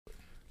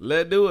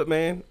Let's do it,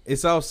 man.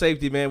 It's all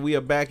safety, man. We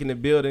are back in the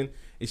building.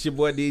 It's your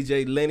boy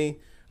DJ Lenny.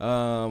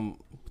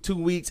 2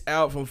 weeks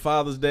out from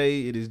Father's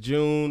Day. It is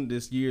June.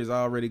 This year is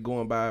already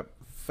going by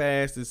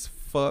fast as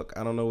fuck.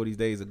 I don't know where these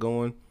days are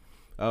going.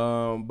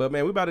 But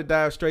man, we about to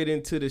dive straight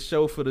into the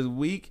show for the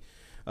week.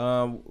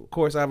 Of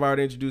course, I've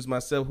already introduced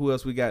myself. Who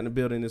else we got in the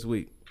building this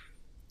week?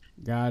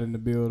 God in the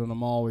building.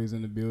 I'm always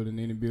in the building.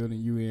 Any building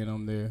you in,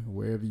 I'm there.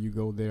 Wherever you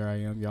go, there I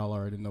am. Y'all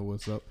already know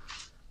what's up.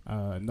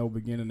 No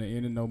beginning or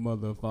ending, no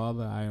mother or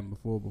father. I am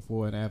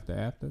before, and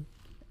after.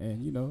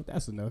 And, you know,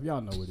 that's enough.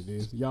 Y'all know what it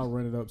is. Y'all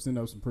run it up, send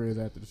up some prayers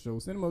after the show.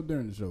 Send them up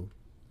during the show.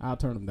 I'll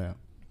turn them down.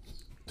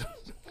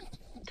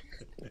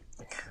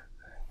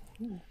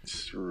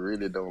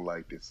 Really don't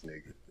like this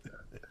nigga.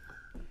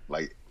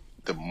 Like,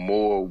 the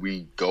more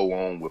we go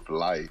on with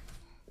life,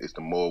 it's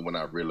the more when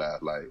I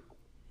realize, like,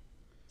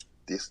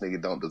 this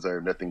nigga don't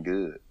deserve nothing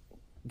good.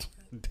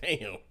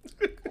 Damn.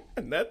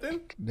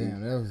 Nothing?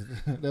 Damn,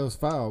 that was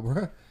foul,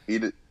 bro. He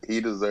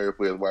deserved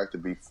for his wife to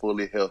be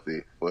fully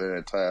healthy for her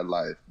entire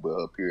life, but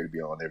her period to be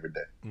on every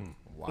day.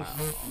 Wow.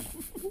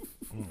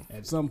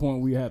 At some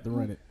point, we have to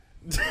run it.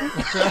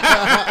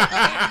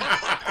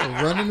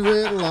 Running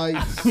red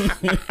lights. It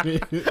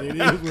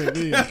is what it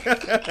is.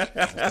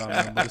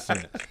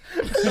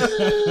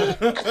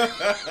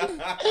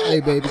 Hey,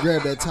 baby,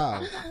 grab that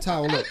towel.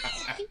 Towel up.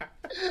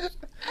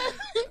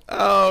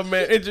 Oh,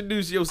 man.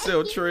 Introduce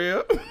yourself,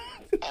 Trev.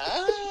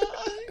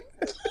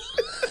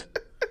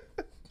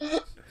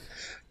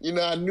 You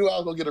know, I knew I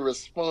was going to get a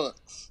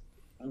response,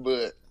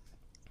 but,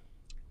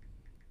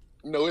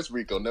 no, it's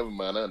Rico. Never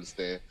mind. I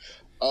understand.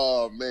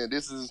 Oh, man,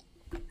 this is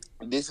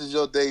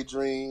your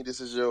daydream. This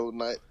is your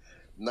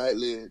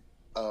nightly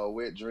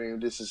wet dream.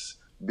 This is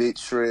Big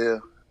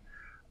Trev.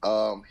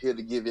 Here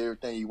to give you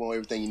everything you want,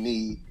 everything you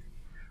need.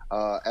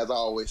 As I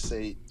always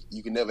say,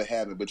 you can never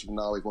have it, but you can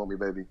always want me,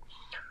 baby.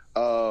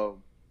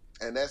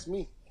 And that's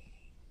me.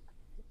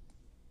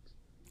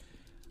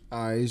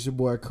 All right, it's your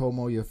boy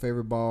Como, your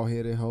favorite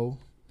bald-headed hoe.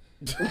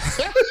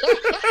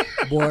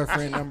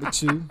 Boyfriend number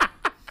 2.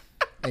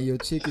 And your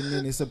chicken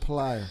mini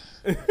supplier.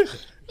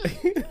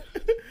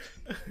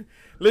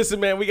 Listen,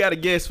 man, we got a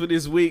guest for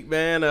this week,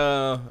 man.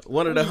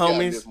 One of the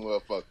homies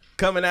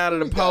coming out of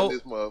the Pope.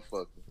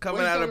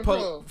 Coming out of the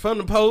Pope. From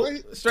the Pope.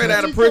 Straight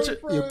out of Pritchard.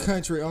 Your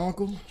country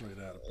uncle. Straight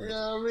out of Pritchard. You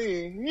know what I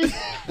mean?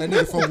 That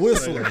nigga from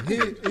Whistler.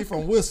 He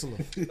from Whistler.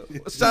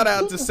 Shout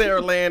out to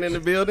Sarah Land in the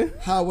building.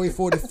 Highway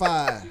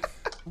 45.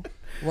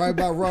 Right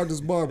by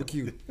Rogers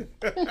Barbecue.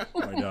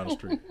 Right down the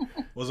street.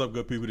 What's up,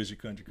 good people? This your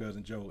country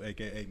cousin Joe,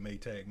 a.k.a.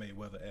 Maytag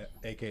Mayweather,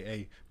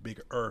 a.k.a.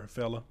 Bigger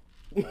fella.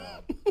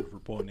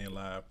 Reporting in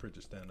live.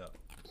 Pritchard, stand up.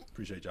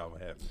 Appreciate y'all for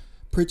having me.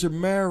 Pritchard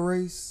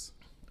Mary's.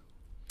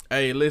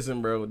 Hey,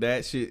 listen, bro.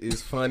 That shit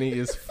is funny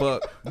as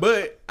fuck.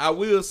 But I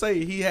will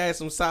say he had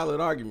some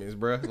solid arguments,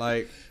 bro.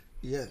 Like,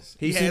 yes.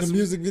 He you had seen the some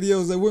music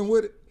videos that went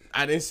with it?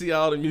 I didn't see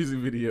all the music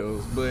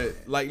videos,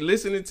 but like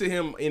listening to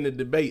him in the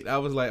debate, I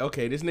was like,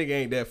 okay, this nigga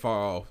ain't that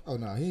far off. Oh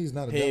no, he's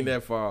not. He ain't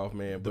that far off,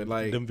 man. But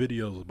like them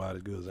videos was about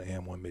as good as an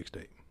AM1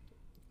 mixtape.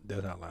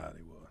 That's how loud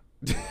he was.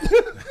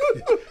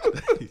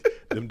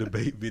 Them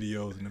debate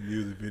videos and the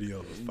music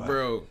videos was fire.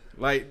 Bro,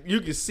 like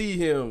you can see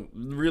him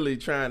really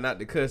trying not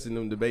to cuss in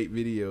them debate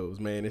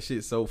videos, man. That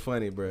shit's so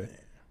funny, bro.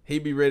 He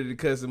be ready to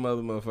cuss some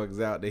other motherfuckers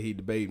out that he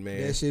debate,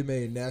 man. That shit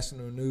made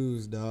national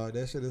news, dog.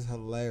 That shit is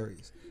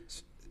hilarious.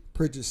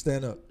 Pritchard,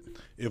 stand up.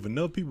 If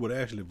enough people would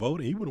actually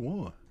voted, he would have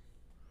won.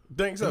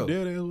 Think so?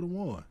 Dead ass would have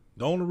won.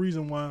 The only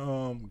reason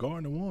why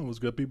Gardner won was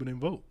because people didn't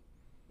vote.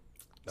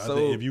 So I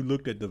think if you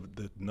looked at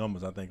the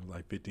numbers, I think it was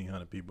like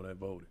 1,500 people that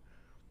voted.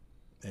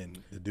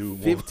 And the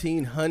dude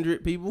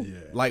 1,500 people? Yeah.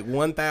 Like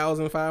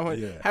 1,500?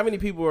 Yeah. How many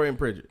people are in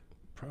Pritchard?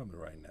 Probably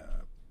right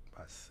now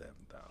about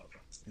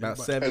 7,000. About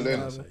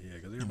 7,000? Yeah,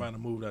 because everybody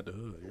moved out the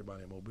hood.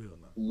 Everybody in Mobile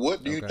now.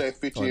 What do you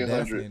think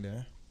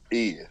 1,500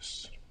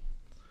 is?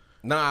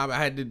 Nah, I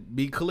had to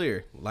be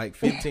clear. Like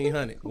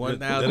 1,500, 1,500.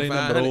 That ain't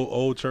nothing but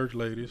old church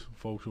ladies,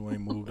 folks who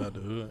ain't moved out the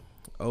hood.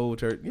 Old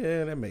church,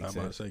 yeah, that makes sense.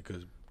 I'm about to say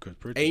because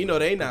and you know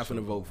they not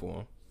finna vote for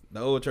him.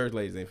 The old church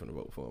ladies ain't finna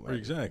vote for him. Right?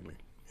 Exactly.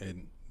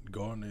 And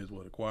Gardner is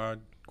what, a choir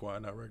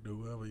director,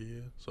 whoever he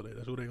is. So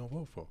that's who they gonna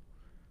vote for.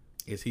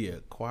 Is he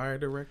a choir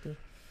director?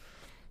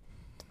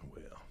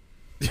 Well,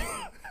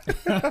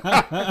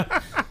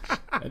 that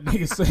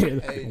nigga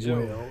said, hey,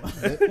 Joe,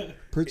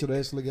 Pritchard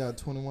actually got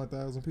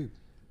 21,000 people.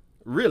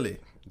 Really?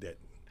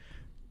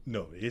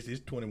 No, it's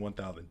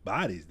 21,000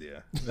 bodies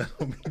there. That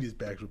don't mean it's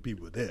actual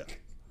people there.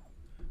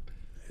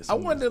 I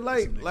wonder,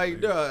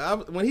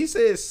 when he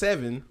said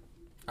 7,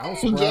 I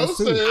was surprised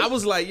too. I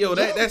was like, yo,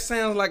 that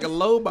sounds like a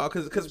low ball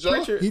because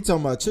Pritchard. He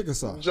talking about chicken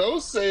sauce. Joe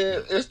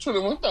said it's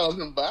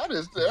 21,000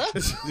 bodies there.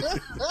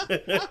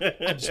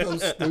 Joe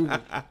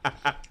stupid.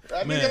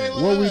 Man,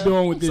 what we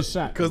doing with this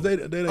shot? Because they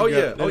got rid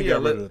of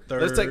the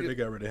third. They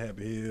got rid of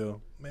Happy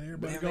Hill. Man,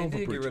 everybody gone from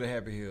Pritchard. Get rid of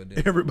Happy Hill.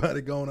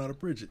 Everybody gone out of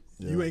Pritchard.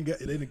 Yeah. You ain't got.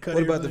 They didn't cut.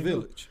 What about the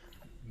village?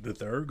 The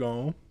third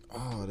gone.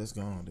 Oh, that's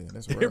gone then.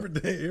 That's right.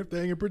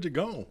 Everything in Pritchard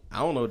gone. I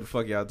don't know what the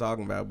fuck y'all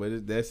talking about,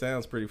 but that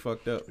sounds pretty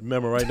fucked up.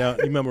 Remember right down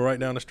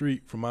the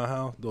street from my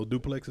house, those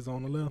duplexes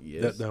on the left?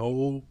 Yes. The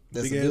whole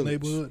That's big the ass village.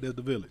 neighborhood, that's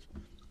the village.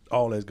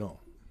 All that's gone.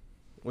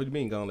 What do you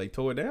mean gone? They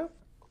tore it down?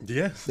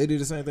 Yes. They do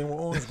the same thing with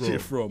Orange Shit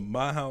Grove. from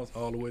my house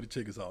all the way to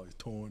Chickasaw is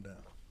torn down.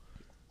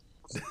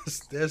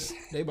 That's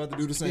They about to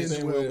do the same It's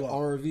thing well with blocked.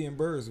 RV in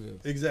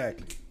Burrsville.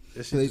 exactly.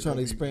 That So they shit trying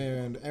to is gonna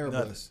expand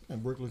Airbus in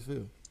Brooklyn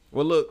Field.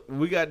 Well, look,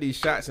 we got these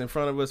shots in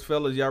front of us,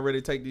 fellas. Y'all ready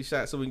to take these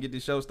shots so we can get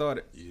this show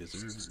started? be- Yes,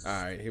 sir.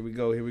 All right, here we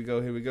go.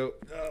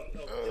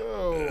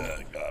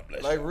 God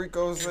bless Like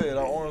Rico said,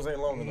 our arms ain't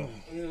long enough.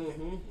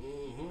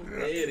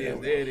 There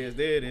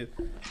it is.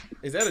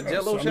 Is that a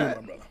Jello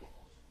shot? my brother.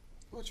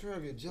 What you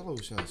have your Jello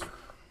shots?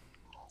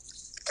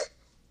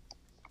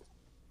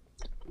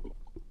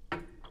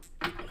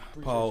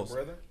 Pause.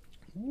 Brother.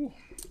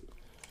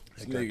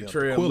 This nigga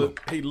Trail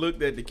he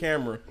looked at the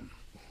camera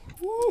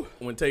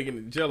when taking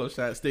the Jello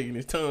shot, sticking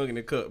his tongue in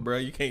the cup, bro.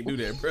 You can't do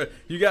that, bro.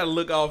 You got to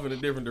look off in a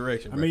different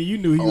direction, I bro. mean, you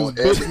knew he was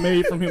Oh, books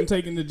made from him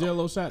taking the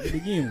Jello shot to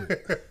begin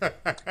with.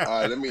 All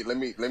right, let me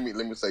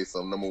say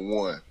something. Number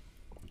one,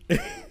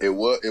 it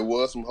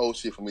was some whole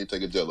shit for me to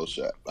take a Jello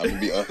shot. I'm gonna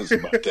be honest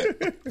about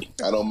that.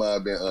 I don't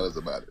mind being honest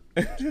about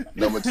it.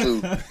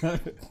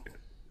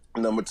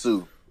 Number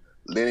two,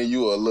 Lenny,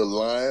 you a little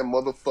lying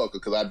motherfucker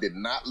because I did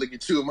not look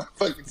at you with my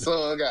fucking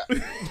tongue out.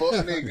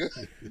 Fuck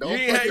nigga. Don't You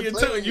ain't had fucking your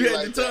play tongue. with You me had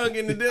like your tongue that.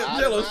 in the I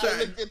Jello did not shot.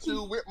 look at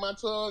you with my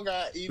tongue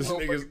out eating no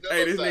fucking Jello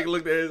This shot. nigga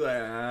looked at it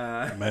like,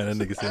 ah. Man,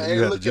 that nigga I said ain't you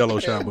had the looking Jello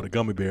at shot him. with a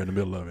gummy bear in the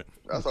middle of it.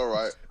 That's all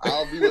right.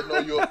 Our viewers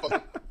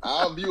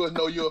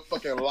know you're a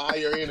fucking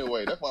liar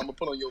anyway. That's why I'm gonna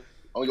put on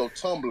your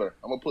Tumblr.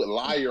 I'm gonna put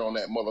liar on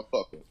that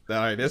motherfucker. All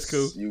right, that's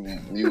cool.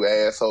 You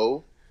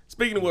asshole.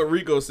 Speaking of what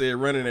Rico said,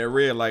 running that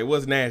red light,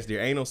 what's nastier,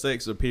 anal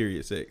sex or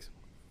period sex?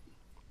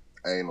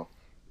 Anal.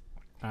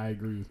 I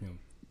agree with him.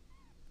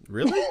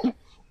 Really?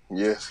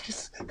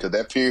 Yes, because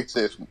that period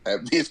says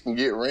that bitch can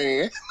get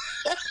ran.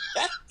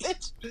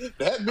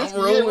 that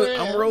bitch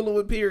I'm rolling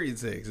with period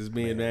sex as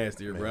being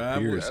nastier, bro. I'm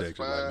Period with- sex is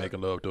like fine.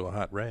 making love to a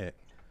hot rag.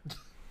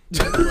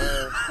 That's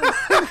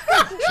fine.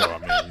 So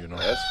I mean,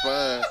 That's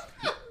fine.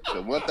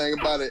 The one thing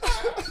about it,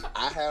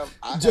 I have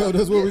Joe,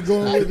 that's what we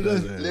going with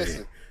today.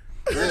 Listen,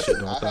 shit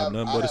don't stop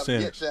nothing but a I have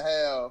sin. yet to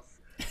have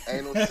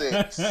anal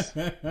sex.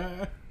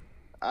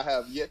 I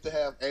have yet to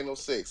have anal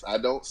sex. I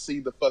don't see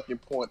the fucking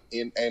point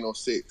in anal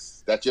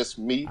sex. That's just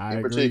me I in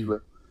agree.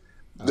 particular.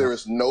 There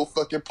is no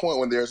fucking point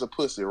when there's a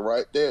pussy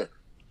right there.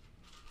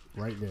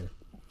 Right there.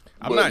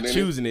 I'm But not Lenny-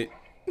 choosing it.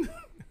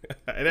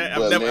 I've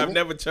Lenny-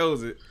 never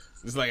chose it.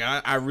 It's like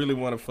I really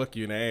want to fuck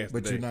you in the ass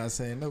But today. you're not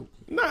saying no.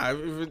 Nah,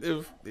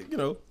 if you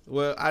know,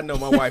 well, I know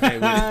my wife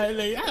ain't with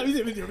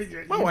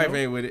it. My wife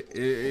ain't with it.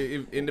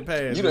 In the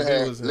past, You done if it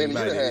had was Lenny, you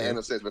done invited, had yeah.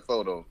 anal sex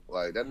before though.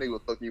 Like that nigga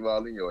was fucking you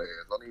all in your ass.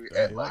 Don't even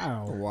act like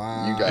Wow.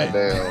 Wow. You goddamn-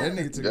 That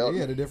nigga took Yep. he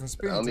had a different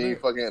spin. don't to even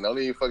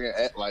that. fucking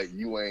act like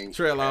you ain't.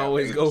 Trail have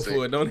always anal go sex.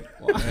 for it, don't he?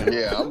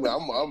 Yeah, I'm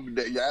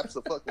you're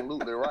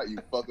absolutely right. You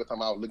fucker talking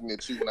about looking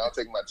at you when I was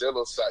taking my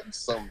Jello shot, you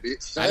some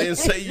bitch. I didn't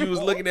say you was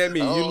looking at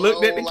me. I You don't-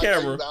 looked I at the don't like how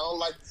camera. I don't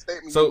like the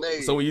statement So you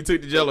made. so when you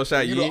took the Jello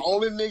shot, you you the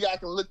only nigga I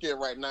can look at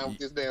right now with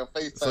this damn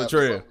FaceTime So, for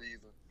Trail, some reason.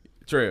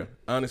 Trail,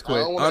 honest I don't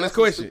question. wanna Honest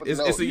answer question.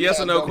 stupid- It's a you yes or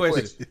have no dumb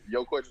question. questions.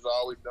 Your questions are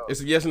always dumb.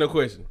 It's a yes or no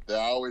question. They're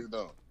always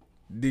dumb.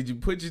 Did you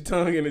put your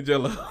tongue in the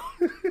Jello?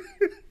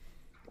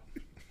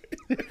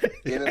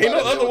 Anybody Ain't no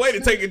that's other ever- way to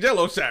take a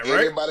Jello shot,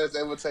 right? Anybody that's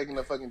ever taken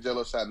a fucking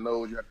Jello shot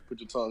knows you have to put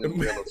your tongue in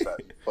the Jello shot,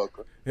 you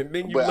fucker. And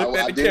then you But looked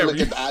I at the did camera.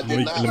 look at. I did Let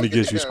me- not let me look at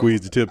guess the you camera.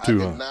 squeezed the tip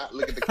too, I huh? did not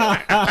look at the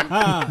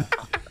camera.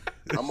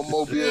 I'm a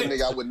Mobile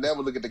nigga. I would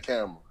never look at the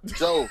camera.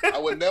 Joe, I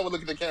would never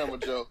look at the camera,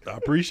 Joe. I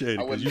appreciate it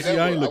I would because you see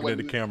I ain't never- looking I at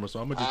the would- camera, so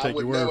I'm gonna just I take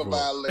would your word never for it.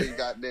 violate,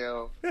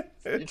 goddamn.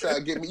 You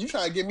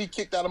trying to get me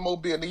kicked out of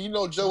Mobile, nigga. You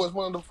know Joe is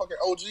one of the fucking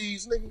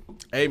OGs, nigga.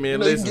 Hey man, You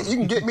know, listen. you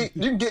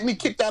can get me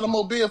kicked out of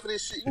Mobile for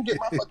this shit. You can get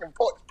my fucking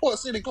Port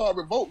City card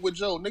revoked with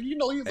Joe, nigga. You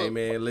know he's Hey a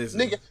man, listen.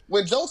 nigga.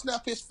 When Joe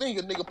snap his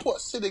finger, nigga,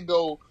 Port City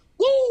go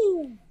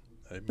woo.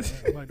 Hey man,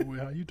 I like the way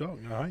how you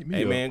talk. Now hype me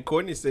Hey up. man,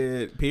 Courtney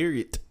said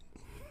period.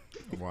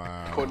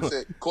 Wow. Courtney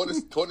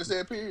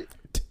said period.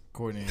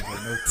 Courtney ain't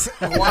said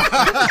no.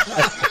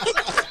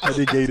 I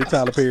did gave the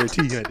Tyler Perry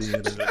T at the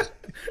end of that.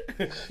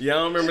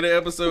 Y'all remember the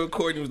episode?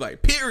 Courtney was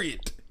like,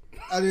 period.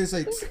 I didn't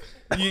say.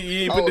 You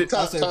ain't Oh, put the,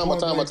 I said time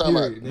point out. blank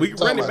period. We can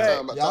run it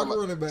back. Y'all can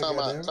run it back,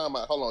 goddamn. Time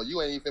out. Hold on.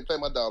 You ain't even play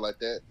my dog like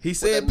that. He What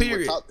said that nigga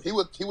period. He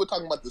was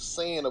talking about the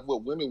saying of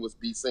what women was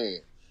be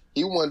saying.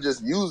 He wasn't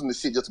just using the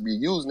shit just to be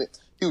using it.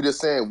 He was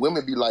just saying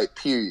women be like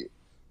period.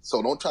 So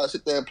don't try to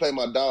sit there and play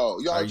my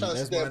dog. Y'all trying to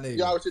That's sit there. my nigga.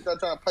 Y'all sit there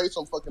trying to play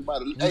some fucking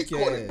body. Hey, Weak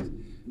Courtney, ass.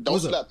 don't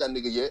What's slap that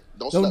nigga yet.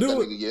 Don't Don't slap that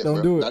do nigga it. yet. Don't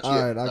bro. do it. Not All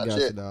yet. right, I Not got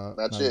yet. you, dog.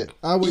 Not All yet. right.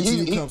 I'll wait till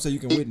you come so you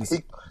can witness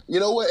it. You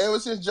know what? Ever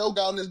since Joe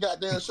got on this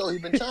goddamn show, he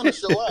been trying to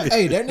show out.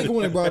 Hey, that nigga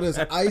when they brought us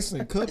ice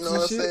and cups You know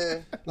and what I'm shit,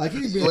 saying? like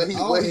he Well, been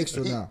all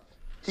extra he- now.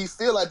 He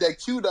feel like that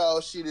Q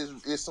dog shit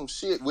is some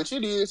shit, which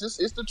it is.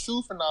 It's the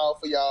truth and all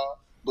for y'all.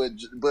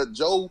 But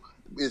Joe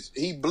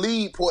He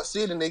bleed Port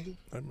City, nigga.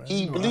 Hey, man,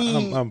 He you know,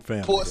 bleed I'm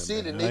family. Port Here,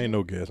 City, man. nigga. I ain't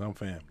no guest. I'm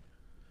family.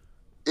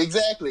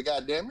 Exactly,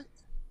 goddamn it.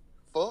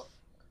 Fuck.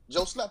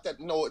 Joe, slap that.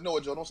 No,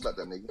 Joe, don't slap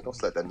that nigga. Don't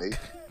slap that nigga.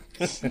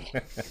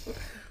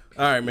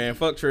 All right, man.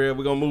 Fuck Trev.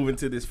 We're gonna move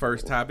into this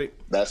first topic.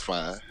 That's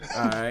fine.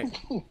 All right.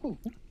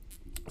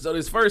 So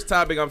this first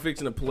topic, I'm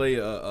fixing to play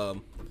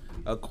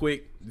a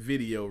quick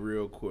video,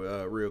 real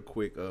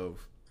quick of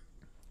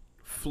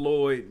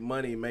Floyd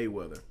Money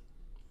Mayweather.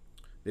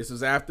 This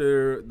was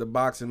after the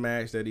boxing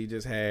match that he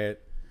just had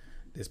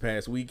this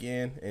past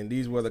weekend, and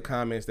these were the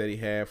comments that he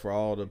had for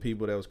all the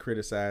people that was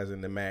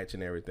criticizing the match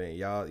and everything.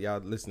 Y'all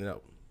listen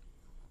up.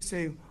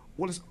 Say,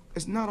 well,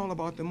 it's not all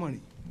about the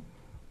money.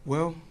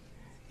 Well,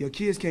 your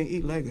kids can't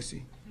eat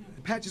legacy.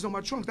 Patches on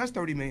my trunks, that's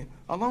 30 million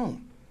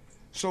alone.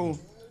 So,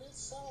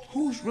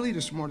 who's really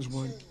the smartest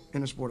one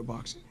in the sport of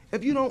boxing?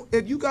 If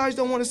you guys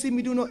don't want to see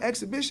me do no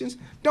exhibitions,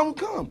 don't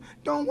come,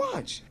 don't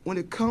watch. When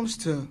it comes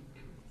to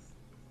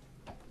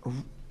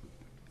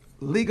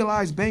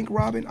legalized bank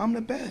robbing, I'm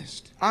the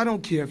best. I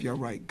don't care if y'all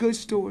write good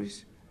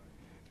stories.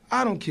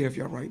 I don't care if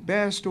y'all write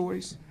bad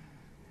stories.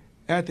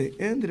 At the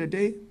end of the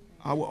day,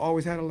 I will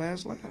always have the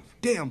last laugh.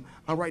 Damn,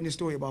 I'm writing this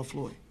story about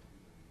Floyd.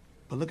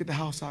 But look at the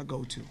house I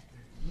go to.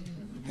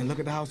 And look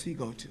at the house he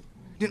go to.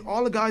 Then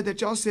all the guys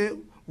that y'all said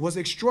was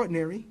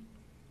extraordinary,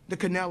 the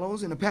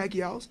Canelos and the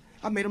Pacquiaos,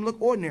 I made them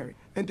look ordinary.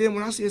 And then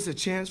when I see it's a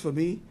chance for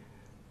me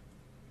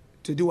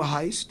to do a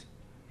heist,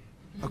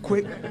 a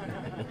quick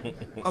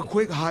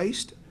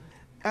heist,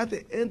 at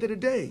the end of the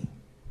day,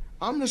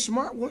 I'm the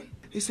smart one.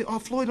 He said, oh,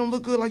 Floyd don't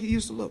look good like he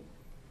used to look.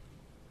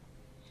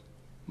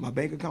 My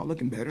bank account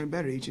looking better and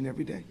better each and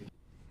every day.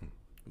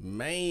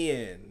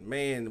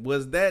 Man,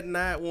 was that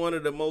not one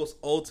of the most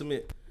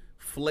ultimate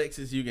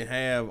flexes you can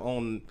have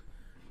on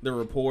the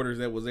reporters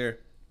that was there?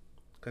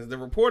 Because the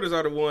reporters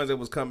are the ones that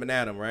was coming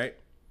at him, right?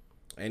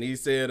 And he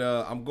said,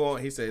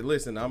 he said,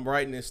 listen, I'm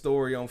writing this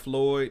story on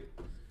Floyd,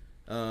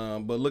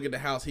 but look at the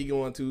house he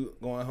going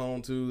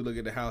home to. Look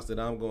at the house that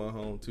I'm going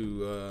home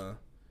to.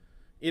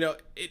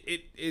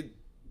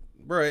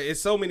 Bro,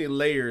 it's so many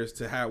layers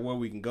to where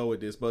we can go with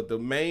this. But the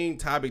main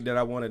topic that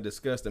I want to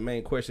discuss, the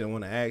main question I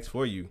want to ask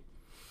for you,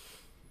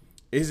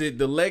 is it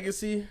the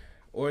legacy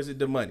or is it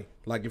the money?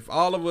 Like, if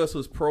all of us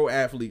was pro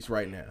athletes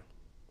right now,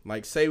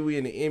 like say we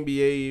in the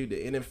NBA,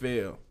 the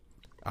NFL,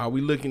 are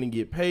we looking to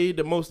get paid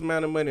the most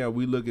amount of money, or are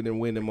we looking to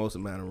win the most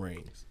amount of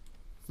rings?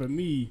 For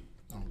me,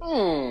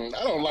 I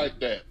don't like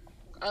that.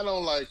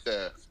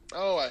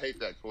 Oh, I hate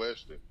that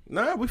question.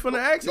 Nah, we finna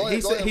ask him.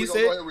 He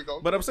said,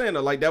 but I'm saying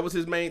though, like that was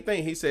his main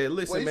thing. He said,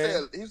 listen,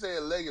 man. He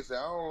said legacy.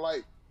 I don't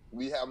like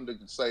we having to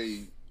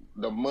say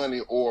the money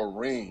or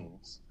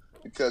rings,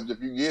 because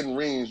if you getting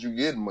rings, you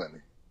getting money.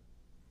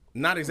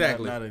 Not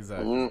exactly. Not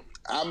exactly.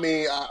 I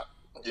mean,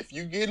 if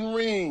you getting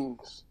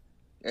rings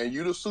and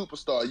you the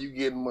superstar, you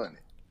getting money.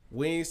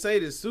 We ain't say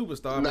this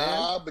superstar, man.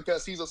 Nah,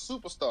 because he's a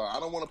superstar. I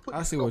don't want to put.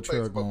 I see what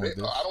you're going with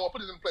this. I don't want to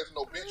put this in place of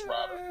no bench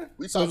rider.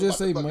 We So talking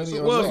just about say the money fucking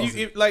or Well, superstar. if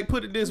you like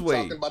put it this way,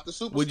 Talking about the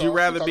superstar. would you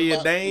rather be a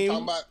We Dame?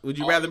 talking about Would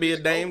you rather be a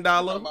Dame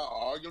Dollar?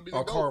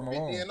 Or Karl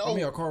Malone.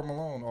 Or Karl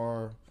Malone.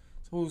 Or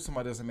who's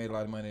somebody that's made a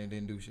lot of money and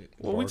didn't do shit.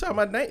 Well, we talking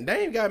about Dame.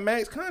 Dame got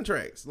max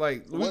contracts.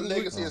 Like, What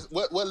legacy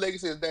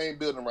is Dame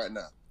building right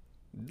now?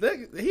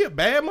 He a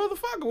bad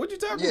motherfucker. What you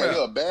talking Yeah, about?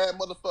 you're a bad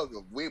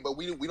motherfucker. But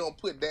we don't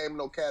put Dame in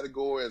no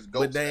category as GOAT.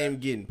 But Dame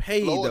getting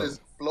paid though.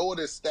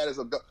 Florida's status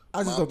of GOAT.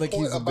 I just don't think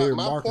he's very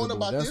marketable.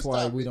 That's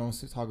why we don't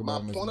talk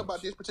about him as much. My point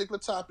about this particular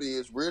topic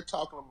is we're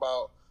talking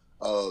about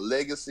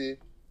legacy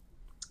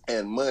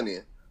and money.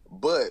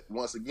 But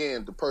once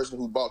again, the person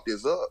who brought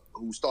this up,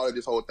 who started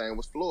this whole thing,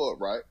 was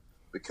Floyd, right?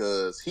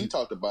 Because he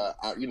talked about,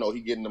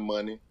 he getting the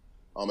money,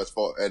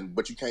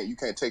 but you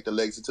can't take the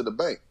legacy to the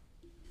bank.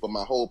 But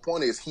my whole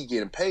point is he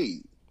getting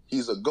paid.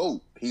 He's a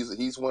GOAT.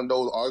 He's one of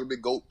those arguably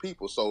GOAT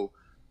people. So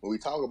when we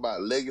talk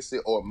about legacy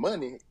or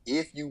money,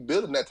 if you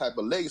building that type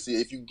of legacy,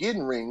 if you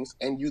getting rings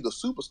and you the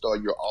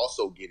superstar, you're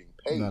also getting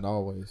paid. Not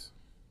always.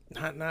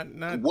 Not.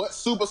 What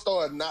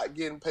superstar is not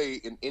getting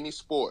paid in any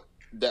sport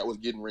that was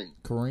getting rings?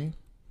 Kareem?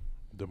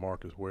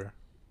 DeMarcus Ware.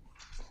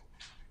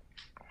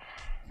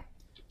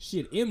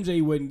 shit,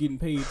 MJ wasn't getting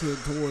paid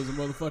towards the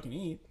motherfucking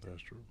end.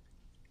 That's true.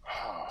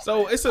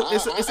 So it's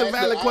a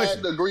valid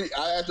question.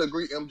 I have to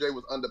agree MJ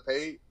was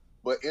underpaid,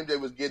 but MJ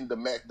was getting the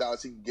max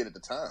dollars he could get at the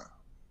time.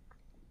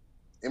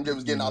 MJ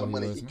was getting all the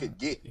money he could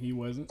get. He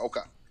wasn't.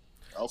 Okay.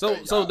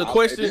 So the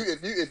question,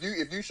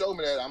 if you show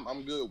me that,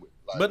 I'm good with.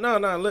 Like, but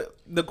no. Look,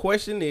 the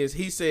question is,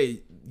 he said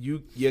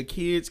your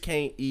kids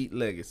can't eat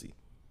legacy.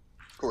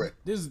 Correct.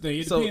 This is the thing.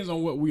 It depends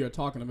on what we are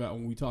talking about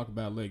when we talk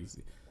about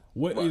legacy.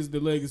 What is the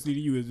legacy to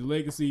you? Is the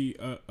legacy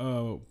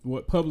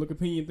what public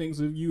opinion thinks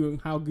of you and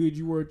how good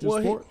you were at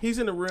your sport? He's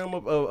in the realm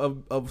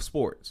of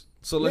sports.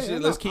 So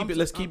let's keep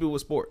it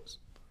with sports.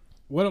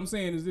 What I'm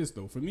saying is this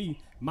though. For me,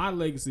 my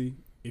legacy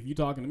If you're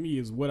talking to me,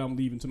 is what I'm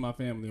leaving to my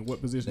family and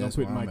what position That's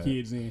I'm putting where my I'm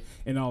kids in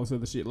and all this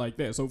other shit like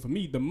that. So for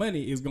me, the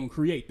money is going to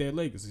create that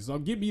legacy. So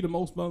give me the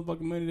most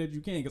motherfucking money that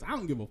you can, because I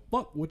don't give a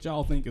fuck what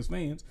y'all think as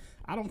fans.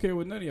 I don't care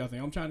what none of y'all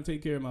think. I'm trying to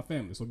take care of my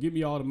family. So give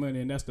me all the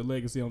money, and that's the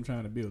legacy I'm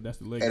trying to build. That's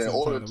the legacy. And in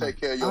order to take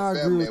care of your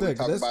family, we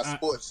talk about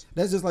sports.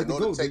 That's just like in the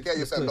order to GOAT take care of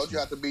your family, don't you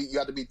have to be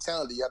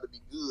talented, you have to be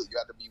good, you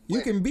have to be winning.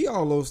 You can be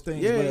all those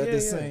things, but at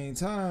the same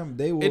time,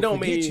 they will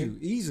forget you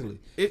easily.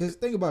 Because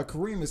think about it,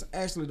 Kareem is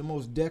actually the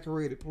most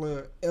decorated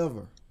player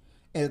ever.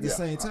 And at the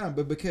same time,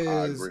 but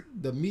because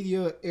the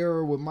media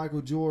era with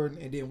Michael Jordan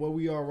and then what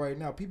we are right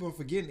now, people are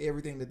forgetting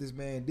everything that this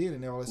man did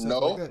and all that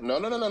stuff like that. No.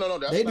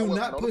 That's they do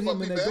not put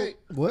him in that GOAT.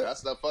 What?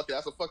 That's a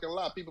fucking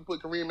lie. People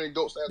put Kareem in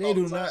GOAT status they all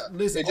do the not time.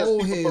 listen. They just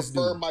Old people heads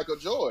prefer do. Michael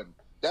Jordan.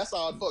 That's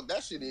how the fuck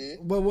that shit is.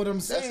 But what I'm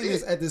saying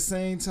is, at the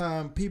same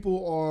time,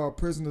 people are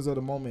prisoners of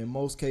the moment in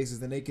most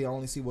cases, and they can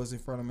only see what's in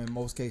front of them in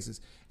most cases,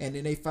 and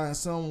then they find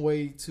some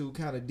way to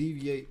kind of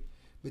deviate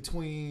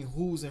between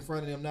who's in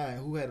front of them now and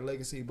who had a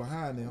legacy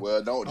behind them.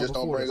 Well, don't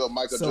bring up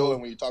Michael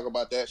Jordan when you talk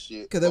about that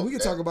shit. Because we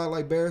can talk about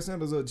like Barry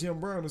Sanders or Jim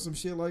Brown or some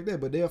shit like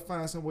that, but they'll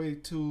find some way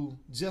to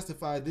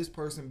justify this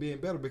person being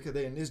better because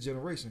they're in this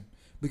generation.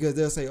 Because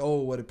they'll say,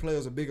 oh, well, the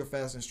players are bigger,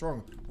 faster, and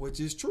stronger,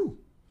 which is true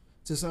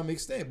to some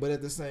extent. But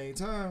at the same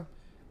time,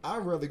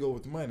 I'd rather go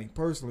with money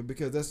personally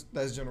because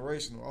that's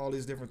generational, all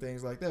these different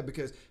things like that,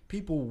 because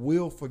people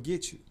will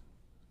forget you.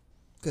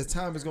 Because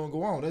time is going to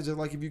go on. That's just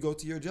like if you go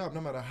to your job,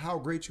 no matter how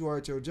great you are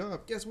at your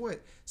job, guess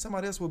what?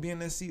 Somebody else will be in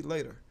that seat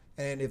later.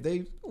 And if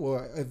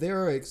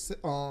they're as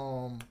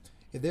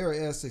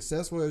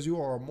successful as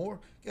you are or more,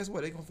 guess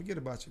what? They're going to forget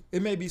about you.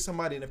 It may be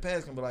somebody in the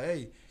past going to be like,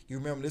 hey, you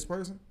remember this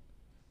person?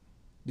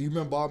 Do you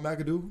remember Bob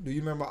McAdoo? Do you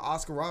remember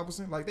Oscar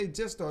Robertson? Like, they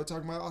just started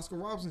talking about Oscar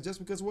Robertson just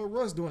because of what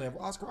Russ doing there.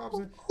 Oscar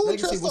Robertson, who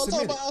just started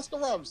talking about Oscar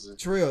Robertson?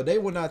 Trail, they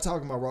were not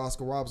talking about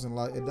Oscar Robertson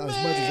like as much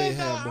as they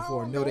have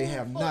before. No, they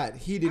have not.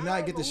 He did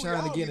not get to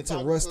shine again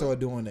until Russ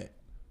started doing that.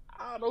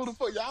 I don't know who the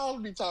fuck y'all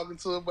be talking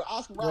to, but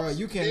Oscar Robertson. Bro,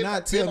 you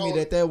cannot tell me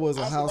that was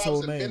a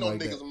household name like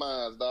that. Niggas'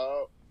 minds,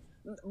 dog.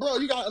 Bro,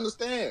 you gotta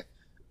understand.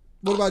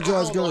 What about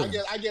George Gordon?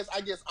 I guess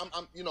I'm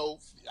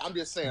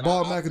just saying.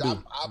 Bob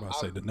McAdoo. I'm about to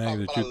say the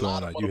names that you're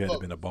throwing out, you had to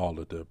been a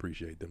baller to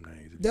appreciate them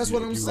names. That's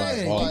what I'm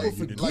saying.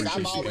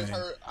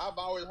 I've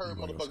always heard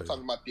motherfuckers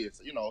talking about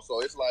this, so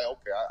it's like,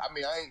 okay, I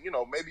mean, I ain't,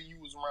 maybe you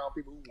was around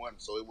people who won,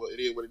 so it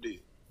is what it is.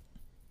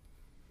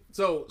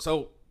 So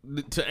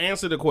to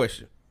answer the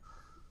question,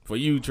 for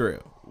you,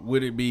 Trail,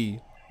 would it be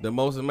the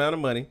most amount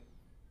of money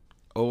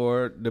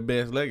or the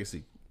best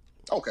legacy?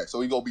 Okay, so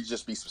we gonna be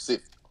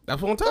specific. That's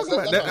what I'm talking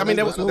about. That's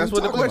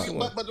what the question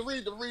was. But the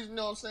reason, you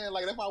know what I'm saying?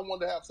 Like, that's why I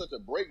wanted to have such a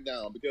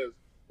breakdown, because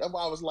that's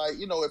why I was like,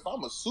 if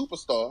I'm a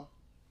superstar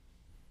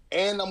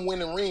and I'm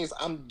winning rings,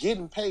 I'm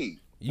getting paid.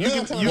 You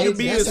can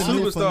be a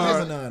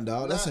superstar.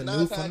 That's a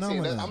new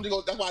phenomenon.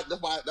 That's why.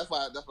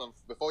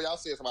 Before y'all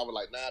said something, I was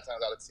like 9 times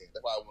out of 10.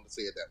 That's why I wanted to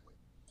say it that way.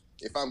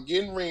 If I'm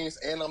getting rings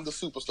and I'm the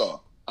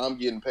superstar, I'm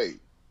getting paid,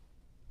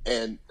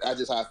 and that's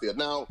just how I feel.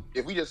 Now,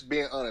 if we just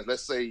being honest,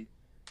 let's say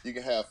you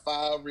can have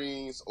 5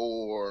 rings,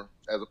 or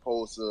as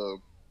opposed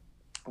to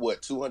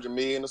what, 200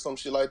 million or some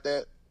shit like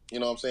that. You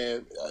know what I'm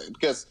saying?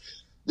 Because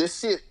this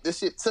shit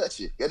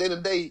touchy. At the end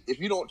of the day, if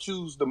you don't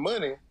choose the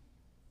money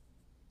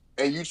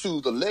and you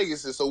choose the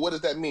legacy, so what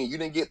does that mean? You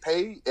didn't get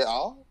paid at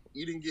all?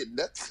 You didn't get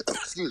nothing?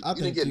 Excuse me. You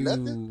didn't get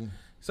nothing?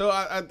 So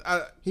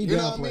you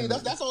know what I mean?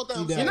 That's all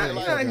I'm saying.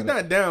 He's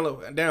not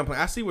downplaying.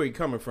 I see where he's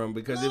coming from,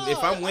 because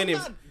if I'm winning,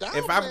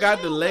 if I've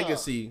got the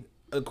legacy,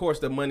 of course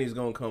the money's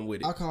gonna come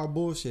with it. I call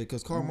bullshit,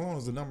 because Karl Malone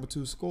is the number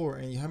 2 scorer,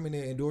 and how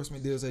many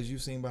endorsement deals has you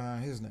seen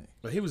behind his name?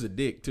 But he was a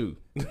dick too.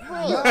 See,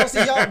 y'all, but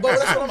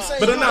that's what I'm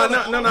saying. But no.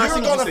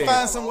 You're gonna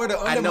find somewhere to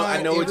undermine.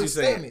 I know what you're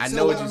saying. I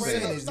know what you're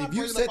saying. If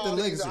you set the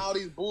legacy,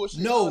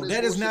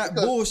 that is not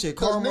bullshit.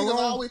 Karl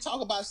Malone.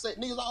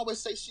 Niggas always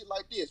say shit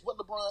like this. What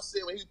LeBron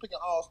said when he was picking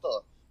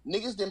All-Star.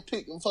 Niggas didn't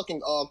pick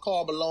fucking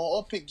Karl Malone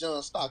or pick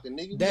John Stockton.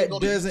 Niggas that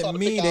doesn't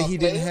mean that he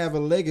didn't have a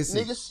legacy.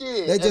 Nigga,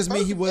 shit. That just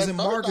means he wasn't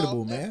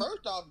marketable, man.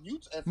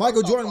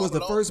 Michael Jordan was the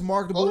first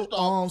marketable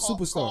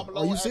superstar.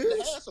 Are you serious?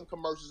 He had some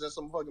commercials and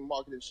some fucking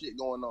marketing shit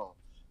going on.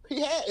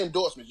 He had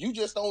endorsements. You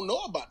just don't know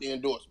about the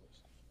endorsements.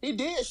 He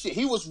did shit.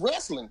 He was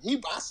wrestling.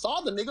 I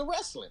saw the nigga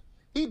wrestling.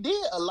 He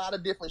did a lot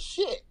of different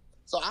shit.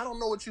 So I don't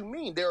know what you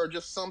mean. There are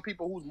just some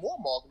people who's more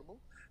marketable.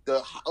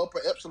 The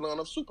upper epsilon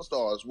of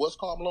superstars. Was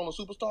Karl Malone a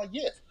superstar?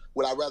 Yes.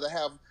 Would I rather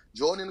have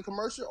Jordan in a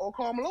commercial or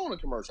Karl Malone in a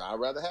commercial?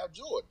 I'd rather have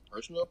Jordan.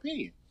 Personal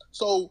opinion.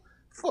 So,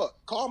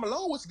 Karl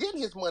Malone was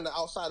getting his money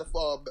outside of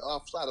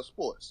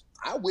sports.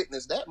 I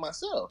witnessed that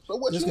myself. So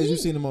what? Just because you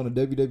seen him on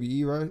the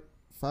WWE, right?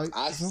 Fight.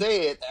 I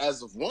said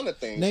as of one of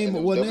the things. Name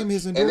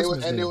his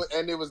endorsements. And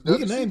it was we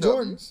can name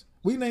Jordans.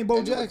 We can name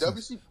Bo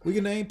Jackson. We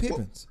can name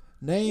Pippins.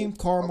 Name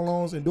Karl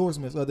Malone's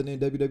endorsements other than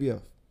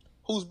WWF.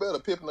 Who's better,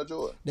 Pippen or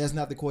Jordan? That's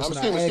not the question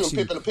I asked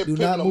you. Do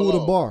not move the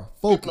bar.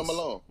 Focus. Pippen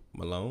or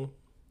Malone?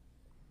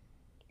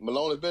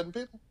 Malone is better than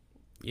Pippen?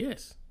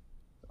 Yes.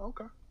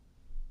 Okay.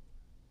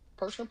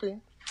 Personal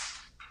opinion.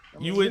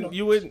 You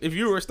wouldn't. If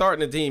you were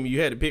starting a team, you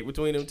had to pick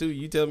between them two.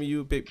 You tell me you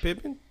would pick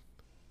Pippen?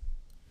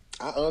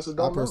 I honestly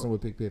don't know. personally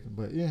would pick Pippen,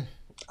 but yeah.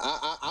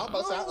 I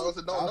honestly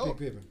don't know. I'll pick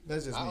Pippen.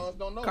 That's just I me. honestly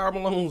don't know. Karl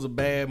Malone's a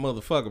bad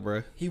motherfucker,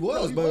 bro. He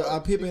was, he but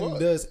was. Pippen He was.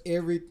 does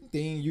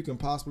everything you can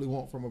possibly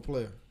want from a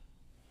player.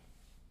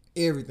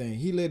 Everything.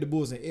 He led the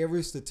Bulls in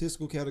every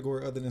statistical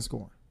category other than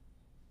scoring.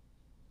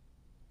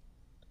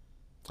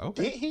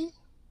 Okay. Did he?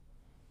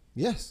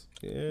 Yes.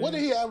 Yeah. What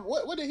did he have?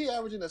 What did he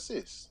average in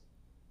assists?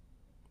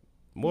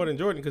 More than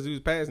Jordan because he was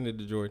passing it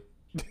to Jordan.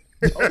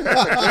 Cause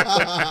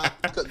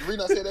the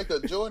reason I said that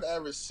because Jordan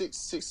averaged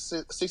six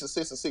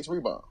assists and 6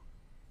 rebounds.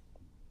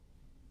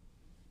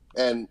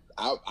 And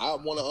I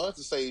want to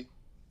honestly say,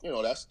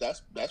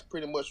 that's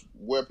pretty much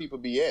where people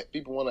be at.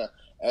 People want to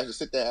actually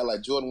sit there and act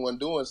like Jordan wasn't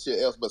doing shit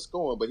else but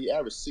scoring, but he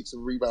averaged 6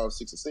 rebounds,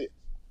 6 assists.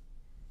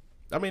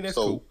 I mean, that's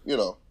So,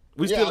 cool.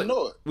 We I I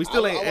know it. We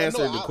still I ain't know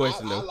answered it. the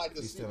question, I though. like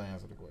to He see. still ain't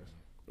answered the question.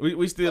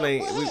 We still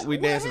ain't. We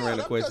dancing around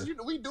the question.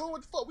 Because, we doing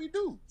what the fuck we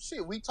do.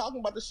 Shit, we talking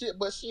about the shit,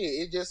 but shit,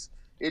 it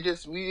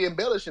just we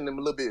embellishing them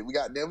a little bit. We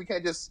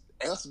can't just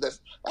answer that.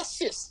 That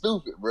shit's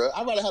stupid, bro.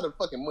 I'd rather have the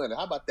fucking money.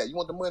 How about that? You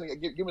want the money?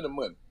 Give me the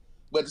money.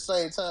 But at the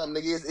same time,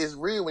 nigga, it's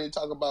real when you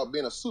talk about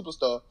being a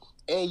superstar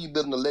and you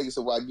building a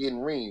legacy while getting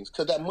rings,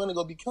 because that money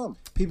gonna be coming.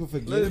 People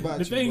forget about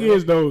The you. thing bro.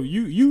 is, though,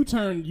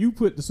 you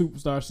put the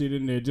superstar shit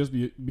in there just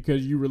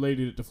because you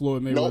related it to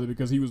Floyd Mayweather Nope.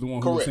 because he was the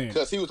one who was Correct, saying it.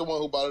 because he was the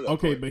one who brought it up.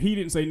 Okay, correct. but he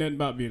didn't say nothing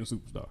about being a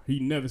superstar. He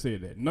never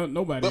said that.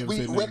 Nobody But ever we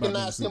said nothing about being a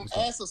recognize him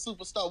superstar. as a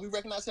superstar. We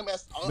recognize him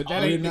as. But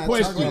that We're ain't the not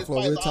question. talking about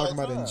Floyd. We're talking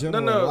about in No,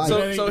 general. no. life. So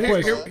That ain't the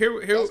here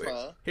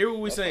fine. what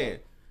we That's saying.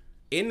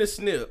 In the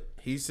snip,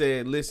 he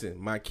said, "Listen,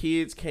 my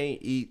kids can't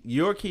eat.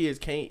 Your kids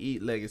can't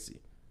eat legacy.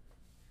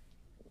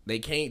 They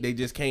can't. They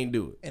just can't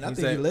do it." And I He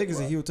think said, your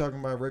legacy, he was talking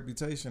about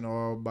reputation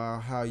or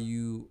about how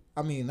you,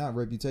 I mean, not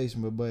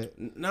reputation, but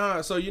Nah.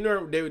 So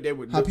they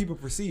would how people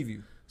perceive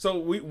you. So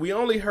we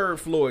only heard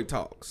Floyd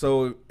talk.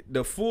 So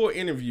the full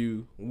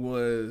interview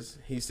was,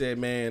 he said,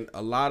 man,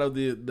 a lot of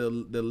the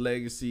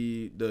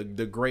legacy,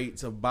 the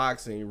greats of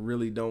boxing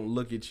really don't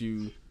look at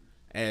you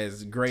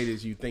as great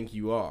as you think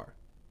you are.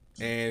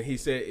 And he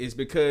said it's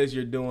because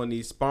you're doing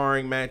these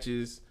sparring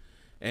matches,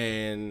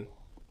 and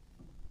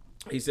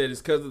he said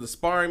it's because of the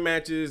sparring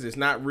matches. It's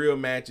not real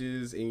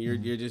matches, and you're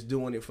just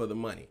doing it for the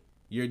money.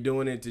 You're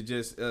doing it to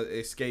just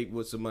escape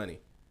with some money.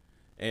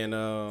 And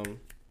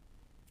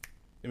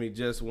let me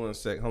just 1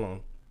 sec. Hold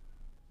on.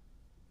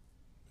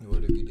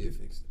 What if you did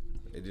fix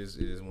it? It just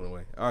went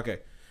away. Okay.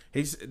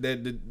 He's the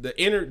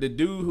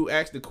dude who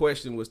asked the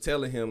question was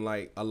telling him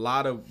like a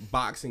lot of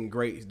boxing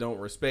greats don't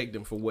respect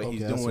him for what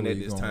he's Okay, I see doing where at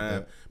you're this going with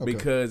time that. Okay.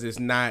 because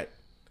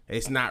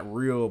it's not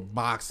real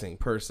boxing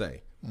per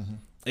se. Mm-hmm.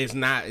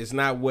 It's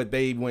not what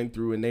they went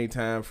through in their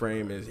time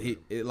frame.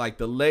 Like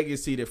the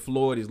legacy that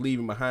Floyd is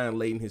leaving behind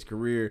late in his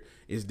career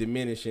is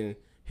diminishing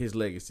his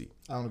legacy.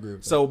 I don't agree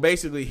with that. So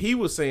basically, he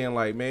was saying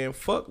like, man,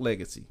 fuck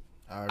legacy.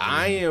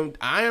 I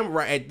am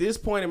right at this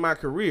point in my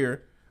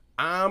career.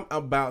 I'm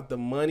about the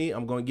money.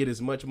 I'm going to get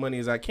as much money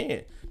as I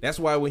can. That's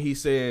why when he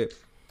said,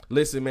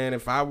 listen, man,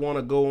 if I want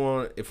to go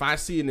on, if I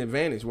see an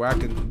advantage where I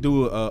can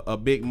do a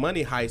big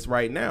money heist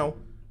right now,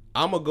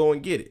 I'm going to go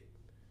and get it.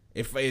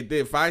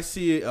 If I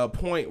see a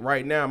point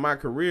right now in my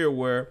career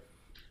where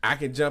I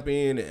can jump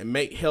in and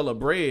make hella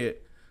bread,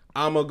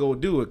 I'm going to go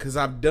do it because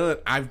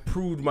I've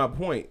proved my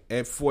point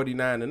at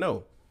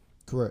 49-0.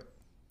 Correct.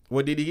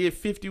 What did he get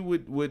 50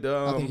 with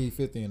I think he's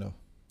 50 though.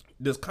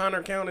 Does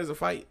Conor count as a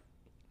fight?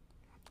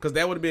 Because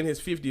that would have been his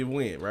 50th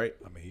win, right?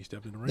 I mean, he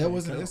stepped in the ring. That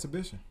was an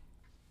exhibition.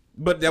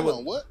 But that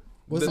was what?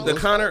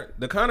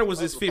 the Conor was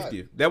his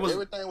 50th. That was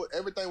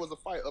everything was a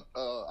fight up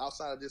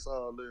outside of this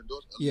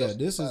Yeah,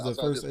 this is the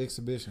first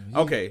exhibition.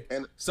 okay.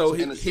 And so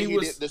and he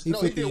was he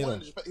 50 did and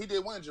one. up. He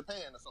did one in Japan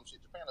or some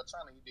shit. Japan or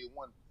China. He did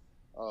one.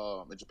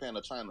 In Japan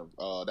or China.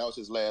 That was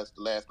the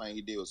last thing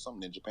he did was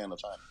something in Japan or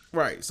China.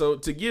 right. So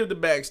to give the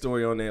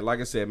backstory on that,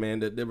 like I said, man,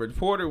 the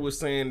reporter was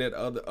saying that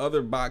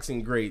other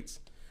boxing greats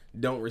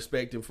don't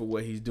respect him for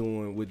what he's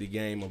doing with the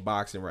game of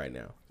boxing right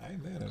now. I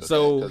ain't mad at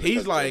So Cause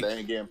he's like, they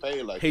ain't getting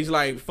paid like he's that.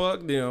 like,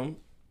 fuck them.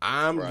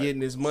 I'm Right. getting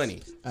this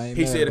money. I ain't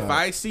He mad said, if about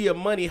I it. see a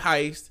money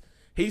heist,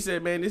 he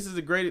said, man, this is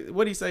the greatest.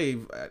 What did he say?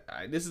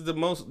 This is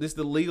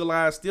the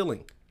legalized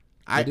stealing.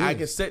 I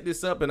can set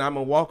this up and I'm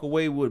gonna walk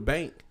away with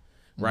bank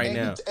right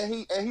now. And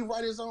he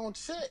write his own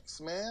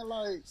checks, man.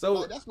 Like, So-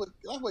 like, that's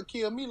what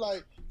killed me.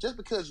 Like, just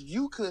because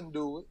you couldn't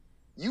do it,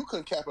 you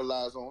couldn't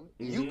capitalize on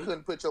it, you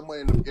couldn't put your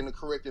money in the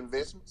correct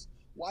investments.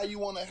 Why you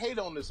want to hate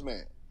on this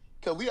man?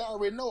 Because we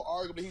already know,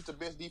 arguably, he's the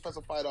best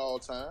defensive fighter of all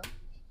time.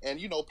 And,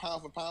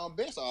 pound for pound,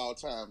 best of all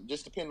time,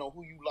 just depending on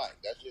who you like.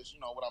 That's just,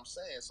 what I'm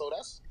saying. So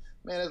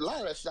man, a lot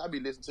of that shit I be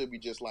listening to be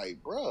just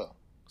like, bruh,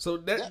 So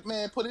that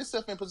man put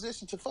himself in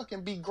position to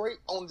fucking be great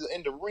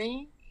in the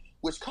ring,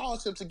 which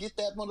caused him to get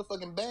that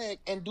motherfucking bag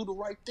and do the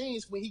right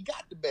things when he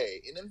got the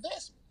bag and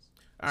investments.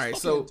 all right,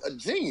 Fucking so a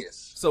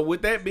genius. So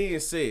with that being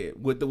said,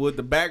 with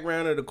the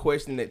background of the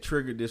question that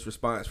triggered this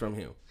response from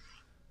him,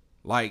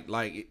 like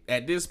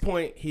at this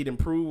point he'd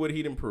improved what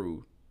he'd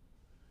improved.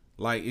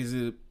 Like, is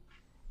it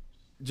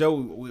Joe,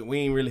 we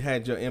ain't really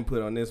had your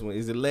input on this one.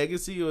 Is it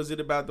legacy or is it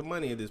about the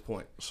money at this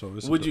point? So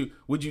it's would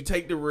you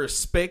take the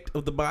respect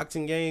of the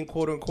boxing game,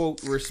 quote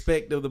unquote,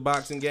 respect of the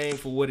boxing game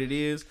for what it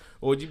is,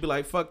 or would you be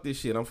like, fuck this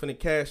shit, I'm finna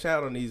cash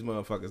out on these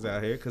motherfuckers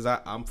out here because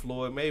I'm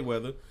Floyd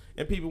Mayweather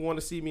and people want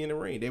to see me in the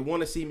ring. They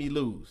want to see me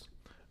lose.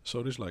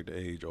 So this is like the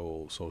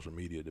age-old social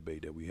media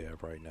debate that we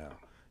have right now.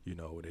 You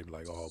know, they be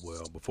like, oh,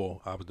 well,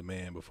 before I was the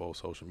man before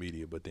social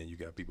media, but then you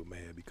got people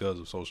mad because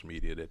of social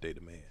media that they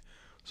the man.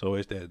 So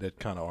it's that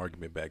kind of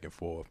argument back and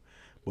forth.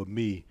 But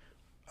me,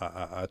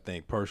 I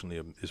think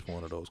personally it's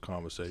one of those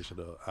conversations.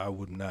 I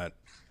would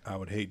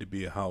hate to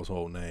be a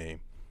household name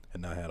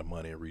and not have the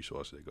money and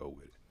resources that go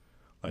with it.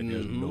 Like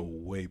there's no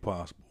way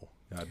possible.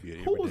 I'd be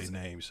an everyday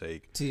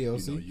namesake.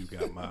 TLC. You know, you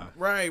got my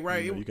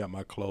right. You got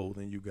my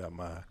clothing, you got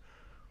my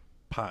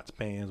pots,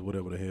 pans,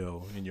 whatever the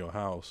hell in your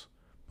house,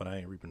 but I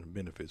ain't reaping the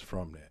benefits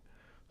from that.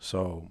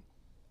 So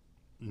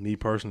me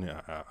personally,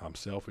 I'm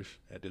selfish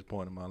at this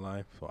point in my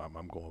life, so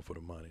I'm going for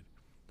the money,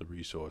 the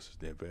resources,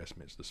 the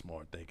investments, the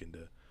smart thinking.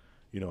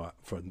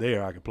 From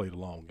there I can play the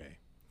long game.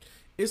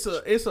 I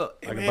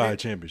can buy a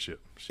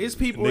championship. It's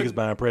people niggas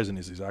buying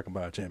presidencies. I can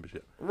buy a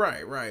championship.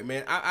 Right,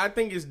 man. I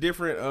think it's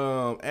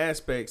different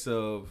aspects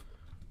of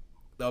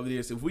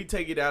this. If we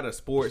take it out of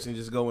sports and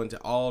just go into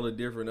all the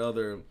different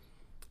other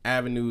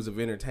avenues of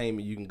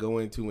entertainment you can go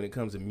into when it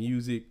comes to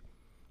music,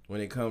 when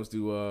it comes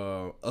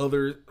to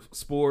other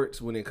sports,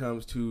 when it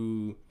comes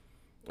to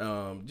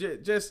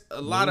just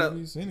a lot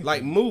movies, of anything.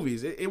 like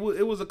movies. It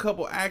was a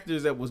couple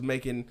actors that was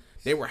making,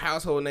 they were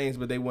household names,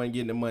 but they weren't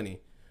getting the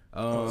money.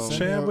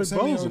 Chadwick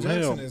Samuel Boseman,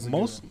 Jackson hell, is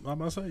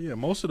a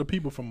most of the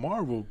people from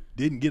Marvel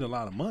didn't get a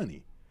lot of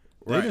money.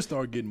 They didn't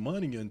start getting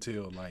money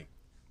until like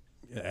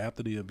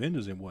after the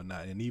Avengers and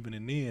whatnot, and even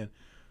in then,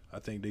 I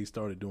think they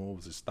started doing what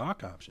was it,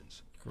 stock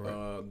options.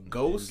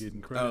 Ghost.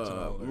 Getting credits and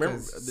all that. Remember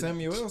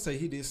Samuel L. say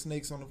he did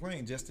Snakes on the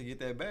Plane just to get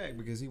that bag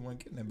because he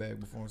wasn't getting that bag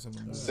before some of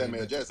the movies.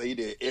 Samuel Jackson, he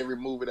did every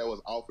movie that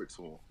was offered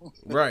to him.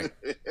 Right.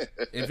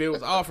 If it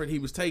was offered, he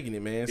was taking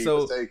it, man. He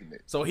was taking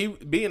it. So he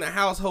being a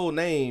household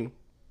name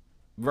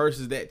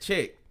versus that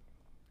check,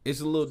 it's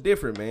a little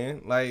different,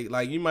 man.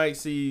 Like you might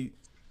see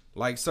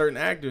like certain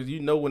actors,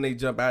 when they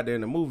jump out there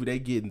in the movie, they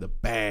get in the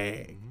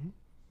bag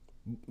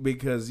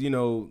because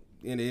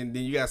and then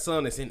you got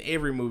some that's in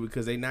every movie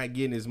because they not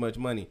getting as much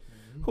money.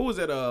 Who was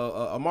that?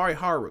 Amari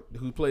Hardwick,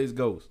 who plays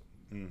Ghost.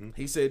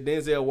 He said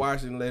Denzel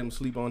Washington let him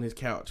sleep on his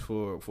couch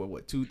for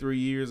what, 2-3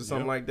 years or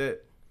something like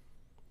that.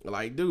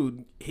 Like,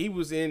 dude, he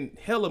was in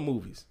hella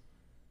movies.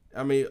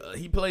 I mean,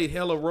 he played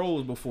hella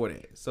roles before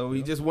that, so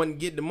he just wasn't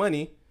getting the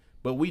money,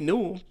 but we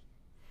knew him.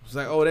 It's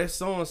like, oh, that's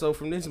so and so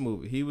from this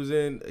movie. He was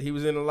in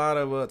a lot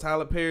of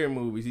Tyler Perry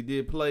movies. He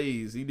did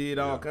plays. He did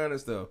all kind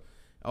of stuff.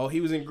 Oh,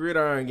 he was in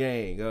Gridiron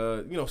Gang.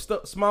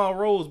 Small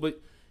roles, but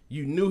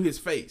you knew his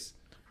face.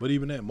 But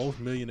even that, most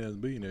millionaires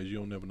and billionaires, you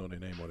don't never know their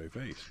name or their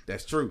face.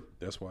 That's true.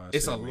 That's why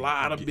it's a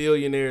lot of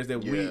billionaires that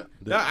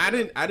I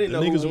didn't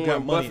know niggas who who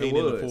got Warren money Buffett ain't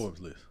in the was.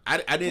 Forbes list. I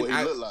didn't. What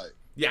he look like.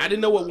 Yeah, I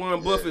didn't know what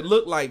Warren Buffett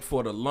looked like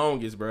for the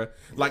longest, bro.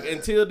 Like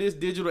until this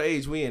digital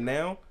age we in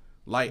now,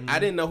 like I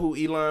didn't know who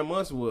Elon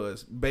Musk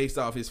was based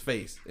off his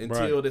face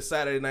until the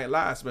Saturday Night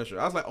Live special.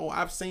 I was like, oh,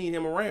 I've seen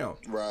him around.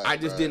 Right. I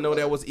just didn't know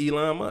that was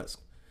Elon Musk.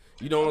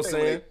 You know what I'm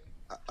saying?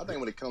 I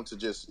think when it comes to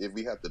just if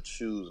we have to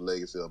choose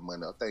legacy of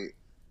money, I think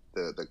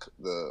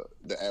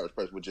the average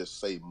person would just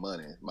say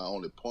money. My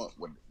only point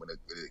when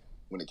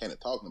it came to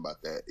talking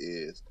about that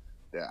is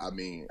that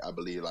I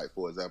believe, like,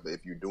 for example,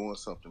 if you're doing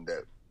something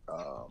that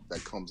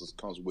that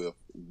comes with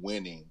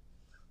winning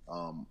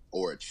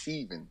or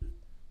achieving,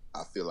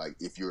 I feel like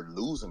if you're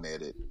losing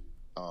at it,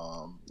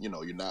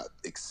 you're not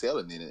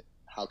excelling in it.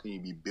 How can you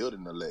be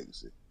building a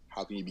legacy?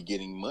 How can you be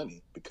getting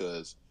money?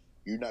 Because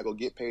you're not gonna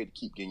get paid to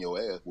keep getting your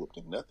ass whooped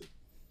in nothing,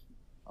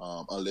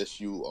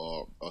 unless you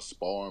are a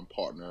sparring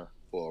partner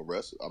for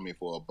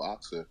a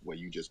boxer where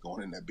you just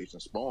going in that bitch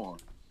and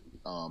sparring.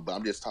 But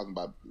I'm just talking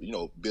about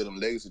building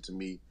legacy. To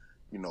me,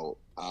 I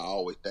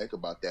always think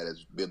about that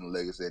as building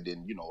legacy. And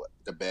then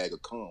the bag will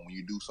come when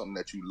you do something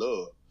that you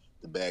love.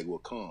 The bag will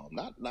come.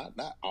 Not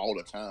all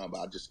the time,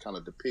 but I just kind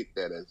of depict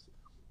that as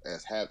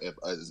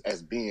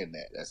being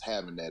that, as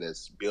having that,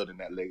 as building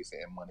that legacy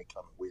and money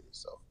coming with it.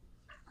 So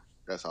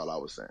that's all I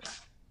was saying.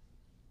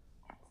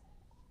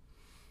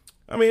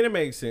 I mean, it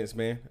makes sense,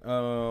 man.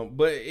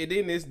 But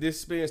this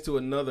spins to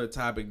another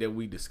topic that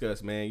we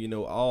discussed, man.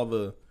 All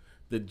the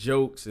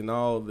jokes and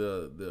all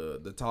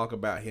the talk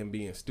about him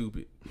being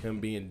stupid, him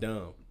being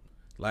dumb.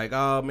 Like,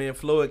 oh man,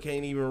 Floyd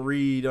can't even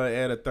read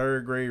at a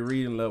 3rd grade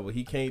reading level.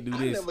 He can't do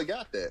this. I never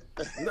got that.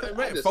 No,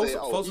 man, folks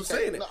are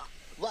saying it.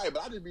 Right,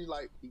 but I just be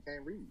like, he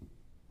can't read.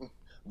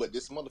 But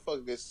this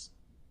motherfucker is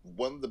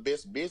one of the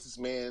best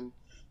businessmen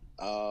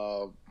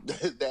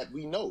that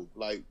we know.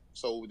 Like,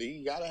 so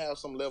he gotta have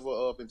some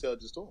level of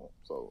intelligence to him.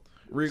 So,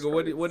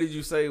 Rigo, what did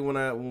you say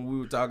when we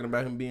were talking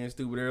about him being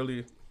stupid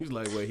earlier? He's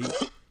like, well,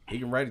 he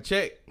can write a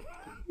check.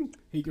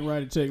 He can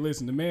write a check.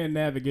 Listen, the man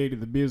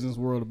navigated the business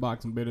world of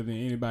boxing better than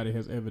anybody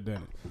has ever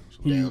done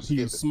it.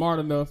 He was smart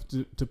enough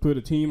to put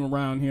a team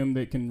around him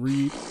that can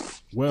read.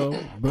 well,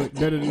 but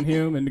better than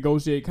him and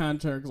negotiate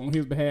contracts on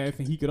his behalf,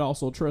 and he could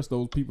also trust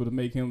those people to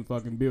make him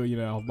fucking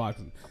billionaire off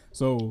boxing.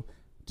 So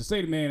to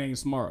say the man ain't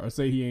smart or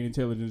say he ain't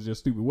intelligent is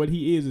just stupid. What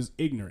he is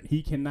ignorant.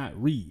 He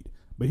cannot read,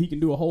 but he can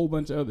do a whole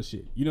bunch of other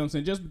shit. You know what I'm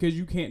saying? Just because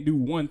you can't do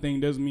one thing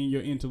doesn't mean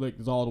your intellect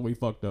is all the way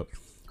fucked up.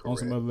 On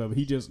some other level.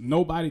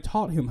 Nobody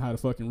taught him how to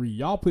fucking read.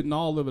 Y'all putting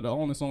all of it, the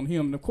onus on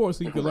him. And of course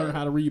he could learn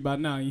how to read by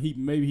now, and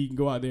maybe he can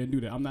go out there and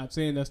do that. I'm not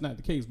saying that's not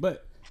the case,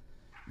 but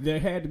there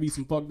had to be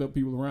some fucked up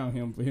people around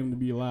him for him to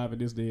be alive at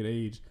this day and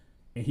age,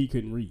 and he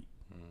couldn't read.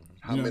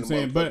 You know what I'm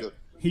saying? But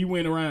he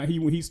went around,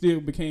 he still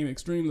became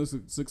extremely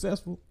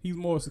successful. He's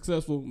more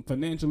successful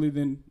financially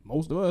than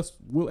most of us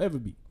will ever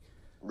be.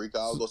 Rico,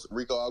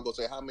 I'll go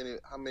say how many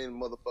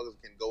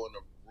motherfuckers can go in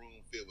a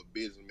room filled with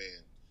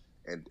businessmen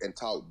and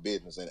talk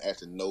business and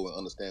actually know and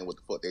understand what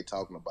the fuck they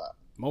talking about.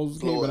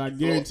 Moses can, but I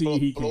guarantee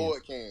he can.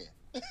 Floyd can.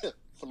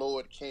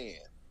 Floyd can.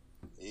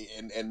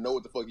 And know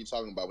what the fuck you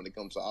talking about when it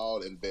comes to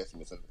all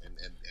investments and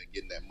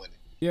getting that money.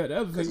 Yeah, the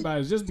other thing about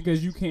it is just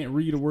because you can't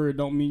read a word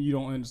don't mean you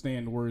don't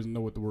understand the words and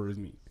know what the words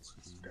mean.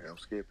 Damn,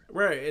 Skipper.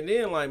 Right, and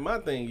then like my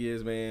thing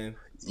is, man,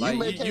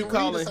 like you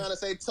calling read the sign to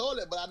say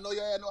toilet, but I know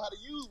y'all know how to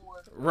use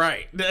one.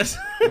 Right, that's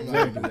I'm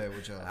not gonna do that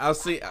with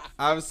y'all.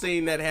 I've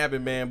seen that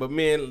happen, man. But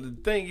man,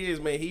 the thing is,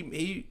 man,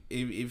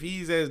 if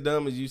he's as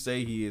dumb as you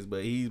say he is,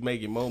 but he's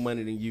making more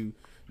money than you,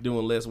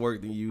 doing less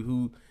work than you.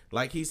 Who,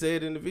 like he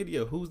said in the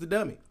video, who's the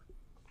dummy?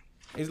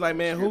 He's like,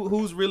 man,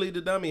 who's really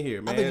the dummy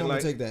here, man? I think I'm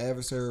like, gonna take the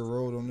adversary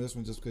road on this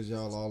one just because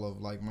y'all all of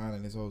like mine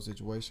in this whole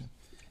situation.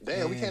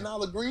 Damn, we can't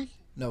all agree.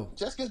 No,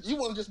 just because you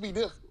want to just be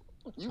different.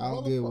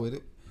 I'm good with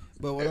it.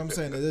 But what I'm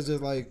saying is, it's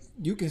just like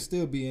you can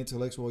still be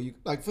intellectual. You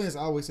like, for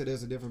instance, I always say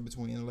there's a difference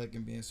between intellect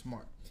and being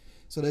smart.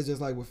 So that's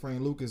just like with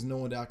Frank Lucas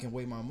knowing that I can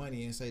weigh my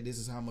money and say this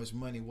is how much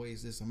money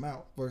weighs this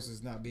amount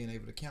versus not being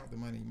able to count the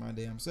money my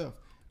damn self.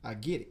 I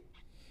get it.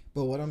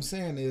 But what I'm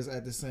saying is,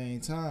 at the same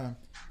time,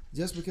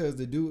 just because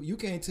the dude, you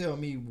can't tell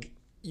me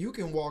you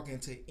can walk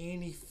into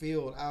any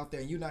field out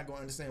there and you're not going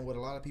to understand what a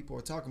lot of people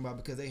are talking about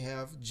because they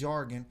have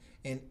jargon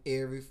in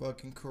every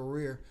fucking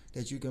career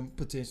that you can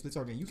potentially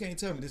talk in. You can't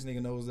tell me this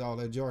nigga knows all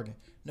that jargon.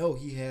 No,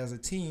 he has a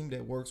team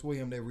that works with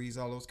him that reads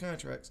all those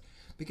contracts.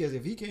 Because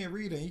if he can't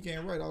read and he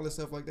can't write all this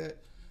stuff like that,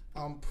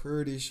 I'm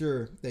pretty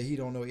sure that he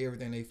don't know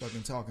everything they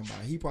fucking talking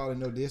about. He probably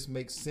know this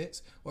makes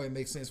sense or it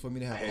makes sense for me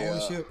to have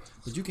ownership,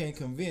 but you can't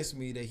convince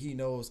me that he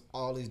knows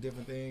all these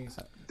different things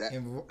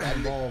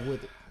involved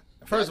with it.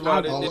 First of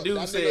all, the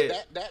dude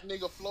said that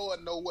nigga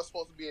Floyd know what's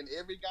supposed to be in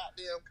every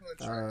goddamn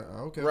country.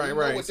 Okay.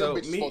 Right. What so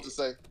them bitches supposed to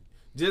say?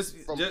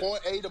 Just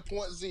point A to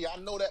point Z. I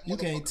know that. You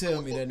can't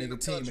tell me that nigga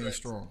team ain't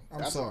strong.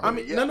 I'm sorry. I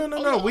mean,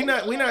 no. We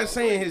not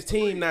saying his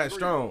team not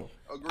strong.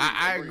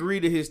 I agree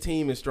that his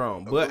team is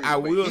strong, but I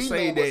will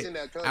say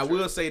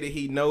that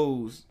he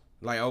knows.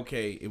 Like,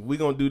 okay, if we're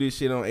gonna do this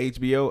shit on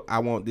HBO, I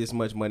want this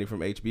much money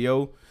from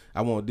HBO.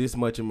 I want this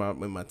much in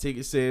my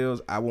ticket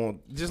sales. I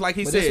want, just like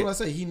he said. That's what I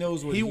say. He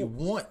knows what he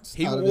wants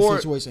out of the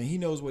situation. He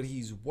knows what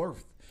he's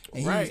worth.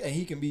 And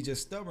he can be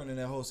just stubborn in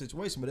that whole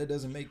situation, but that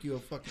doesn't make you a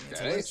fucking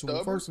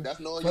intellectual person. That's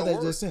knowing your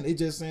worth. It's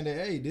just saying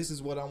that, hey, this is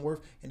what I'm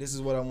worth, and this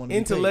is what I want to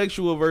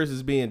intellectual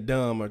versus being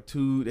dumb are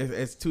two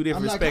different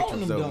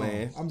spectrums, though,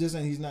 man. I'm just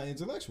saying he's not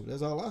intellectual.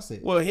 That's all I said.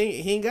 Well,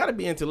 he ain't got to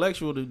be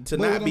intellectual to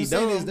not be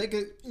dumb. Is they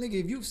could,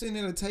 nigga, if you sitting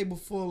at a table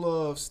full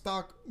of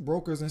stock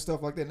brokers and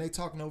stuff like that, and they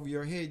talking over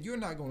your head, you're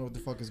not gonna know what the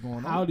fuck is going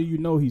on. How do you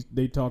know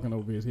they talking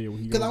over his head?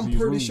 Because I'm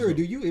pretty sure.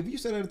 Do you? If you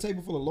sit at a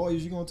table full of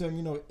lawyers, you gonna tell them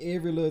you know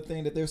every little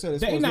thing that they're saying.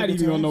 They not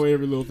even gonna know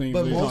every little thing.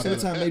 But most of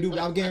the time they do.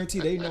 I guarantee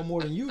they know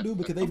more than you do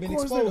because they've been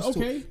exposed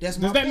to it. That's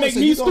my Does that point. make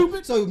me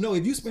stupid? So no,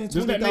 if you spend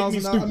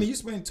 $20,000, I mean you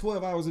spend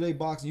 12 hours a day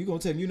boxing, you gonna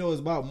tell them you know it's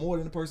about more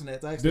than the person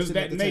that's actually does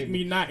sitting at the table. Does that make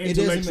me not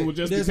intellectual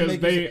just because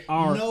they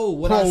are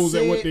what pros I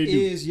said at what they do?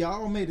 Is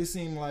y'all made it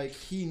seem like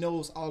he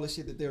knows all the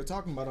shit that they're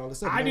talking about all the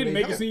stuff. I didn't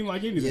make it seem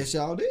like anything. Yes,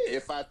 y'all did.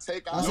 If I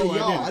take I said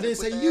y'all. I didn't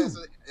say you.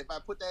 If I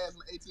put that as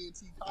an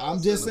AT&T call,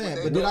 I'm just saying.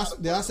 But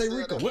did I say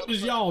Rico? What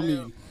does y'all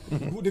mean?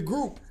 The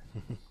group.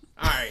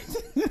 All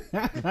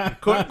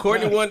right,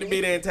 Courtney wanted to be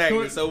the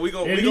antagonist, so we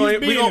gonna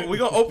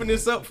open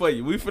this up for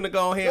you. We finna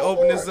go ahead and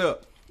open this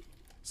up.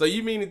 So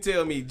you mean to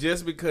tell me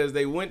just because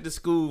they went to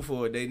school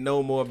for it, they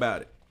know more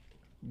about it?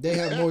 They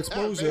have more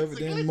exposure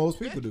than most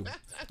people do.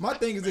 My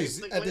thing is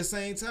this: at the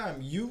same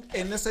time,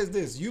 let's say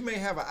this, you may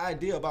have an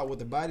idea about what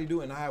the body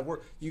do and how it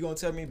works. You gonna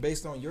tell me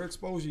based on your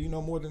exposure, you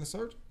know more than the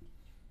surgeon?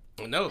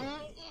 No.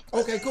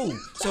 Okay, cool.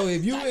 So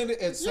if you at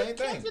the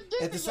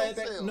same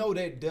thing, no,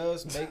 that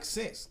does make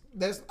sense.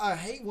 I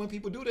hate when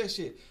people do that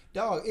shit,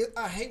 dog.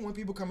 I hate when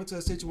people come into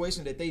a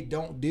situation that they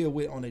don't deal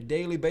with on a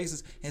daily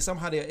basis, and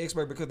somehow they're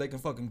expert because they can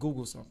fucking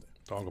Google something.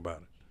 Talk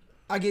about it.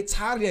 I get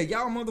tired of that.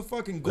 Y'all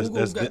motherfucking Google.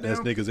 That's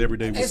niggas every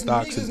day with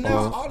stocks and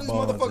now. All these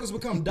motherfuckers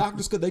become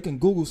doctors because they can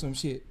Google some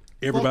shit.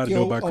 Everybody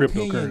know about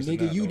cryptocurrency.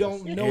 Nigga, you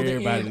don't know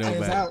the ins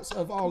and outs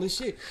of all this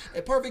shit.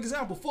 A perfect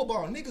example: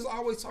 football. Niggas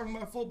always talking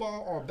about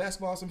football or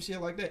basketball, some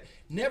shit like that.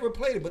 Never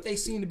played it, but they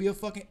seem to be a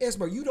fucking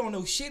expert. You don't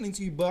know shit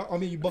until you buckle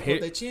up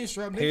that chin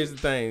strap. Nigga. Here's the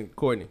thing,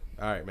 Courtney.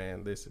 All right,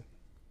 man. Listen.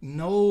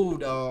 No,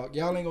 dog.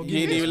 Y'all ain't gonna You get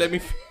ain't this even one. let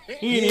me.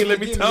 He ain't even let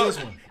me Give me talk.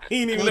 this one.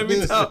 He ain't even Fuck let me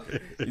this talk.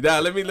 Nah,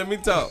 let me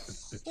talk.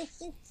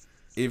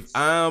 If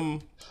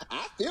I'm,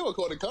 I feel where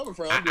Courtney coming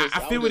from.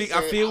 I feel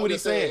what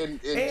he's saying.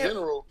 In And-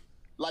 general,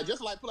 like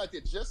just like put like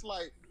this, just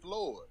like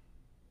Floyd.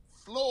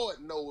 Floyd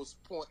knows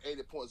point A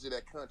to point Z of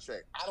that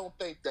contract. I don't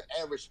think the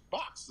average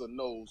boxer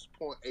knows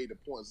point A to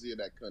point Z of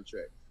that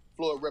contract.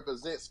 Floyd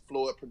represents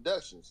Floyd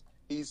Productions.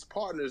 He's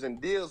partners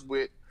and deals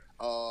with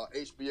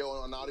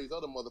HBO and all these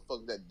other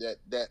motherfuckers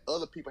that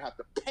other people have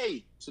to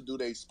pay to do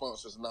their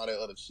sponsors and all that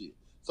other shit.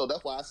 So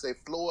that's why I say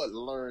Floyd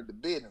learned the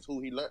business.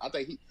 Who he learned? I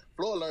think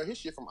Floyd learned his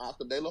shit from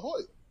Oscar De La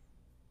Hoya,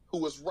 who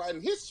was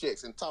writing his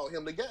checks and taught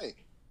him the game.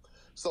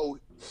 So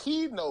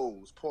he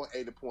knows point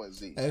A to point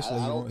Z.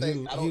 Actually,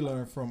 he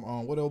learned from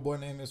what old boy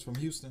name is from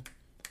Houston?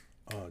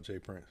 Jay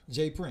Prince.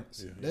 Jay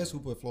Prince. Yeah, That's who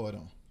put Floyd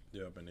on.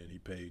 Yep, and then he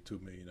paid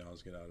 $2 million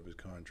to get out of his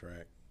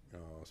contract.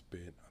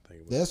 Spent, I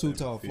think it was That's who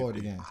taught Floyd the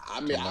 $750. game. I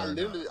mean, I learn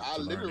literally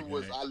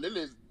the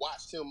game.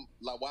 watched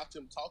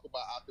him talk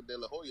about Oscar De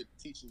La Hoya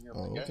teaching him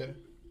Oh, the okay. game.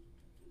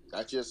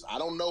 I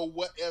don't know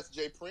what else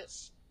Jay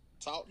Prince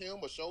taught him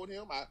or showed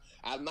him.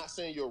 I'm not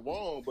saying you're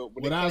wrong, but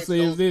when What it I came say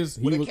to is those- this: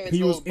 when it he came to was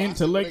those boxing-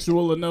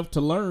 intellectual enough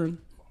to learn.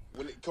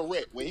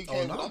 Correct. When he Oh,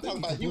 came, no, I'm I talking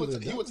think about he was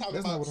talking that's not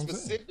about what I'm saying.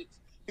 specifics.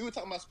 He was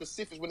talking about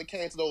specifics when it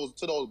came to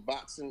those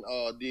boxing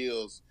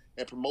deals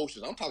and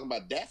promotions. I'm talking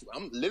about that.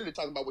 I'm literally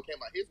talking about what came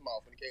out his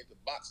mouth when it came to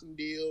boxing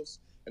deals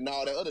and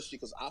all that other shit.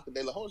 Because Oscar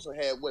De La Hoya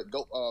had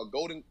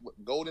Golden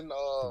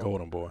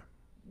Boy.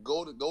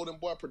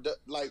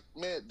 Like,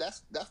 man,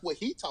 that's what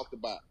he talked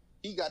about.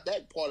 He got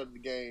that part of the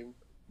game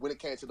when it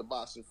came to the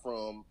boxing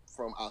from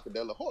Oscar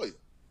De La Hoya.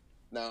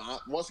 Now,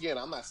 once again,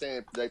 I'm not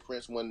saying Jay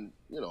Prince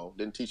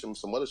didn't teach him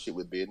some other shit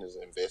with business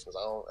and investments.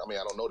 I don't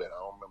know that. I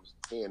don't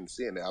remember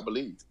seeing that. I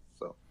believe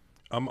so.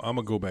 I'm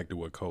gonna go back to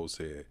what Cole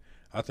said.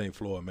 I think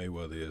Floyd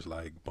Mayweather is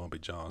like Bumpy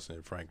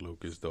Johnson, Frank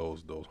Lucas,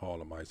 those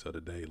Harlemites of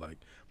the day. Like,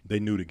 they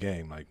knew the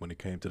game. Like, when it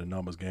came to the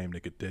numbers game, they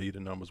could tell you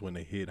the numbers when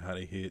they hit, how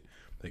they hit.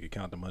 They could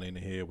count the money in the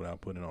head without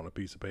putting it on a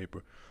piece of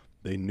paper.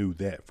 They knew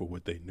that for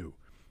what they knew.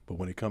 But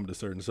when it comes to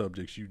certain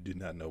subjects, you did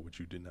not know what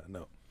you did not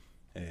know.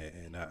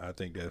 And I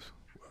think that's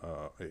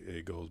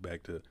it goes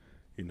back to,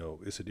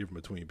 it's a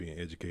difference between being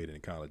educated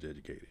and college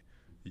educated.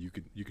 You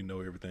can know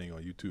everything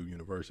on YouTube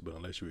University, but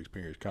unless you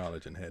experience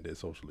college and had that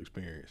social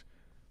experience,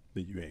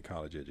 then you ain't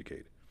college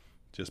educated.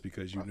 Just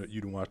because you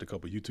done watched a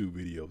couple YouTube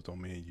videos don't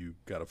mean you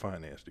got a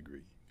finance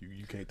degree.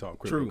 You can't talk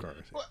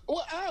cryptocurrency.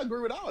 Well, I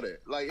agree with all that.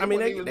 Like, I mean,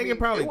 they can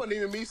probably. It wasn't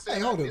even me saying.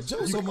 Hey, hold like, up.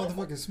 Joe's so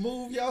motherfucking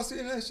smooth. Y'all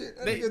seeing that shit?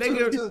 That They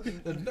nigga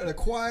could- turned to the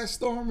quiet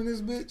storm in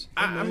this bitch.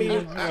 I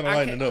mean, gotta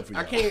lighten it up for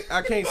I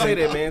y'all. can't say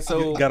that, man.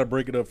 So Got to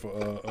break it up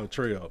for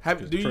Trail.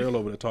 Do you- Trail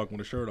over there talking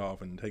with the shirt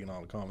off and taking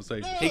all the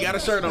conversation. he got a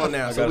shirt on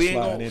now, I so got we to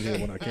ain't slide gonna. in here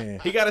when I can.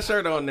 He got a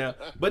shirt on now,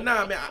 but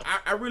nah, man.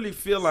 I really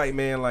feel like,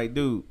 man, like,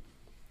 dude,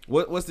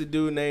 what's the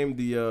dude named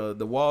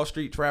the Wall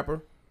Street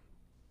Trapper?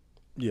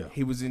 Yeah.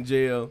 He was in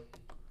jail.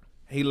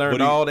 He learned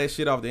But he- all that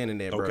shit off the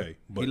internet, bro. Okay,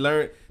 but he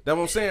learned. That's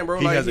what I'm saying, bro.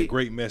 He like, has a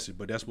great message,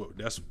 but that's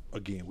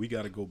again, we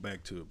got to go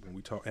back to when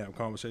we have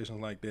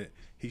conversations like that.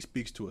 He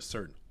speaks to a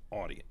certain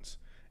audience,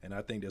 and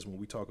I think that's when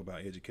we talk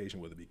about education,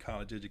 whether it be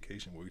college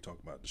education, where we talk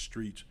about the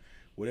streets,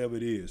 whatever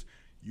it is,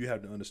 you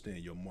have to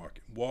understand your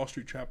market. Wall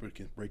Street Trapper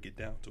can break it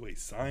down to a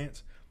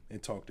science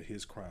and talk to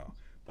his crowd,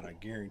 but I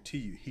guarantee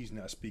you, he's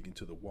not speaking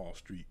to the Wall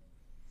Street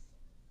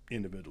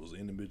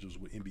individuals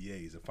with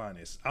MBAs and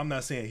finance. I'm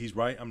not saying he's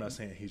right. I'm not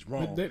saying he's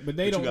wrong. But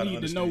they you don't gotta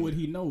need to know understand what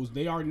he knows.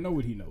 They already know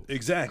what he knows.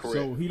 exactly.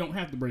 So he don't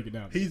have to break it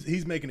down.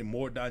 He's making it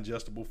more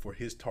digestible for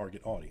his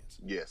target audience.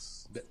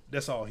 Yes.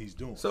 That's all he's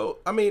doing. So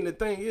I mean, the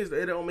thing is,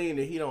 it don't mean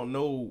that he don't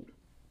know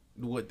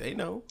what they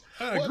know.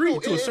 I agree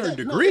to a certain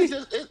degree.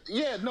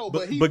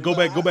 But go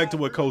back to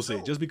what Cole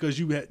said. Just because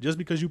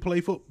you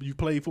play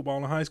football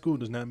in high school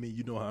does not mean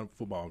you know how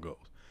football goes.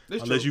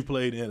 That's unless true. you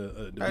played in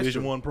a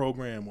Division I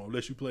program, or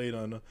unless you played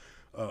on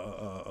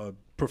a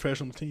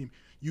professional team,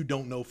 you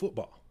don't know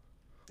football.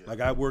 Yeah.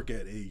 Like, I work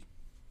at a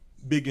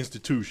big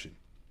institution.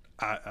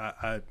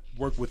 I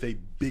work with a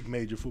big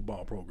major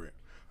football program.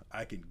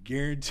 I can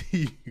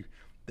guarantee you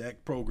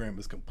that program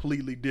is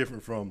completely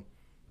different from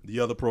the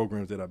other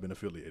programs that I've been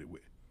affiliated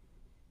with.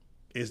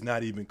 It's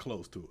not even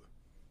close to it.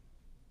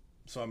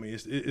 So I mean,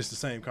 it's the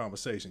same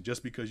conversation.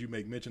 Just because you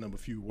make mention of a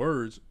few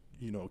words,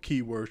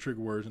 keywords,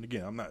 trigger words, and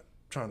again, I'm not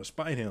trying to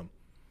spite him.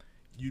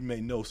 You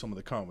may know some of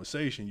the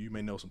conversation, you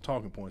may know some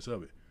talking points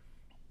of it,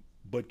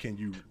 but can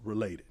you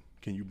relate it?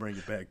 Can you bring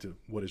it back to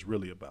what it's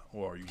really about,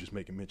 or are you just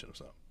making mention of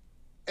something?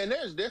 And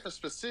there's different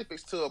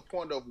specifics to a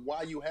point of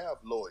why you have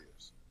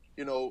lawyers.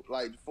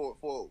 Like for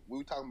we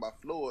were talking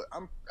about Floyd.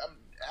 I'm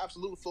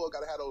absolutely Floyd got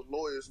to have those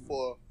lawyers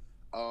for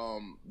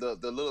the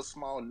little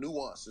small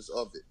nuances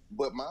of it.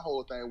 But my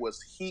whole thing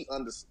was he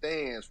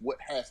understands what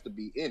has to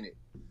be in it,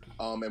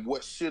 and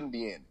what shouldn't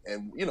be in it,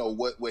 and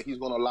what he's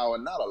going to allow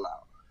and not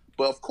allow.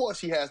 But of course,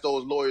 he has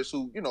those lawyers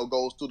who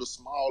goes through the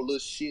small little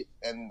shit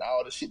and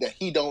all the shit that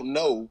he don't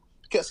know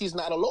because he's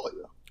not a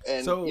lawyer.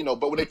 And So,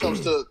 but when it comes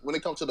to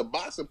the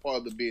boxing part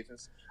of the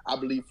business, I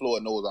believe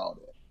Floyd knows all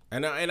that.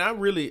 And I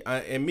really,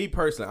 and me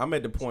personally, I'm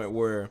at the point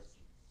where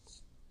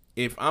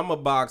if I'm a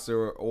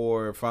boxer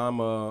or if I'm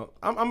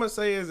gonna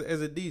say as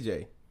a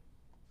DJ.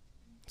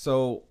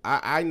 So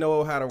I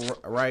know how to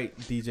write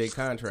DJ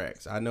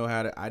contracts. I know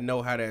how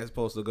that's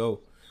supposed to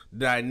go.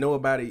 Did I know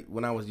about it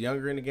when I was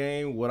younger in the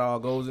game? What all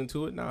goes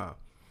into it? Nah.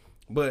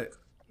 But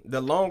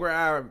the longer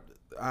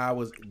I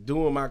was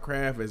doing my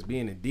craft as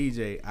being a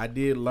DJ, I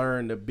did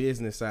learn the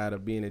business side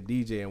of being a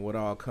DJ and what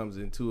all comes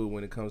into it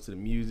when it comes to the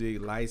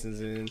music,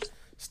 licensing,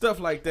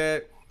 stuff like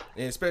that,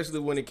 and especially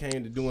when it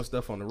came to doing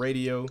stuff on the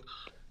radio.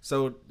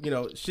 So,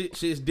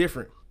 shit's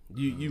different.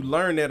 You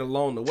learn that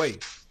along the way.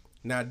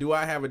 Now, do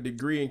I have a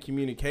degree in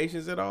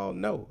communications at all?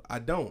 No, I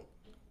don't.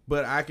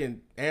 But I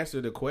can answer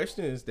the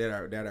questions that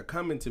are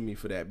coming to me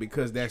for that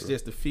because that's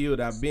just the field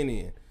I've been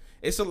in.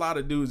 It's a lot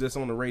of dudes that's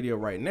on the radio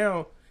right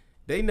now.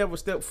 They never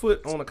stepped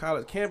foot on a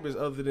college campus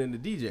other than the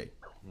DJ.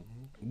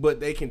 But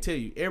they can tell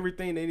you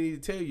everything they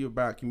need to tell you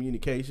about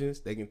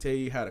communications. They can tell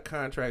you how the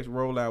contracts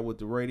roll out with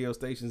the radio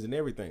stations and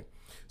everything.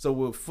 So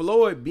with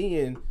Floyd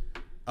being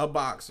a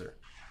boxer,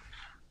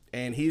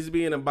 and he's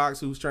being a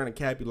boxer who's trying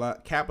to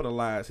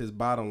capitalize his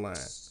bottom line,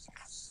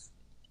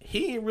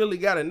 he ain't really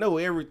got to know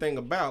everything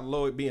about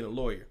Lloyd being a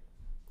lawyer.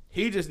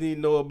 He just need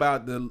to know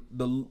about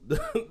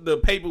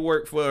the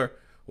paperwork for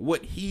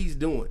what he's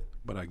doing.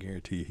 But I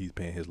guarantee you he's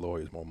paying his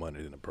lawyers more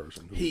money than a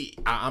person.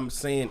 I'm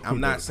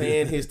not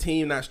saying his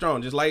team not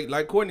strong. Just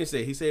like Courtney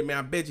said, he said, man,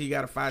 I bet you he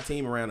got a 5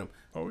 team around him.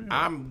 Oh, yeah.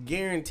 I'm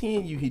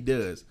guaranteeing you he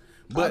does.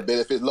 But I bet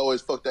if his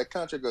lawyers fuck that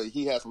contract,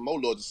 he has some more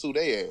lawyers to sue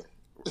their ass.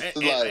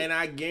 And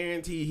I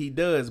guarantee he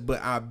does,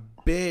 but I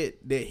bet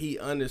that he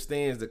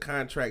understands the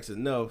contracts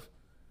enough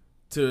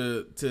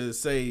to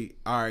say,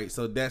 all right,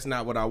 so that's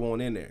not what I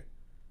want in there.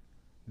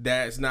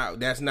 That's not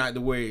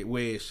the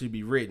way it should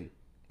be written.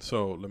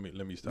 So let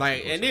me stop.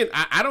 Like, and then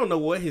I don't know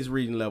what his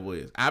reading level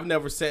is. I've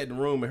never sat in the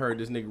room and heard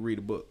this nigga read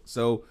a book.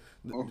 So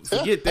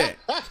forget that.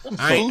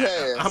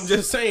 I'm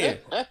just saying.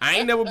 I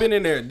ain't never been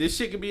in there. This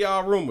shit could be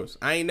all rumors.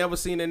 I ain't never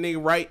seen that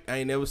nigga write. I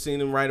ain't never seen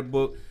him write a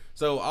book.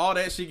 So all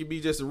that shit could be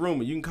just a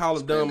rumor. You can call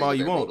him dumb all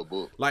you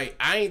want. Like,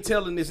 I ain't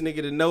telling this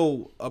nigga to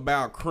know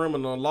about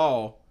criminal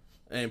law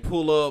and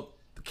pull up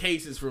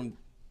cases from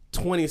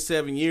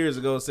 27 years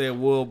ago and say,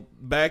 well,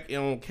 back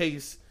on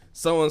case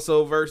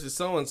so-and-so versus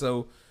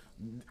so-and-so,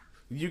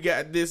 you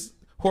got this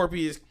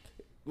Horpius,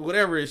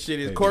 whatever his shit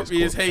is,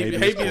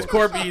 habeas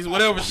corpus,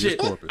 whatever shit.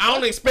 Corpus. I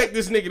don't expect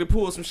this nigga to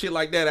pull some shit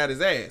like that out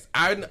his ass.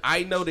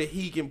 I know that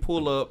he can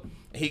pull up and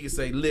he can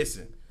say,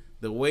 listen,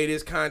 the way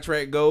this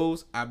contract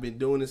goes, I've been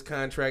doing this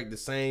contract the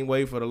same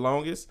way for the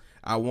longest.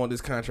 I want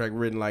this contract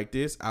written like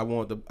this. I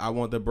want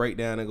the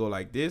breakdown to go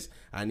like this.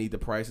 I need the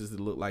prices to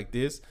look like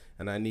this,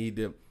 and I need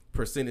the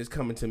percentage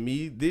coming to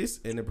me this,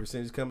 and the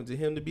percentage coming to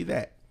him to be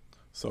that.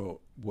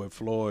 So what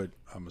Floyd,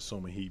 I'm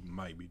assuming he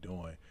might be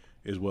doing,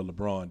 is what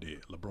LeBron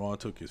did. LeBron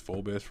took his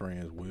 4 best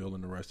friends, Will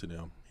and the rest of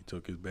them. He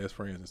took his best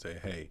friends and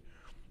said, hey,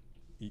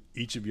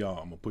 each of y'all,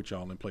 I'm going to put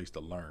y'all in place to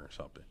learn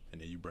something.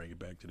 And then you bring it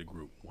back to the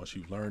group. Once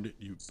you've learned it,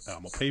 I'm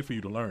going to pay for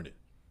you to learn it.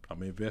 I'm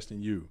going to invest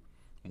in you.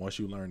 Once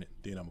you learn it,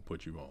 then I'm going to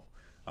put you on.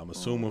 I'm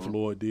assuming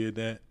Floyd did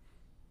that.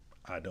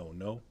 I don't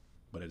know.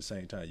 But at the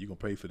same time, you're going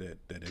to pay for that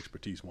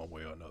expertise one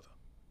way or another.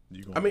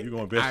 You're going to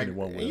invest in it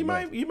one way or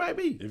another. You might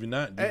be. If you're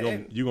not, you're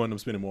going to end up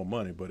spending more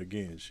money. But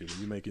again, shit,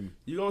 you're going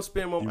to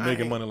spend more money. You're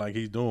making money like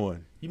he's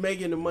doing. You're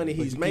making the money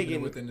he's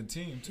making. Within the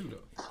team, too,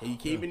 though. He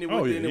keeping it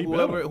within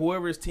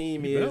whoever his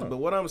team is. But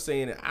what I'm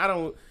saying, I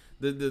don't...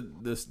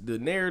 The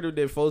narrative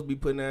that folks be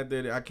putting out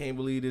there that I can't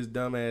believe this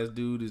dumbass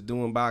dude is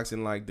doing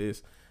boxing like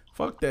this.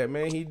 Fuck that,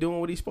 man. He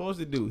doing what he's supposed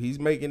to do. He's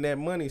making that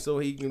money so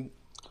he can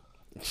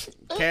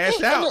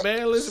cash out,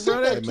 man. Listen,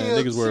 brother. Hey,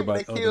 man, niggas worry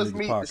about other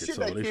niggas' pockets. The shit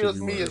so that they kills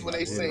should me be is when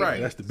they say,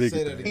 right. That's the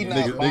biggest thing.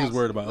 Niggas Niggas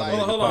worried about other niggas'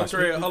 Hold on, pockets.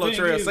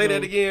 Trail. Say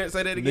that again.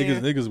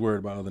 Niggas worried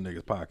about other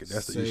niggas' pockets.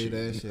 That's the issue.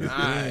 That shit.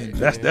 Right.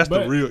 That's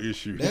the real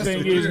issue. The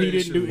thing is, he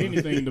didn't do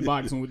anything in the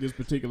boxing with this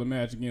particular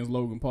match against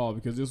Logan Paul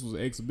because this was an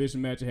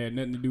exhibition match. It had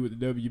nothing to do with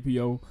the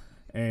WPO.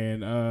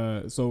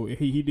 And so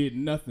he did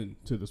nothing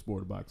to the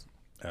sport of boxing.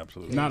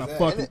 Absolutely. Not a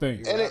fucking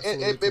thing. And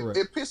it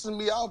pisses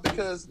me off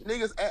because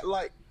niggas act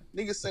like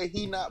niggas say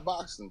he not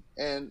boxing.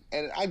 And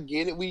I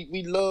get it.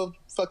 We love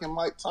fucking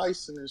Mike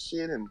Tyson and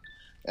shit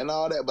and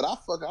all that. But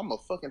I'm a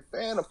fucking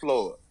fan of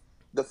Floyd.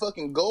 The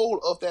fucking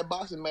goal of that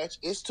boxing match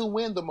is to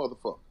win the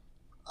motherfucker.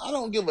 I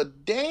don't give a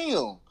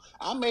damn.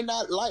 I may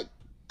not like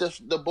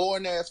the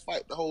boring ass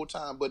fight the whole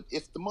time, but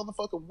if the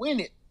motherfucker win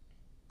it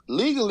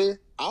legally,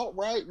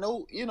 outright,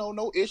 no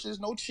issues,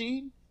 no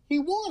cheating, he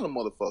won the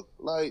motherfucker.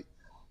 Like,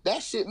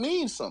 that shit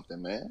means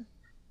something, man.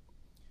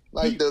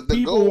 Like the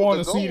people goal,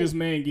 want to see this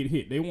man get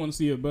hit. They want to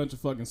see a bunch of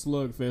fucking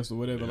slugfest or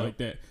whatever like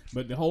that.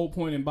 But the whole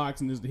point in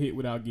boxing is to hit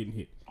without getting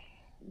hit.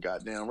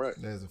 Goddamn right.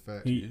 That's a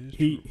fact.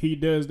 He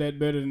does that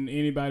better than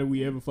anybody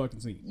we ever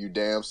fucking seen. You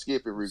damn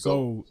skip it, Rico.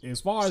 So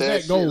as far as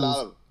that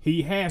goes,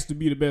 he has to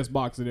be the best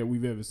boxer that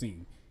we've ever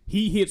seen.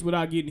 He hits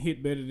without getting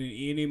hit better than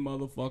any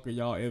motherfucker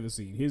y'all ever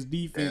seen. His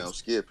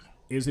defense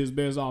is his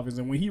best offense,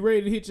 and when he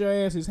ready to hit your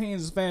ass, his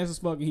hands is fast as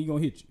fuck, and he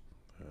gonna hit you.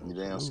 You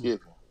damn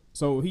skipping.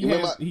 So he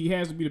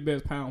has to be the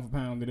best pound for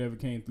pound that ever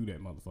came through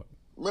that motherfucker.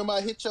 Remember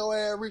I hit your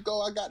ass, Rico?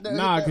 I got that.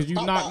 Nah, because you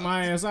knocked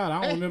my ass out.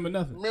 I don't remember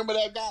nothing. Remember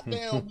that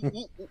goddamn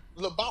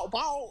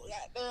ball?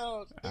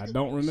 Goddamn. I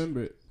don't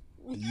remember it.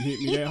 You hit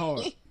me that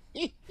hard.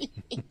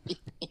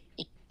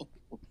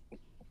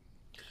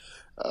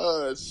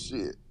 Oh,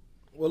 shit.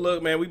 Well,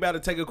 look, man, we about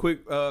to take a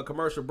quick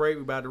commercial break.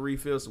 We about to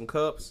refill some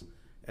cups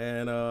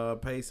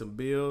and pay some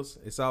bills.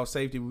 It's all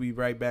safety. We'll be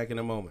right back in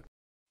a moment.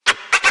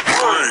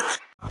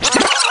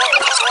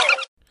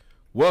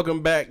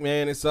 Welcome back,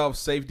 man. It's off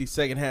safety,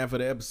 second half of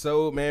the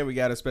episode, man. We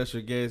got a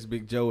special guest,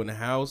 Big Joe, in the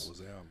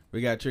house.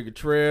 We got Trigger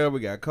Trail, we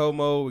got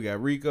Como, we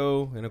got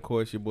Rico, and of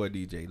course your boy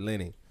DJ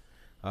Lenny.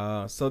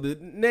 So the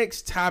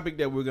next topic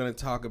that we're gonna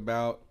talk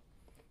about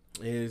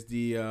is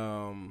the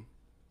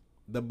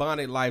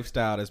bonnet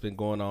lifestyle that's been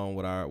going on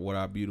with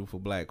our beautiful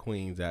black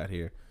queens out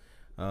here.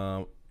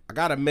 I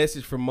got a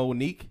message from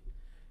Monique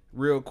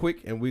real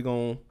quick, and we're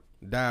gonna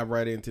dive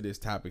right into this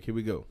topic. Here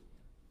we go.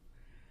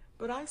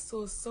 But I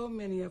saw so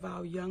many of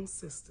our young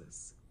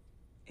sisters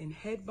in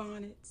head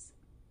bonnets,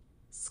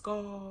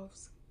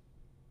 scarves,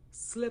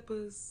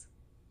 slippers,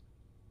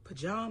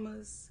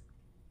 pajamas,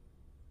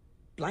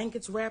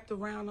 blankets wrapped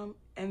around them,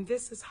 and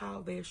this is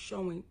how they're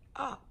showing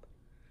up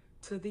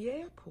to the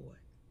airport.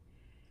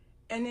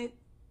 And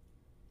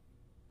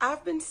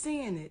I've been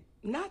seeing it,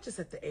 not just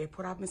at the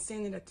airport, I've been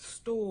seeing it at the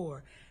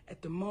store,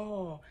 at the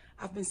mall.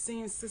 I've been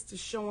seeing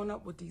sisters showing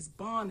up with these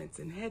bonnets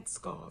and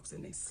headscarves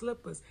and their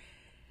slippers.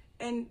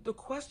 And the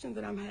question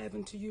that I'm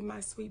having to you, my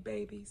sweet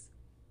babies,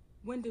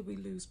 when did we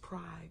lose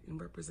pride in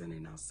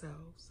representing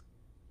ourselves?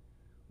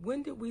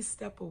 When did we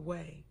step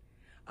away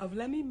of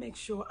let me make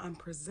sure I'm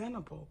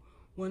presentable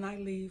when I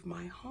leave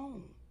my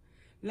home?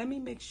 Let me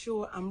make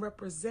sure I'm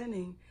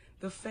representing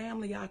the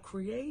family I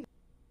created.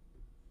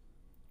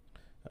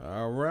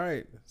 All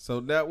right. So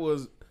that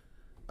was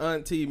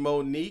Auntie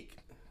Monique.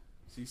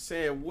 She's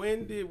saying,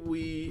 when did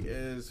we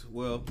as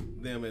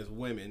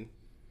women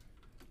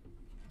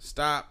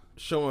stop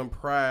showing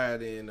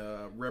pride in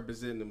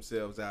representing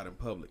themselves out in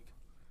public?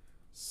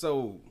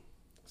 So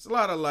it's a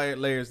lot of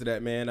layers to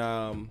that,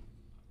 man.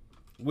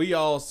 We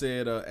all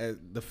said, as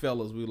the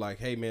fellas, we were like,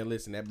 hey, man,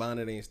 listen, that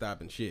bonnet ain't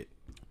stopping shit.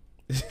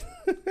 It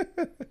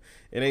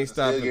ain't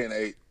stopping. Still getting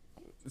 8.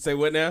 Say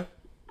what now?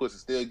 Pussy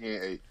still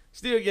getting 8.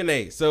 Still getting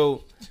 8.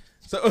 So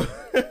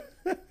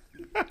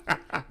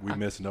we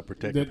messing up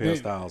protective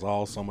hairstyles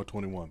all summer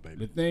 21, baby.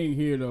 The thing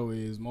here, though,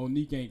 is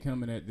Monique ain't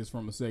coming at this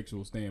from a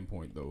sexual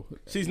standpoint, though.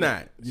 She's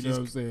not. You know what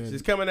I'm saying?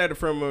 She's coming at it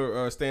from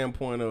a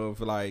standpoint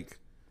of, like,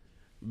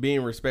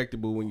 being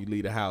respectable when you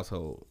lead a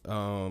household.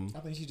 I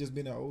think she's just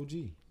been an OG.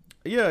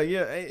 Yeah,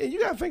 and you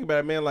gotta think about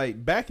it, man.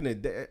 Like back in the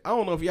day, I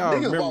don't know if y'all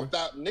remember.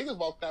 Niggas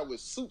walked out with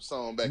suits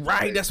on back.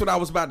 Right, in the day. that's what I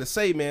was about to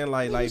say, man.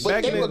 Like but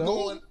back they in the were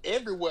going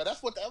everywhere.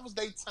 That was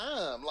their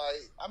time.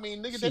 Like, I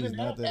mean, nigga, they didn't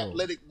have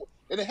athletic.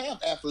 They didn't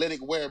have athletic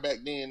wear back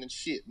then and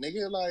shit,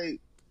 nigga.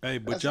 Like, hey,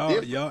 but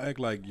y'all act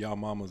like y'all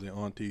mamas and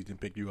aunties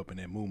didn't pick you up in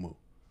that muumuuu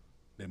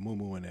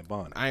and that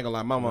bonnet. I ain't gonna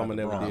lie, my mama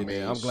never did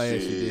that. I'm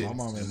glad she did. My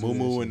mama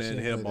Muumuu and that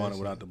hair bonnet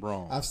without the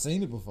bra. I've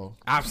seen it before.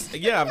 I've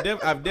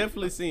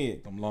definitely seen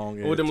it. Them long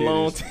ass with them titties.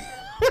 long.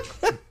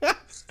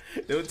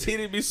 Them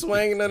titties be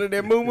swinging under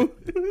that muumuu.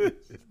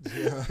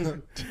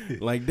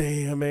 Like,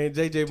 damn, man,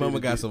 JJ mama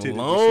got some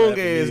long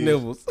ass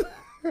nipples.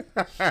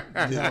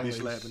 Titties be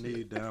slapping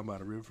these down by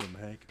the river from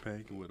hanky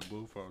panky with a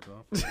bullfrog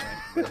off.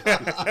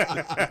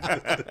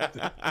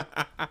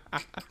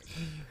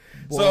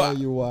 Boy, so,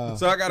 you wild.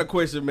 So I got a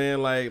question,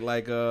 man. Well,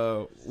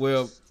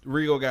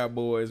 Rigo got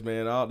boys,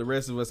 man. All the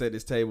rest of us at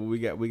this table, we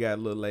got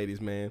little ladies,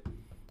 man.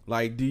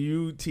 Like, do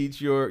you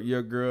teach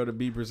your girl to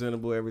be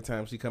presentable every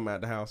time she come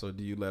out the house, or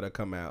do you let her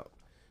come out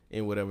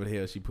in whatever the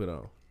hell she put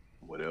on?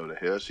 Whatever the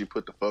hell she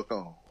put the fuck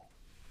on.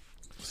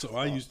 So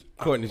I used to,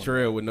 Courtney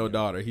Terrell with no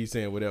daughter. He's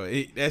saying whatever.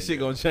 That shit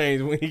gonna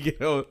change when he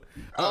get old.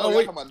 All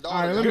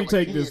right, let me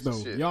take this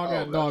though. Shit. Y'all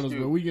got daughters,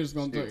 but we just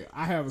gonna take.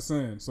 I have a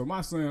son, so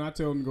my son, I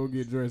told him to go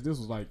get dressed. This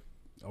was like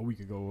a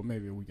week ago, or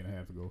maybe a week and a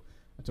half ago.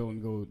 I told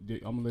him to go.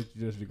 I'm gonna let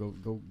you just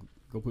go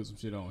put some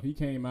shit on. He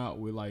came out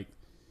with like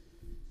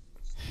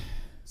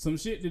some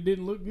shit that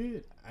didn't look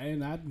good,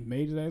 and I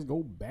made his ass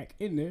go back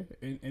in there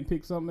and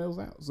pick something else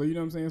out. So you know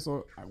what I'm saying.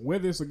 So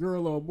whether it's a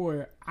girl or a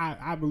boy,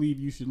 I believe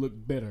you should look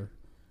better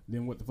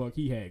than what the fuck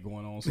he had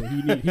going on. So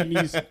he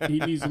needs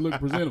to look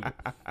presentable.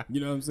 You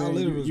know what I'm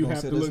saying? You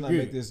have to look good.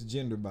 Make this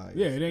gender bias.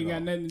 Yeah, it ain't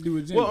got nothing to do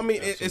with gender. Well, I mean,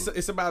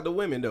 it's about the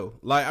women though.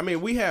 Like, I mean,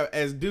 we have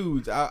as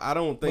dudes. I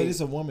don't think But it's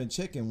a woman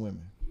checking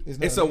women.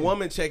 It's a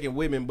woman checking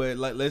women. But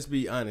like, let's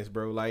be honest,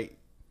 bro. Like,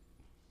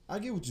 I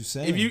get what you're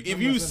saying.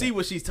 If you see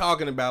what she's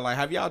talking about, like,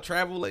 have y'all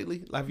traveled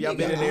lately? Like, have y'all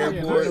been in the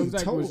airport?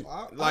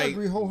 I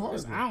agree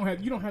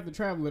wholeheartedly. You don't have to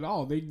travel at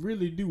all. They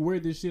really do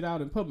wear this shit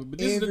out in public. But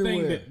this is the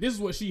thing this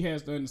is what she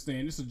has to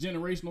understand. This is a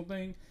generational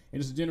thing,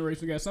 and it's a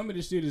generational guy. Some of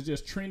this shit is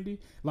just trendy.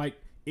 Like,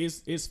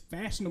 it's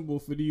fashionable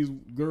for these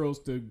girls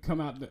to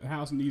come out the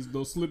house in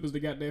those slippers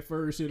that got that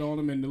fur shit on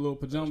them and the little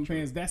pajama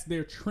pants. That's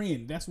their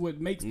trend. That's what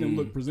makes them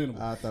look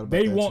presentable. I thought about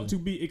They that want too.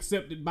 to be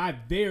accepted by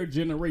their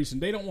generation.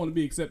 They don't want to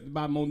be accepted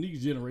by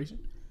Monique's generation.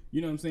 You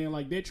know what I'm saying?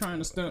 Like, they're trying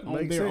to stunt on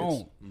Makes their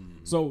sense. own.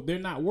 So they're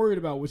not worried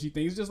about what she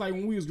thinks. It's just like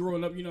when we was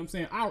growing up, you know what I'm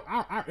saying?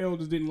 Our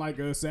elders didn't like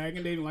us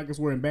sagging. They didn't like us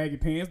wearing baggy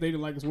pants. They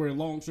didn't like us wearing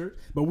long shirts.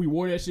 But we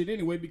wore that shit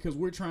anyway because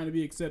we're trying to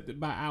be accepted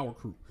by our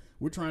crew.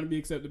 We're trying to be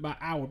accepted by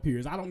our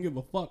peers. I don't give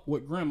a fuck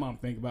what grandma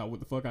think about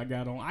what the fuck I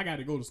got on. I got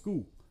to go to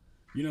school.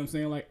 You know what I'm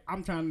saying? Like,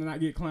 I'm trying to not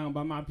get clowned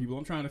by my people.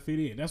 I'm trying to fit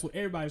in. That's what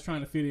everybody's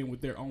trying to fit in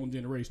with their own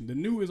generation. The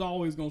new is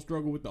always going to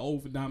struggle with the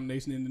old for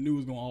domination, and the new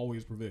is going to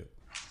always prevail.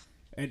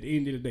 At the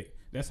end of the day,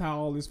 that's how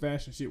all this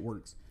fashion shit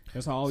works.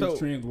 That's how all these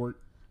trends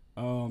work.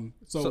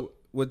 So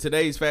with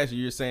today's fashion,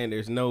 you're saying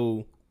there's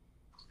no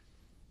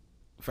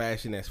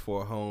fashion that's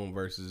for home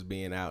versus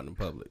being out in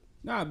public.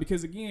 nah,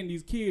 because again,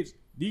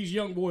 these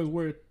young boys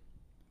wear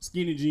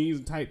skinny jeans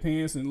and tight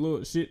pants and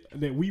little shit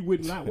that we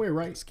would not wear,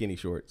 right? Skinny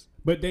shorts.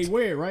 But they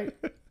wear it, right?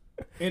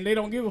 And they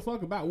don't give a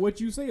fuck about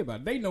what you say about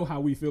it. They know how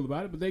we feel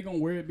about it, but they gonna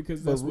wear it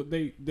because that's what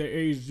their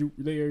age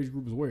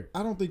group is wearing.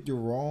 I don't think you're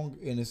wrong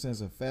in the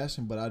sense of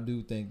fashion, but I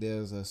do think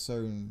there's a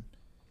certain.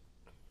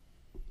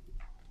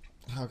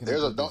 How can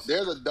There's I a put don't. this?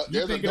 There's a don't. You're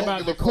There's a thinking don't about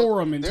give a fuck.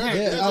 decorum and There's- tact.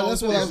 Yeah, there's a-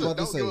 that's what I was there's a about to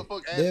don't give a say.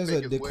 fuck There's a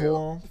aspect as well.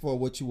 decorum for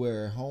what you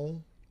wear at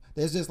home.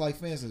 There's just like,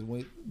 for instance,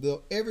 when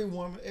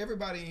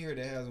everybody in here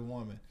that has a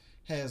woman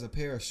has a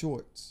pair of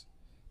shorts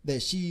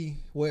that she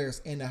wears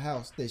in the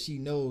house that she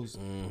knows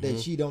that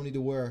she don't need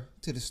to wear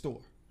to the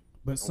store.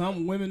 But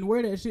some women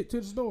wear that shit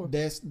to the store.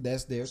 That's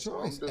their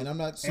choice, and I'm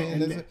not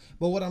saying And that.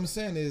 But what I'm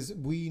saying is,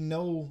 we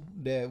know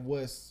that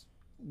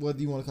whether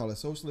you want to call it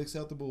socially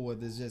acceptable,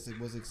 whether it's just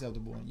what's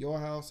acceptable in your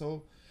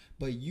household,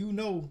 but you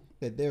know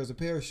that there's a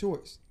pair of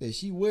shorts that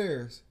she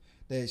wears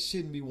that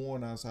shouldn't be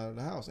worn outside of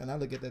the house, and I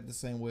look at that the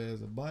same way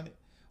as a bonnet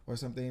or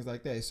some things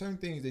like that. Certain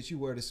things that you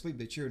wear to sleep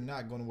that you're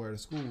not going to wear to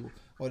school,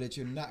 or that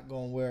you're not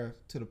going to wear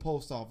to the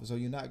post office, or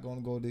you're not going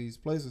to go to these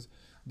places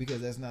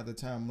because that's not the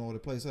time nor the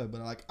place of it.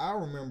 But like, I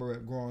remember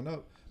growing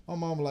up, my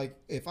mom, like,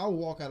 if I would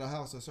walk out of the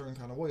house a certain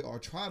kind of way, or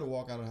try to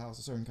walk out of the house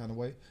a certain kind of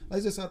way,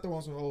 like just out there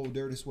on some old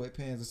dirty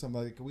sweatpants or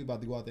something like that, 'cause we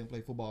about to go out there and play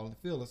football in the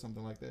field or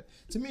something like that.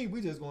 To me, we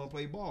just going to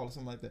play ball or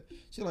something like that.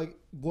 She like,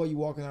 boy, you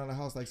walking out of the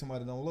house like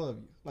somebody don't love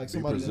you, like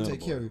somebody don't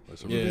take care of you.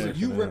 That's a Yeah. representation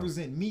You of them.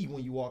 represent me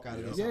when you walk out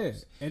of this Yeah,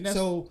 house. and that's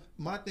So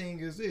my thing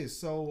is this.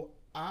 So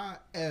I,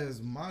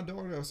 as my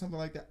daughter or something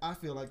like that, I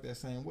feel like that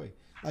same way.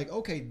 Like,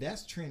 okay,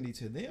 that's trendy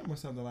to them or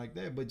something like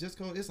that, but just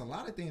because it's a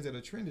lot of things that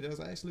are trendy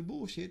that's actually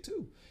bullshit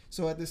too.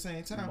 So at the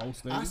same time,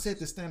 Most I things. set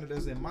the standard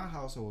as in my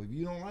household. If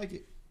you don't like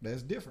it,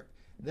 that's different.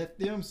 Let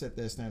them set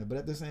that standard. But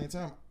at the same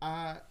time,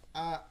 I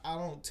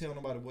don't tell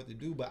nobody what to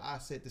do, but I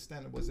set the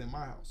standard what's in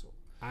my household.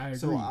 I agree.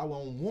 So I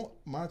won't want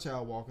my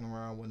child walking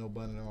around with no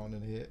bun on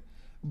in the head.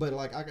 But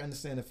like, I can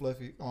understand the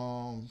fluffy,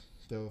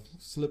 the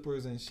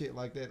slippers and shit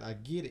like that. I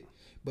get it.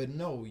 But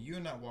no, you're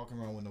not walking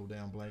around with no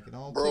damn blanket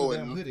on. Bro, Put a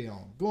damn hoodie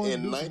on. Go and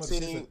In do some other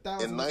shit. It's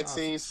 1,000 in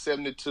options.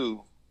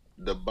 1972,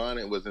 the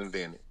bonnet was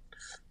invented.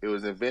 It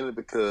was invented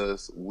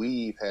because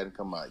weave hadn't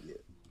come out yet,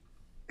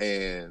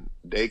 and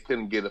they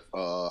couldn't get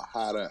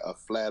a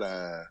flat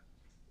iron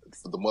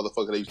for the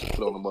motherfucker they used to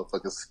put on the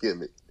motherfucking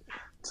skillet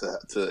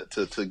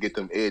to get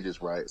them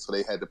edges right. So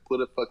they had to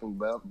put a fucking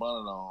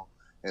bonnet on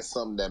and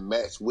something that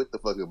matched with the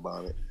fucking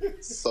bonnet,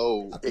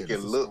 so it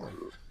can look,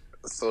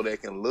 so they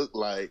can look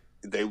like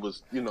they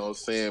was, you know what I'm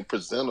saying,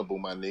 presentable,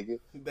 my nigga.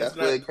 That's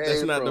where it came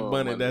That's not the from,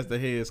 bunny. my That's nigga. the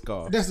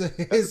headscarf. That's a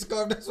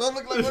headscarf. That's what I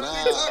look like. What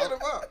are you talking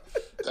about?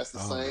 That's the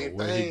I don't know same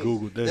where he thing.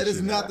 Googled that That is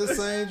shit. not the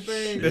same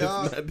thing, That's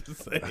dog. not the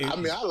same. I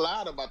mean, I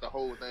lied about the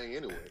whole thing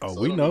anyway. Oh,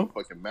 so we it don't know. even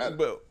fucking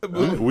matter.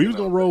 We was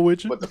gonna roll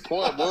with you. But the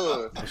point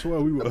was, I swear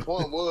we the were.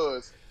 point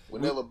was,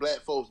 whenever black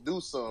folks do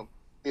something,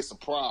 it's a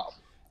problem.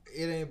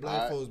 It ain't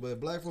black folks, but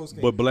black folks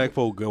can't. But black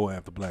folk go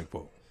after black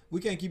folk. We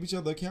can't keep each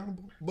other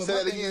accountable. But Say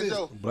my that thing again, is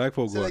Joe. Black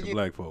folk Say go that after again.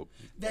 black folk.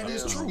 That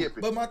is Damn, true. skip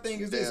it. But my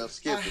thing is Damn, this.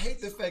 skip I it. hate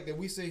the fact that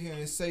we sit here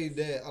and say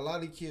that a lot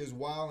of these kids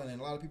wilding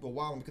and a lot of people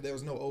wilding because there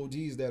was no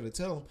OGs there to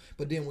tell them.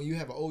 But then when you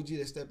have an OG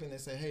that step in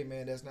and say, hey,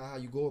 man, that's not how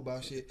you go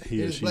about shit. He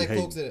or There's she black hate.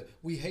 folks that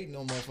we hate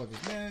no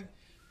motherfuckers. Man,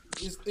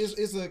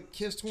 it's a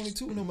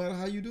catch-22 no matter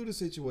how you do the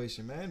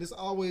situation, man. It's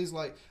always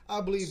like, I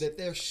believe that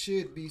there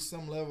should be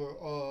some level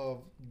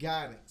of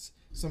guidance,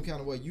 some kind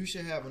of way. You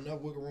should have enough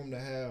wiggle room to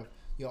have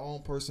your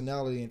own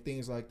personality and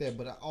things like that.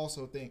 But I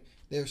also think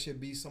there should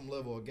be some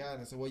level of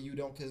guidance where you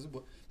don't, because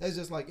that's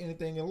just like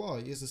anything in law.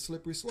 It's a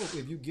slippery slope.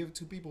 If you give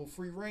two people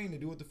free reign to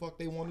do what the fuck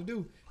they want to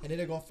do, and then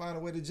they're going to find a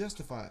way to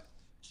justify it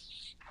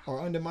or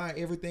undermine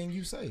everything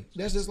you say.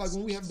 That's just like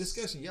when we have a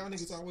discussion. Y'all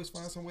niggas always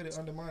find some way to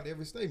undermine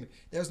every statement.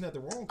 There's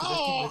nothing wrong because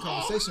that's keeping the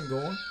conversation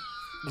going.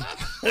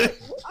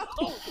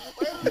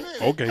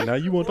 Okay, now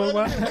you want to talk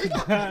about it?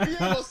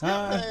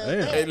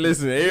 Yeah, Hey,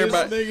 listen,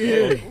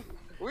 everybody.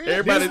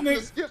 Everybody,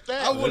 This skip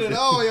that. I wanted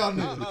all y'all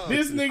niggas.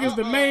 This nigga's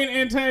the main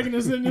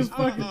antagonist in this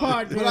fucking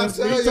podcast. But I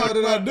tell y'all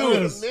that I do Wait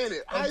a it.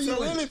 minute. How you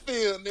really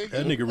feel, nigga?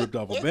 That nigga ripped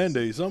off a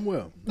Band-Aid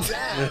somewhere.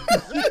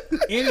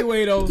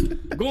 Anyway, though,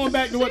 going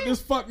back to what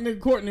this fuck nigga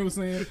Courtney was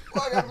saying.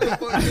 Fuck, I been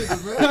fucking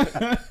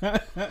niggas,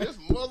 man. This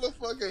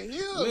motherfucker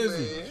here,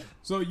 Listen, man.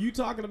 so you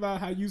talking about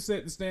how you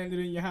set the standard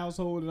in your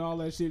household and all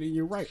that shit, and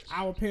you're right.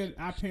 Our parents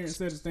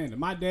set the standard.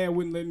 My dad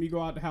wouldn't let me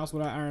go out the house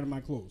without ironing my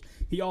clothes.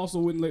 He also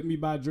wouldn't let me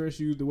buy dress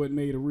shoes that wasn't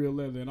made of real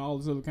leather and all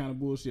this other kind of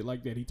bullshit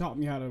like that. He taught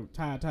me how to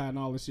tie and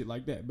all this shit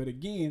like that. But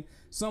again,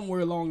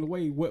 somewhere along the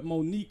way, what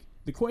Monique,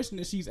 the question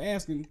that she's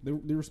asking,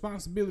 the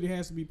responsibility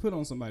has to be put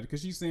on somebody,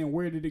 because she's saying,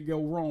 where did it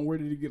go wrong? Where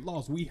did it get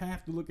lost? We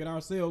have to look at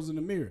ourselves in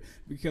the mirror,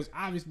 because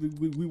obviously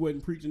we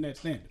wasn't preaching that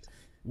standard.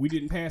 We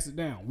didn't pass it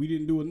down. We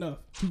didn't do enough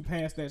to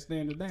pass that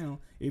standard down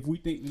if we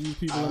think that these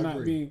people are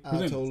not being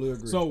presented. I totally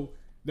agree. So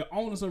the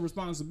onus of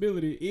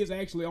responsibility is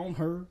actually on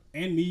her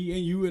and me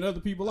and you and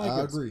other people like us.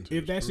 I agree.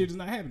 If that shit is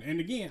not happening.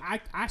 And again,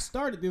 I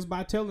started this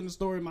by telling the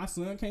story. My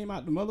son came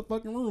out the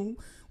motherfucking room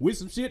with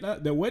some shit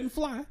that wasn't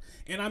fly,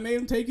 and I made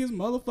him take his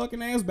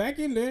motherfucking ass back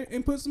in there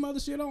and put some other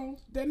shit on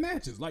that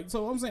matches. Like,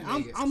 so I'm saying,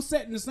 I'm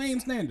setting the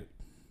same standard.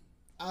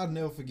 I'll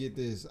never forget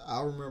this.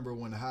 I remember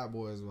when the Hot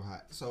Boys were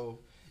hot. So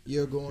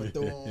you're going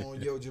through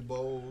on your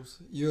jabos,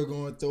 you're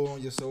going through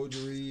on your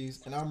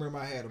soldieries, and I remember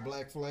I had a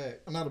black flag,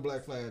 not a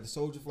black flag, the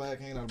soldier flag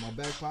hanging out of my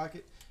back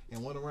pocket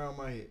and one around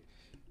my head.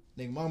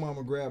 Nigga, my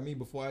mama grabbed me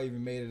before I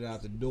even made it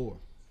out the door.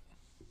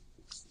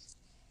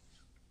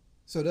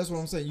 So that's what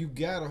I'm saying. You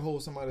gotta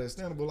hold somebody that's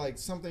standable. Like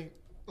something,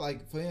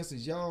 like for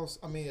instance, y'all.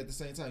 I mean, at the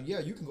same time,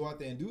 yeah, you can go out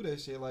there and do that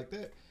shit like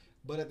that.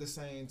 But at the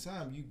same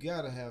time, you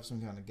gotta have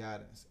some kind of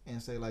guidance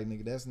and say, like,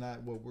 nigga, that's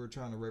not what we're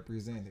trying to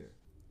represent here.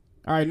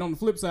 All right, and on the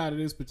flip side of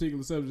this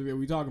particular subject that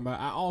we're talking about,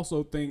 I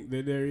also think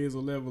that there is a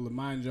level of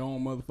mind your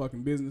own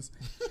motherfucking business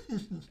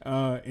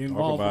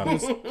involved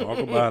with this. Talk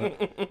about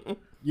it.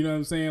 You know what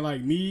I'm saying?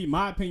 Like me,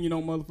 my opinion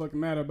don't motherfucking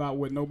matter about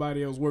what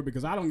nobody else wear,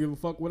 because I don't give a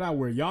fuck what I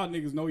wear. Y'all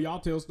niggas know,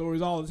 y'all tell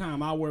stories all the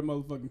time. I wear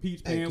motherfucking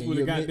peach pants with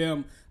a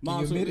goddamn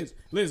mom shirt.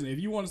 Listen, if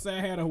you want to say I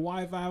had a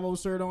Hawaii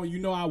 5-0 shirt on, you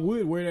know I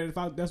would wear that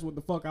if that's what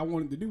the fuck I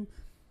wanted to do.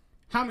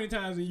 How many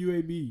times in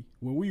UAB,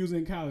 when we was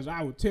in college,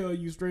 I would tell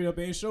you straight up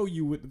and show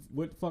you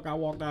what the fuck I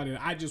walked out in.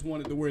 I just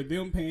wanted to wear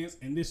them pants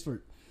and this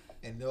shirt.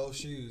 And those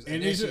shoes.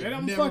 And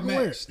I'm never fucking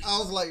wear it. I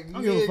was like, I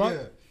don't give a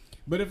fuck.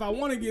 But if I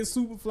want to get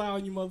super fly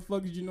on you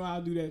motherfuckers, you know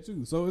I'll do that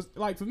too. So it's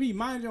like, for me,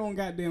 mind your own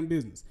goddamn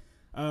business.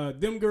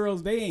 Them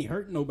girls, they ain't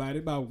hurting nobody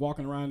by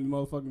walking around in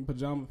motherfucking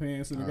pajama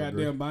pants and a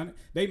goddamn bonnet.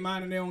 They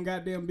minding their own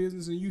goddamn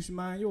business, and you should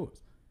mind yours.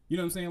 You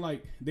know what I'm saying?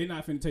 Like, they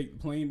not finna take the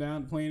plane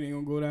down. The plane ain't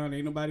gonna go down.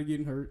 Ain't nobody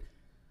getting hurt.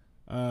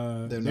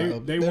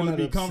 They want to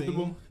be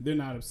comfortable. They're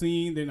not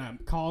obscene. They're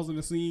not causing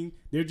a scene.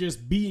 They're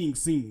just being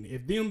seen.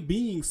 If them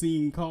being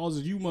seen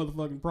causes you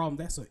motherfucking problem,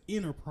 that's an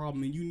inner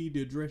problem, and you need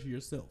to address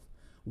yourself.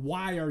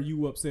 Why are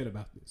you upset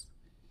about this?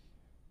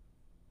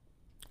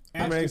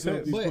 Ask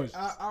yourself these questions.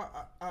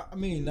 I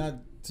mean, not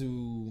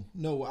to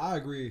no, I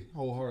agree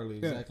wholeheartedly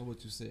exactly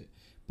what you said.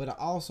 But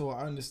I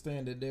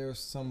understand that there's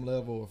some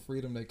level of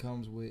freedom that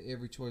comes with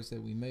every choice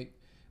that we make.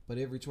 But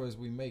every choice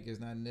we make is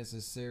not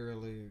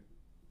necessarily,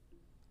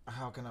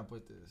 how can I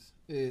put this?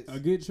 It's a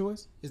good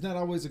choice? It's not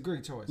always a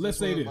great choice. Let's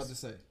say this. I'm about to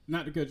say.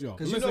 Not to cut you off.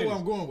 Because you know where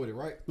I'm going with it,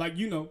 right? Like,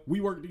 you know, we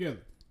work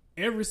together.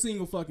 Every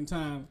single fucking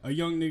time a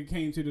young nigga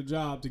came to the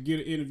job to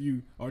get an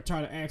interview or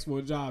try to ask for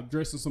a job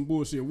dressed in some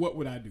bullshit, what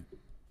would I do?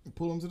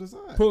 Pull him to the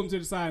side. Pull him to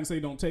the side and say,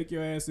 don't take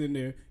your ass in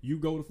there. You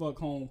go the fuck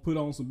home, put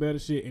on some better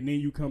shit, and then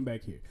you come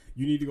back here.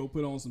 You need to go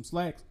put on some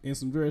slacks and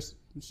some dress,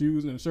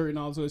 shoes, and a shirt and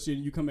all this other shit,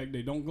 and you come back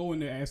there. Don't go in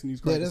there asking these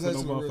questions for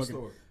no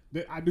motherfucking.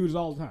 I do this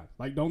all the time.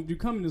 Like, don't you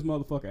come in this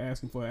motherfucker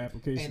asking for an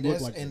application.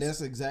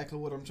 That's exactly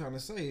what I'm trying to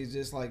say. It's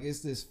just like, it's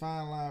this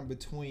fine line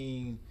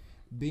between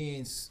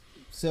being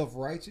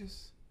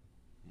self-righteous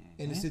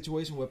in a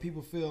situation where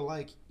people feel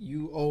like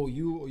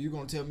you're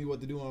gonna tell me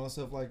what to do and all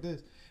stuff like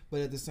this, but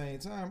at the same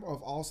time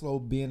of also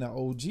being an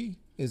OG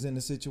is in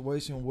a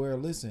situation where,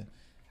 listen,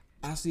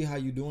 I see how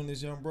you doing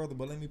this, young brother,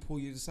 but let me pull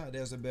you aside.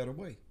 There's a better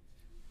way.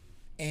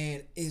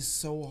 And it's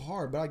so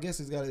hard, but I guess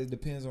it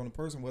depends on the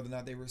person whether or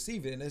not they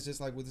receive it. And that's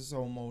just like with this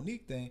whole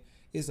Monique thing.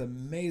 It's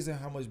amazing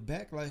how much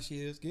backlash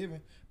she is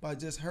given by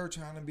just her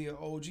trying to be an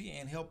OG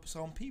and help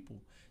some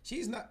people.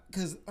 She's not,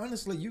 because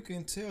honestly, you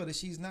can tell that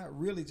she's not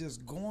really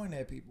just going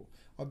at people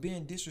or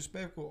being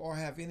disrespectful or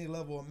have any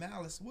level of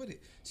malice with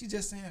it. She's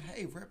just saying,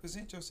 hey,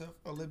 represent yourself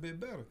a little bit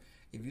better.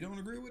 If you don't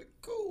agree with it,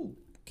 cool.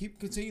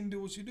 Continue to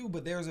do what you do,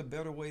 but there's a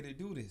better way to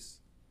do this.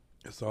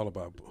 It's all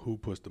about who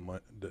puts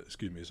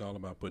it's all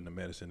about putting the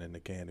medicine in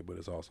the candy, but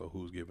it's also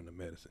who's giving the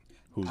medicine,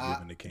 who's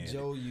giving the candy.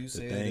 Joe, you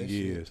said the thing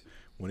is, shit.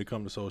 when it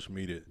comes to social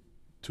media,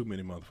 too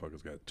many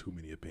motherfuckers got too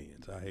many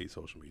opinions. I hate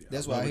social media.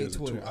 That's why I hate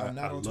Twitter. I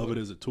love it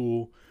as a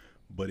tool,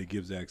 but it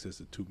gives access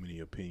to too many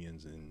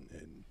opinions,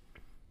 and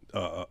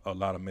a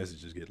lot of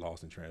messages get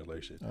lost in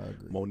translation. I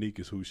agree. Monique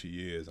is who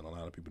she is, and a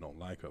lot of people don't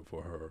like her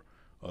for her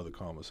other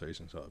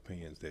conversations or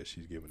opinions that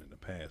she's given in the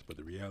past. But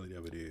the reality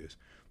of it is,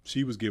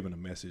 she was given a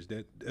message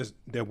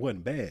that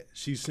wasn't bad.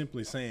 She's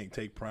simply saying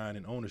take pride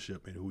and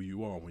ownership in who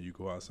you are when you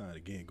go outside.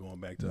 Again, going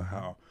back to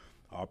how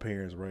our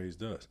parents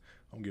raised us.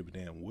 I don't give a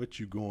damn what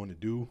you're going to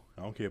do.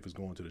 I don't care if it's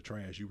going to the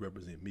trash. You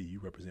represent me. You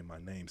represent my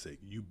namesake.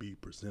 You be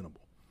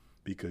presentable,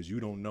 because you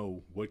don't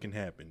know what can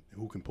happen,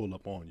 who can pull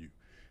up on you.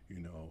 You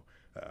know,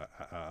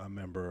 I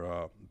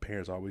remember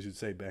parents always used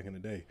to say back in the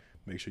day,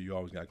 make sure you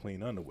always got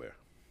clean underwear.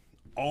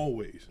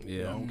 Always. Yeah.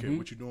 You know, I don't care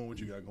what you're doing, what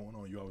you got going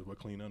on. You always wear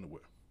clean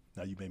underwear.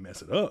 Now, you may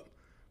mess it up,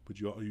 but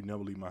you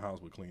never leave my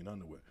house with clean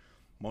underwear.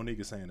 Monique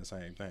is saying the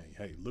same thing.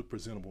 Hey, look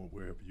presentable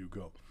wherever you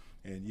go.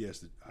 And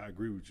yes, I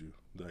agree with you.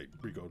 Like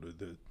Rico,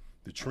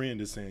 the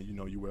trend is saying, you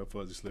know, you wear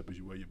fuzzy slippers,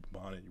 you wear your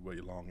bonnet, you wear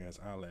your long ass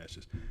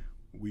eyelashes.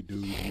 We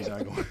dudes,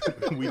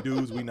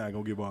 we not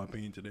gonna give our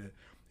opinion to that.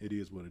 It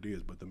is what it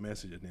is. But the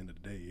message at the end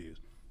of the day is,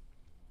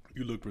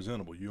 you look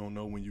presentable. You don't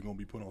know when you're gonna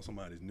be put on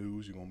somebody's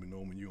news. You're gonna know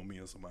when you're gonna be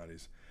on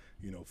somebody's,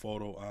 you know,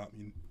 photo op.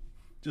 You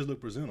just look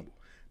presentable.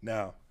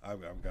 Now,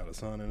 I've got a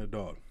son and a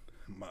daughter.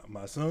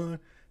 My son,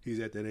 he's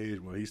at that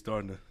age where he's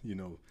starting to, you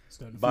know,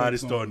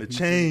 body's starting to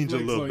change a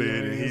little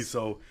bit. And he's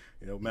so,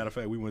 you know, matter of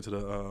fact, we went to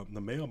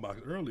the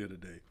mailbox earlier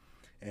today,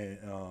 and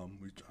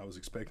I was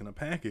expecting a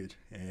package,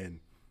 and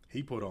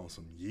he put on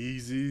some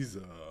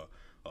Yeezys,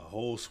 a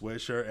whole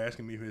sweatshirt,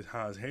 asking me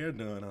how his hair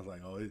done. I was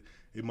like, oh,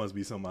 it must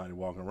be somebody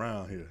walking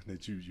around here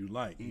that you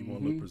like. He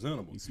want to look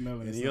presentable.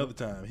 And the other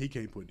time, he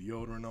can't put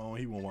deodorant on.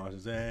 He won't wash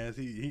his ass.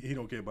 He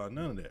don't care about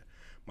none of that.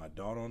 My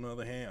daughter, on the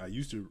other hand, I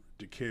used to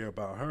care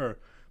about her,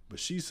 but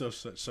she's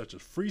such a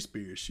free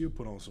spirit. She'll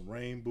put on some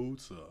rain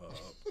boots,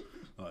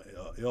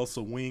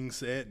 Elsa wing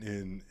set,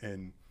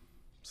 and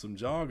some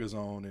joggers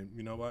on. And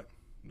you know what?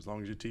 As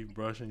long as your teeth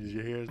brushing,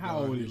 your hair is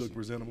done, you look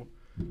presentable.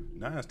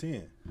 Now it's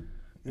 10.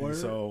 And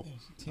so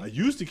I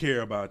used to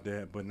care about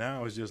that, but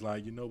now it's just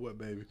like, you know what,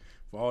 baby?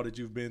 For all that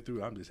you've been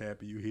through, I'm just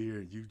happy you're here.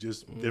 And you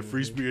just that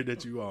free spirit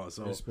that you are.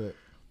 So, respect.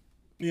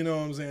 You know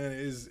what I'm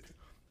saying?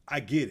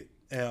 I get it.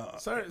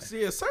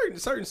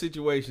 Certain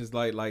situations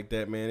like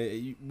that,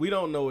 man. We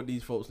don't know what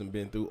these folks have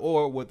been through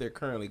or what they're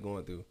currently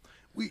going through.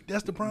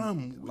 That's the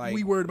problem. Like,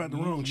 we worried about the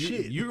wrong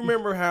shit. You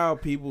remember how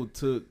people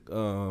took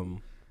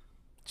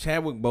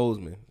Chadwick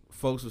Boseman?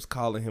 Folks was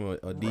calling him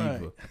a diva.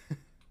 Right.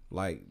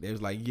 Like, they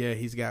was like, yeah,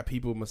 he's got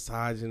people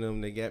massaging him.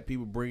 They got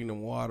people bringing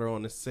him water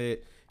on the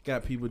set.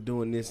 Got people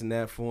doing this and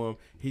that for him.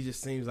 He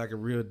just seems like a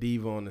real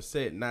diva on the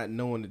set, not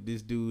knowing that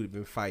this dude had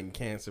been fighting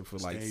cancer for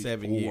like Stage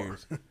 7 4.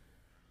 years.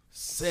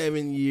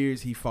 7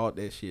 years he fought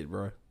that shit,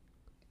 bro.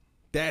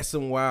 That's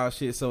some wild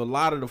shit. So a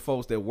lot of the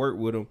folks that work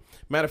with him.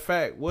 Matter of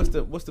fact, what's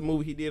the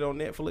movie he did on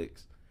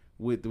Netflix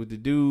with the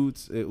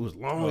dudes? It was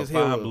long as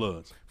hell. Five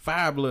Bloods.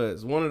 Five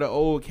Bloods. One of the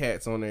old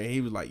cats on there.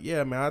 He was like,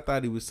 yeah, man, I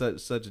thought he was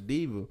such a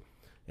diva.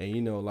 And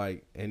you know,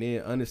 like, and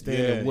then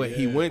understanding what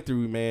he went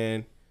through,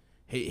 man.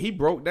 He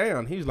broke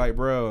down. He was like,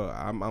 bro,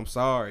 I'm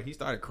sorry. He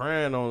started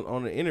crying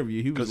on the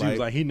interview. He was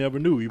like, he never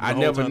knew. I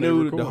never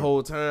knew the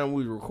whole time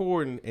we was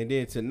recording, and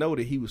then to know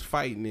that he was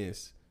fighting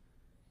this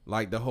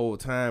like the whole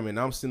time, and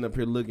I'm sitting up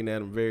here looking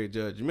at him very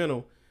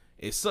judgmental.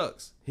 It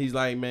sucks. He's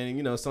like, man,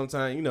 you know,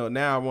 sometimes, you know,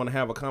 now I want to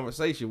have a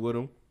conversation with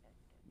him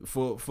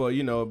for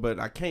you know, but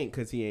I can't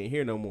because he ain't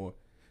here no more.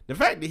 The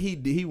fact that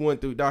he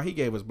went through, dog, he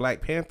gave us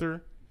Black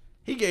Panther.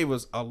 He gave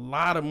us a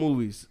lot of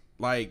movies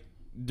like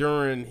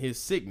during his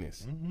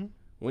sickness. Mm-hmm.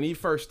 When he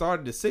first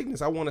started the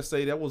sickness, I want to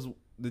say that was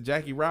the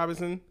Jackie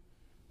Robinson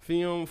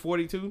film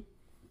 42.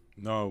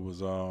 No, it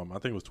was I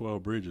think it was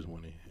 12 Bridges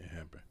when it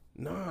happened.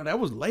 No, that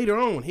was later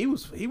on. He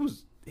was.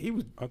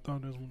 I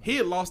thought that's when he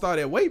had lost all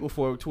that weight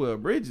before 12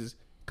 Bridges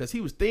because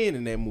he was thin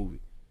in that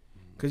movie.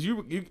 Because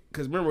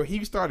remember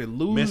he started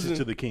losing. Message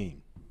to the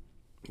King.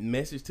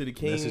 Message to the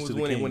King was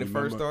when it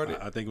first started.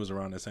 I think it was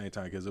around the same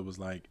time because it was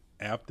like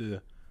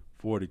after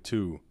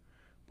 42,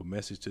 but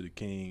Message to the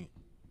King.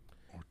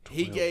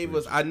 He gave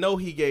us. I know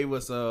he gave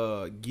us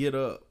Get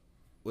Up.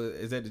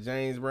 Is that the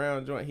James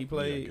Brown joint he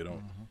played? Yeah,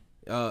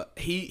 Get Up.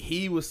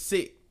 He was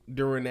sick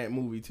during that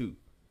movie too.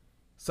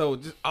 So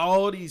just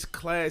all these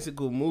classic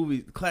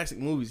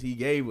movies he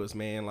gave us,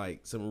 man,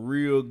 like some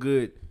real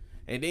good.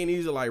 And then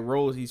these are like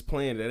roles he's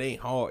playing that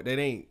ain't hard, that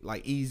ain't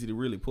like easy to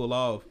really pull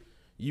off.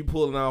 You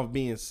pulling off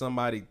being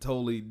somebody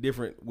totally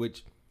different,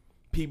 which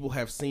people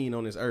have seen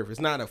on this earth. It's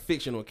not a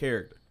fictional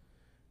character.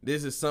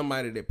 This is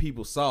somebody that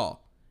people saw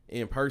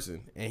in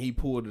person, and he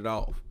pulled it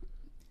off.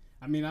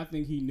 I mean, I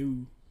think he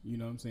knew, you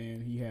know what I'm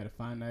saying, he had a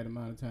finite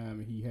amount of time,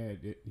 and he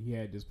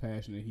had this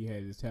passion, and he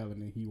had this talent,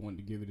 and he wanted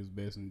to give it his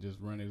best and just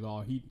run it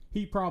all.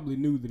 He probably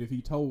knew that if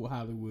he told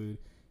Hollywood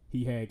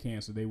he had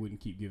cancer, they wouldn't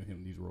keep giving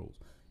him these roles.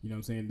 You know what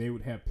I'm saying? They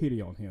would have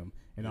pity on him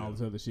and all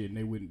this other shit, and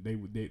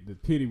the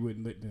pity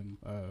wouldn't let them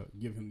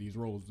give him these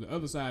roles. The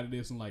other side of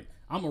this, and like,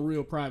 I'm a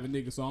real private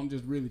nigga, so I'm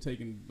just really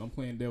I'm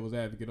playing devil's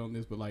advocate on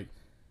this, but like,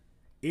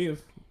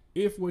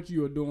 if what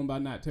you are doing by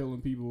not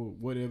telling people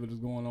whatever is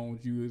going on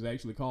with you is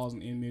actually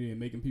causing enmity and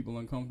making people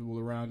uncomfortable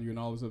around you and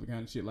all this other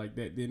kind of shit like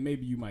that, then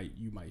maybe you might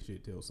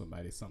should tell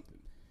somebody something.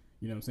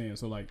 You know what I'm saying?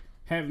 So like,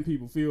 having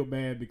people feel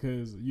bad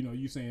because, you know,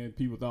 you saying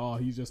people thought, oh,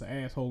 he's just an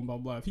asshole and blah,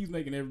 blah. If he's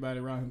making everybody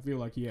around him feel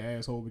like he an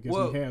asshole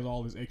because he has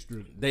all this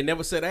extra. They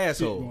never said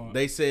asshole.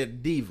 They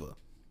said diva.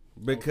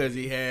 Because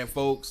he had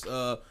folks,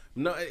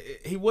 no,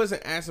 he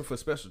wasn't asking for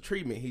special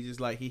treatment. He just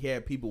like, he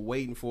had people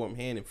waiting for him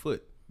hand and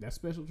foot. That's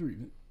special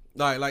treatment.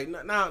 Like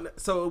now,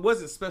 so it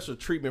wasn't special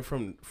treatment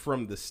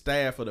from the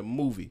staff of the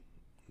movie.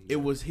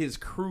 It was his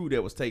crew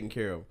that was taking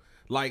care of him.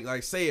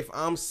 Like say if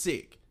I'm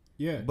sick,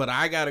 but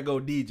I gotta go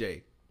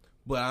DJ,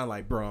 but I'm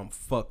like, bro, I'm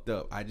fucked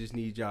up. I just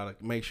need y'all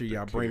to make sure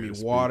y'all bring me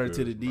water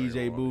to the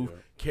DJ booth,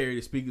 carry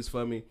the speakers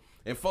for me.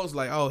 And folks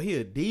like, oh, he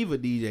a diva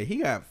DJ. He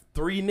got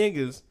 3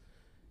 niggas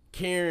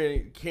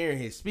carrying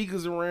his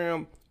speakers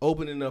around,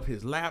 opening up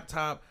his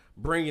laptop,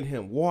 bringing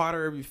him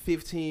water every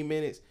 15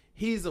 minutes.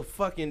 He's a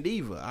fucking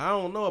diva. I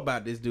don't know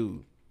about this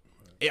dude.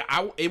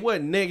 It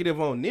wasn't negative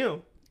on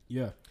them.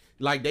 Yeah.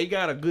 Like, they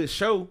got a good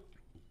show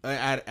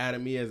out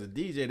of me as a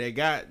DJ. They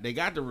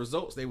got the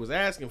results they was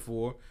asking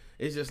for.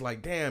 It's just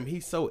like, damn,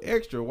 he's so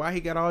extra. Why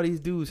he got all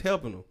these dudes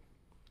helping him?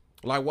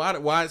 Like,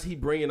 why is he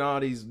bringing all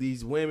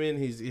these women?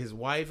 His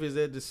wife is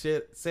at the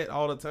set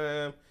all the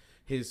time.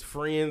 His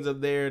friends are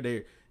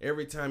there.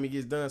 Every time he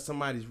gets done,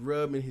 somebody's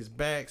rubbing his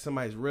back,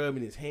 somebody's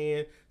rubbing his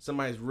hand,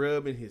 somebody's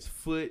rubbing his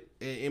foot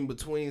in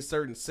between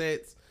certain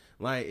sets.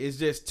 Like, it's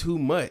just too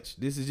much.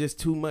 This is just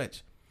too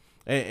much.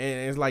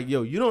 And it's like,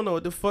 yo, you don't know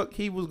what the fuck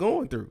he was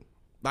going through.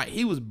 Like,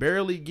 he was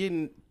barely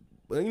getting,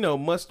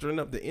 mustering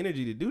up the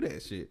energy to do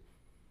that shit.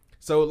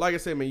 So, like I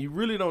said, man, you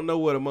really don't know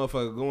what a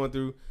motherfucker going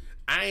through.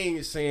 I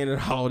ain't saying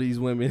that all these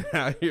women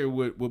out here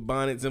with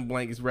bonnets and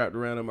blankets wrapped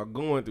around them are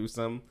going through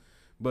something,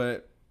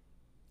 but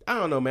I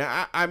don't know,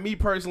 man. Me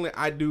personally,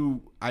 I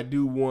do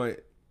want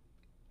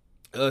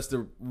us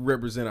to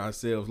represent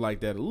ourselves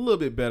like that a little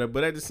bit better.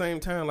 But at the same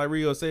time, like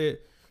Rio said,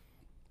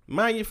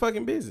 mind your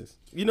fucking business.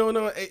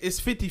 No, it's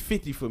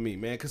 50-50 for me,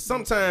 man. Because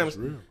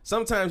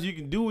sometimes you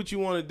can do what you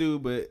want to do,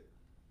 but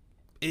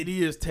it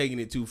is taking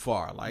it too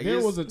far. Like,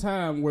 there was a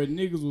time where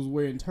niggas was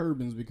wearing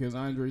turbans because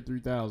Andre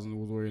 3000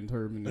 was wearing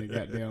turban and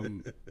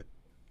goddamn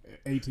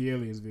AT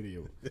Aliens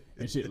video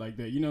and shit like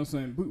that. You know what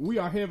I'm saying? We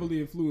are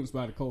heavily influenced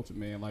by the culture,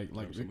 man. Like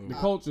the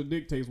culture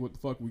dictates what the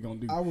fuck we gonna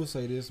do. I will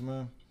say this,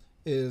 man,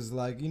 is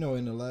like, in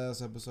the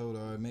last episode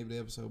or maybe the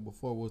episode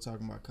before, we were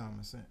talking about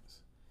common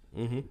sense.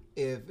 Mm-hmm.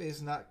 If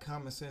it's not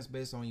common sense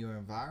based on your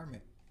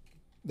environment,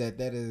 that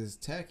is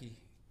tacky,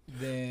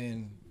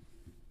 then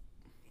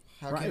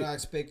how can I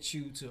expect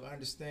you to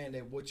understand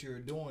that what you're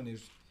doing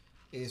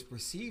is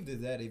perceived as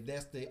that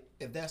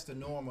if that's the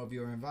norm of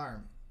your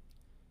environment?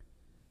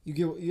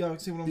 Y'all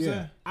see what I'm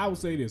saying? I would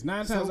say this: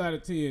 9 times out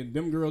of 10,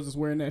 them girls that's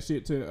wearing that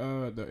shit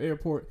to the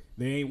airport,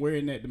 they ain't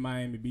wearing that to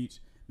Miami Beach.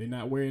 They're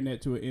not wearing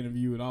that to an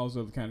interview and all this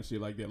other kind of shit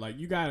like that. Like,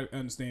 you gotta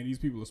understand, these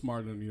people are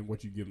smarter than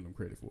what you giving them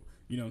credit for.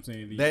 You know what I'm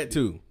saying? That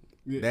too.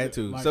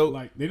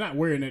 Like, they're not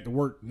wearing that to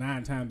work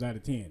 9 times out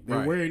of 10.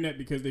 They're wearing that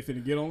because they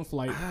finna get on a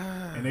flight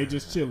and they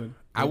just chilling.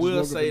 I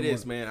will say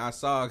this, man. I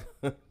saw.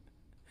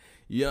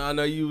 I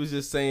know you was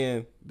just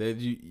saying that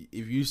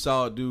if you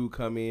saw a dude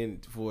come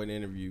in for an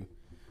interview.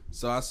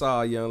 So I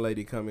saw a young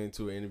lady come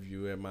into an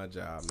interview at my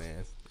job,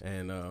 man,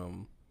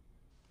 and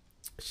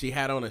she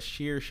had on a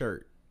sheer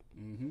shirt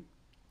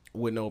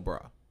with no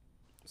bra,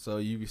 so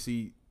you can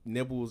see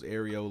nipples,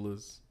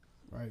 areolas,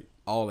 right,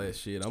 all that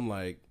shit. I'm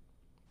like,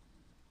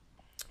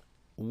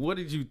 what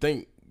did you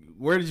think?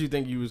 Where did you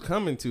think you was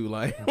coming to?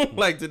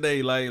 Like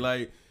today,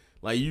 like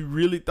you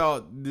really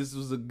thought this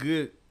was a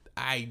good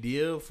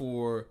idea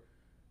for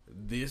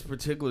this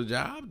particular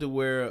job to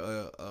wear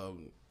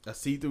a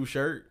see-through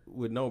shirt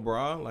with no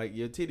bra? Like,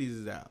 your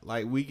titties is out.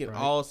 Like, we can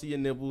all see your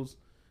nipples,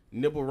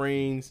 nipple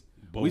rings.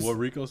 But what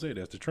Rico said,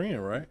 that's the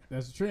trend, right?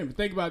 That's the trend. But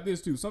think about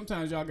this, too.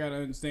 Sometimes y'all got to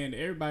understand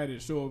that everybody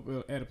that show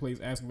up at a place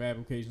asking for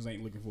applications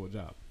ain't looking for a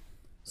job.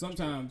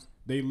 Sometimes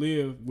they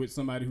live with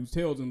somebody who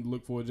tells them to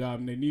look for a job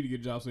and they need to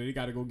get a job, so they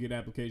got to go get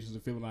applications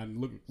and fill them out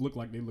and look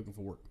like they're looking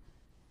for work.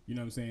 You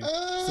know what I'm saying?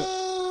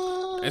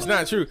 It's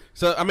not true.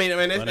 So I mean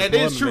that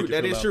is true.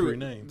 That is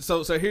true.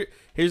 So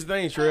here's the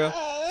thing, Trell.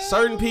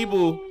 Certain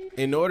people,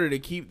 in order to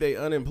keep their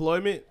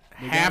unemployment,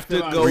 have to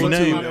go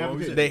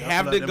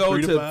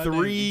to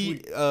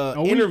 3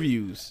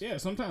 interviews. Yeah,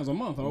 sometimes a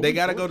month. They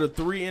got to go to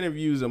 3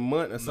 interviews a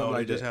month or something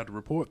like that. They just have to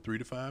report 3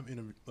 to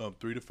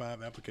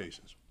 5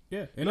 applications.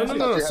 Yeah.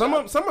 No. Some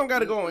of them got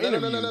to go on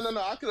interviews.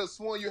 No. I could have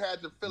sworn you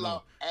had to fill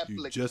out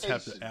applications. You just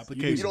have to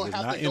applications. You don't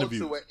have to interview.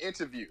 go to an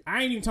interview.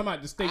 I ain't even talking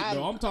about the state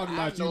though. I'm talking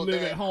about you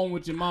live at home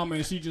with your mama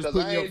and she just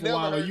putting you up for a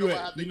while, or you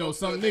at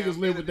some niggas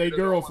live with their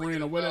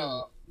girlfriend or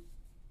whatever.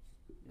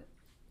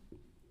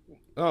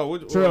 Oh,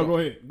 Trell, go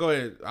ahead. Go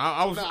ahead.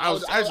 I was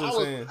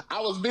actually saying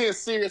I was being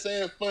serious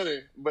and funny,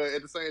 but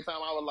at the same time,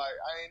 I was like,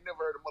 I ain't never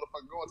heard a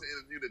motherfucker going to an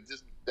interview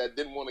that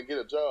didn't want to get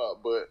a job.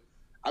 But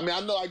I mean,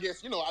 I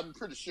guess I'm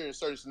pretty sure in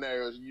certain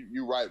scenarios,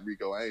 you right,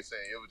 Rico. I ain't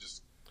saying it was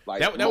just like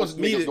that was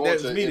me. That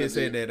was me that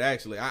said that.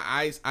 Actually,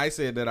 I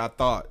said that I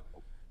thought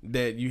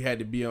that you had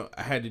to be on.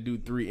 I had to do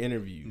 3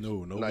 interviews.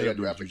 No, No, you gotta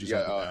interviews. do You just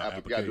have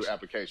to you gotta do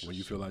applications. When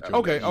you fill out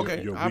Okay, your,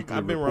 okay. your I've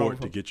weekly been wrong report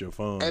before. to get your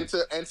funds, And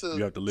to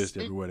you have to list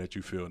speak- everywhere that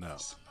you fill now.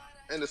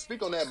 And to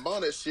speak on that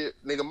bonnet shit,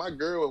 nigga, my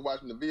girl was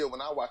watching the video when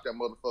I watched that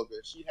motherfucker,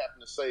 and she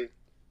happened to say,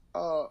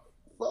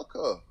 fuck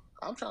her.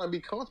 I'm trying to be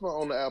comfortable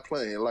on the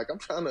airplane. Like, I'm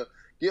trying to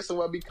get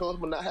somewhere, be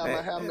comfortable, not have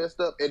my hair messed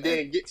up, and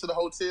then get to the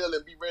hotel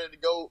and be ready to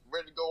go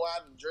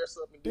out and dress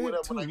up and do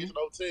whatever when I get to the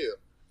hotel.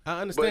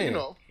 I understand. But, you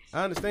know.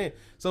 I understand.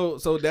 So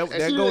that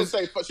And that she goes.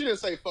 she didn't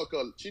say fuck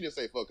her. She didn't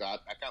say fuck her. I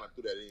kind of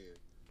threw that in.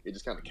 It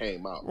just kind of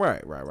came out.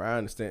 Right. I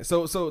understand.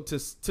 So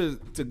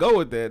to go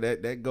with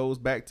that goes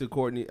back to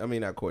Courtney. I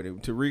mean, not Courtney.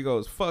 To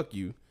Rigo's fuck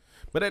you,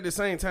 but at the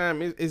same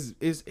time,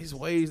 it's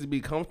ways to be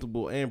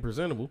comfortable and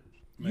presentable.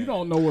 You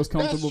don't know what's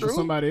comfortable for true.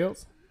 somebody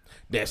else.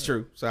 That's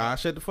true. So I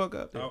shut the fuck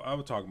up. I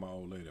was talking to my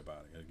old lady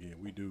about it. Again,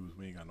 we dudes,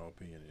 we ain't got no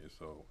opinion in it,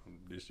 so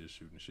this just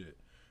shooting shit.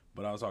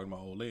 But I was talking to my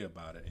old lady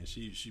about it, and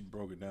she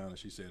broke it down and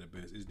she said it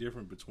best. It's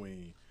different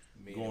between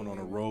going on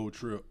a road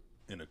trip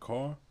in a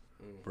car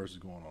versus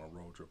going on a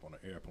road trip on an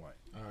airplane.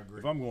 I agree.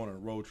 If I'm going on a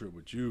road trip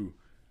with you,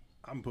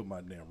 I'm gonna put my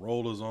damn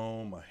rollers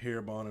on, my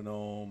hair bonnet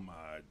on,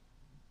 my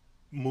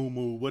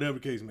moo-moo, whatever the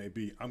case may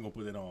be. I'm gonna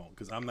put it on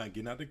because I'm not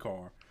getting out the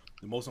car.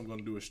 The most I'm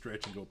gonna do is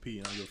stretch and go pee,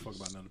 and I don't give a fuck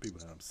about none of the people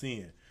that I'm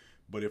seeing.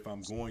 But if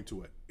I'm going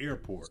to an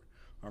airport,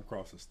 I'm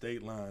crossing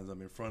state lines,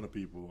 I'm in front of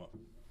people.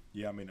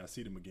 Yeah, I may not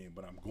see them again,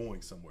 but I'm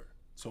going somewhere.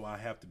 So I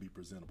have to be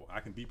presentable. I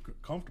can be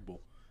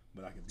comfortable,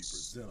 but I can be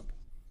presentable.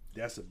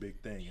 That's a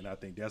big thing, and I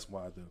think that's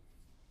why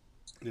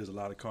there's a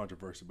lot of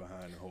controversy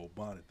behind the whole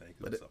bonnet thing.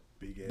 Cause it's a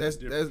big ass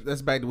difference.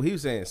 That's back to what he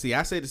was saying. See,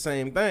 I said the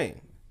same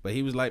thing, but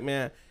he was like,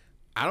 man,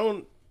 I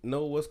don't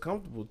know what's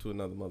comfortable to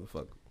another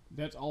motherfucker.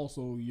 That's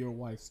also your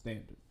wife's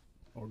standard,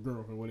 or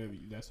girlfriend, whatever.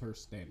 That's her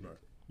standard. Right.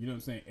 You know what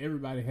I'm saying?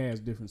 Everybody has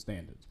different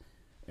standards.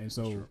 And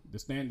so the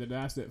standard that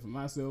I set for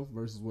myself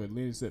versus what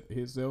Lenny set for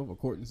himself, or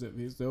Courtney set for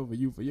himself, or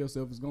you for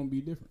yourself is going to be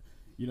different.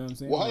 You know what I'm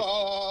saying?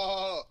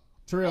 Well,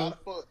 Trail,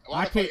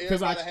 I can't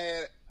because I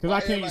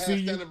can't see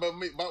you.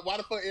 Why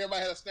the fuck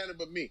everybody had a standard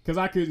but me? Because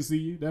I couldn't see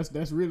you.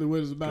 That's really what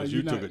it's about. Because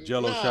you took a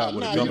Jello Nah, shot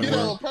with nah, a gummy you did it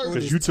on worm. purpose.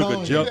 Because you took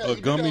You did a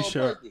it gummy on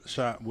purpose.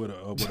 shot with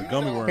a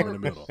gummy worm in the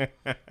middle.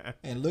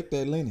 And looked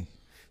at Lenny.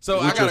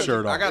 So With your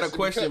shirt on. I got a It's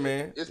question, because-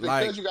 man. It's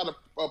because Like, you got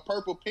a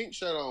purple pink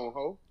shirt on,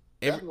 ho.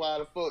 That's Every- why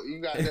the fuck you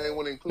got there and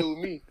want to include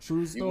me. True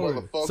You story.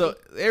 motherfucker. so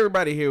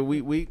everybody here,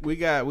 we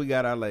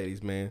got our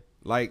ladies, man.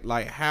 Like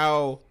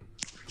how?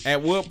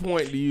 At what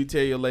point do you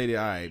tell your lady,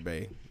 all right,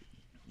 babe,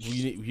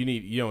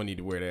 you don't need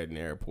to wear that in the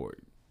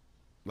airport?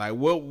 Like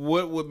what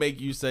would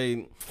make you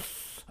say,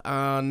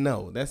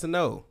 no, that's a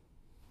no?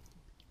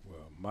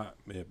 Well,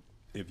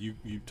 if you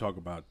talk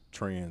about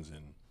trends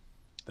and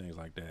things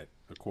like that,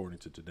 according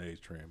to today's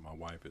trend, my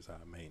wife is high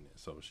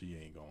maintenance, so she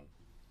ain't gonna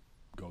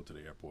go to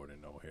the airport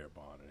in no hair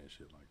bonnet and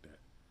shit like that.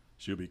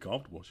 She'll be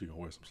comfortable. She gonna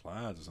wear some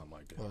slides or something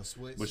like that. Or a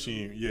sweatsuit. But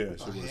she ain't, she'll wear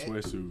a hat.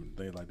 sweatsuit and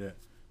things like that.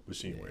 But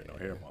she ain't wearing no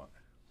hair bonnet.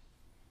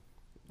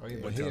 Or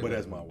even But, hair. but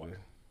that's my wife.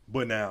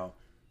 But now,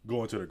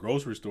 going to the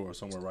grocery store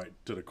somewhere right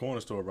to the corner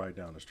store right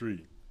down the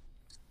street,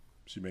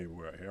 she may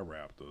wear a hair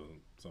wrap or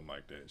something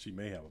like that. She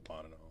may have a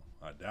bonnet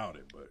on. I doubt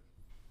it, but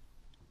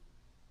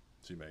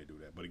she may do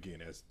that. But again,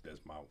 that's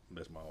my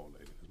old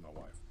lady. That's my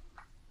wife.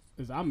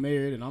 Cause I'm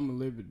married and I'm a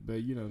live it,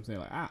 but you know what I'm saying.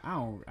 Like I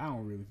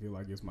don't really feel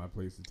like it's my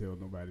place to tell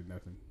nobody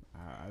nothing.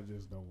 I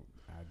just don't,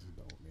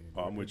 man.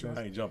 Oh, I'm with you.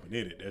 I ain't jumping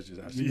in it. That's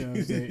just how she. You know what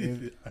I'm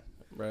saying?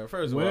 Bro,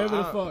 first of Whatever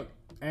all, the fuck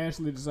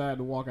Ashley decided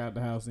to walk out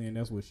the house in,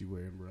 that's what she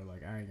wearing, bro.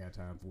 Like I ain't got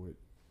time for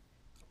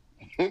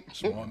it.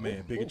 Smart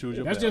man, pick and choose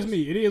your That's battles. just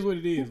me. It is what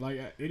it is. Like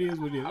it is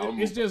what it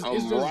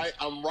is.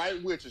 I'm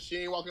right with you. She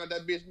ain't walking out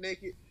that bitch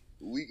naked.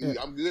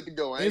 I'm good to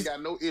go. I ain't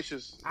got no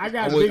issues. I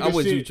got I'm with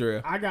bigger you, shit.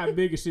 Trail. I got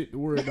bigger shit to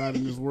worry about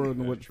in this world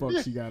than what the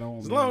fuck she got on.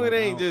 as long as it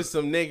ain't just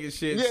some naked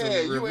shit, Yeah, some you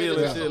ain't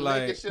revealing got shit some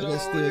like. naked shit But they're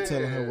on still there.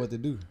 telling her what to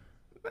do.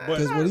 But,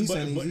 Because what he's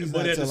saying, he's but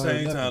not at the telling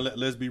her same time, nothing.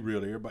 let's be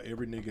real.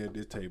 Every nigga at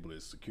this table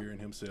is securing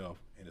himself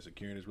and is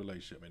securing his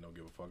relationship and don't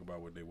give a fuck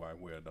about what their wife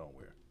wear or don't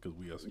wear because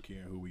we are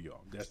securing who we are.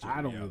 That's just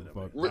I don't reality give a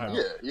of fuck.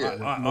 it. Yeah.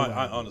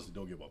 I honestly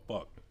don't give a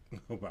fuck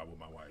about what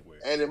my wife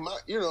wears. And if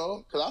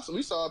because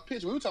we saw a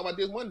picture. We were talking about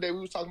this one day. We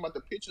was talking about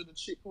the picture of the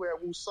chick who had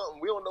woo something.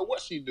 We don't know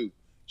what she do.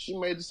 She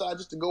may decide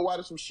just to go out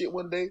of some shit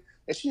one day,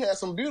 and she had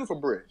some beautiful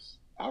breasts.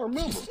 I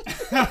remember.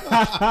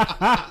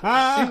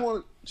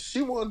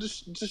 she wanted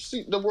to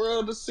see the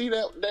world to see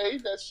that day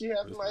that she had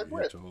some nice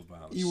breasts.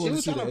 You want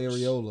to see the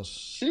areola.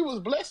 She was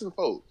blessing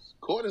folks.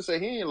 Courtney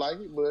said he ain't like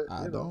it, but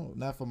I don't.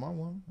 Not for my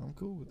woman. I'm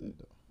cool with that,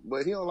 though.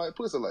 But he don't like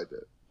pussy like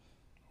that.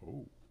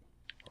 Oh,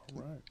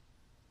 all right.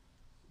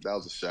 That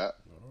was a shot.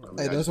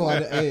 Hey, that's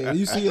why. Hey,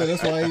 you see,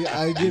 that's why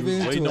I give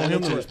in waiting to on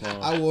him to it.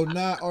 respond. I will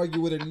not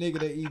argue with a nigga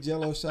that eat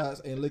Jello shots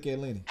and look at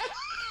Lenny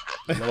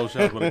Jello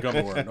shots with a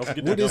gummy worm. Don't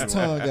forget with that his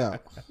gummy worm. tongue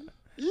out.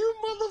 You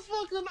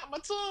motherfucker, not my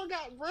tongue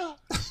out, bro.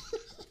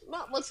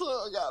 Not my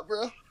tongue out,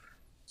 bro.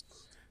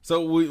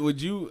 So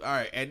would you? All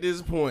right, at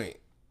this point,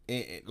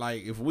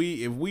 like if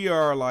we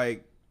are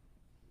like,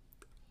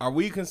 are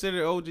we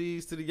considered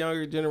OGs to the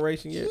younger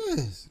generation yet?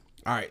 Yes.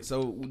 All right,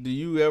 so do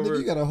you ever? Nigga,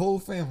 you got a whole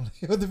family.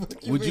 What the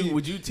fuck you mean?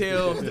 Would you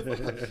tell?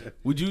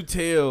 Would you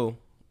tell?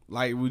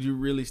 Like, would you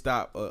really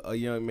stop a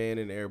young man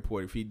in the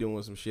airport if he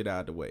doing some shit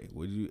out the way?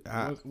 Would you?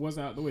 What's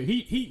out the way?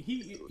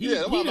 He I'm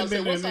done about to say,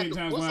 been there what's many out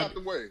times. what's out the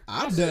way?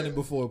 I've done it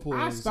before.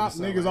 I stop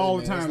niggas all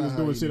the time that's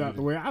doing shit out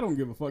the way. I don't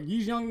give a fuck.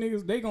 These young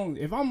niggas, they gon'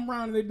 if I'm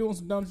around and they doing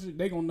some dumb shit,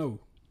 they gon' know.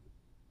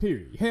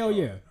 Period. Hell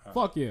yeah.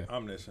 Fuck yeah.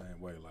 I'm that same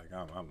way. Like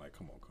I'm like,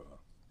 come on, cuz.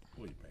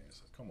 Pull your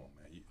pants up. Come on,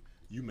 man.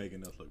 You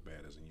making us look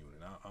bad as a unit.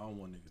 I don't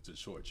want niggas to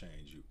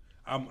shortchange you.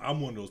 I'm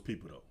one of those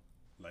people though.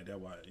 Like that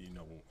why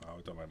I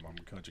always talk about my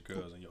country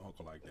cousin and your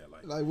uncle like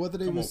that. Like whether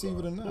they receive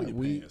it or not,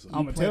 I'm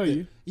gonna tell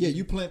you. Yeah,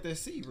 you plant that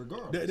seed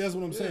regardless. That's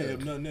what I'm saying.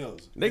 If nothing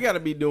else, They got to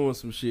be doing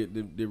some shit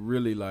that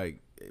really like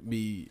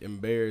be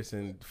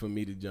embarrassing for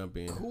me to jump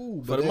in.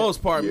 Cool, For the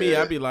most part, me,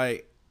 I'd be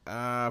like,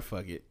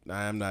 fuck it,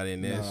 I'm not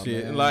in that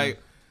shit. Man. Like,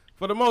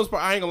 for the most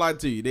part, I ain't gonna lie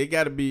to you. They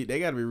gotta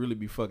really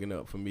be fucking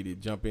up for me to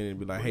jump in and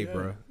be like, hey,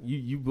 bro,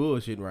 you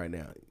bullshitting right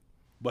now.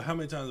 But how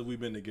many times have we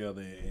been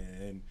together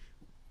and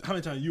how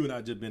many times you and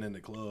I just been in the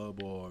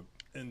club or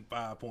in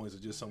 5 Points or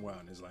just somewhere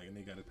and it's like and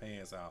they got his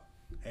pants out,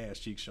 ass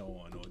cheeks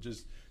showing or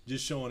just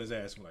showing his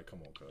ass? I'm like,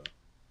 come on, cuz.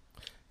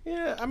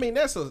 Yeah, I mean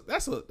that's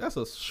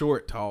a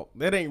short talk.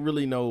 That ain't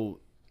really no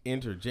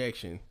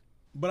interjection.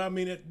 But I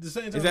mean at the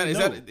same time,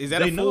 is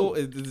that a full?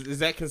 Is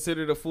that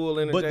considered a full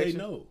interjection? But they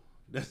know.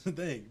 That's the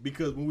thing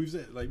because when we've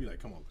said like, be like,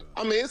 come on, cuz.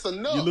 I mean, it's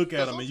enough. You look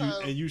at them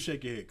and you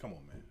shake your head. Come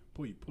on, man.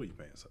 Pull your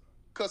pants up.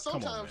 Cause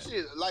sometimes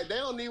shit, like they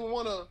don't even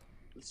want to.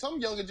 Some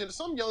younger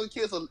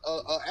kids will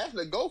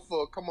actually go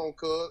for come on,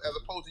 cuz, as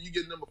opposed to you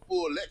getting them a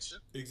full lecture.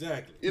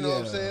 Exactly. You know what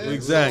I'm saying?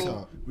 Exactly.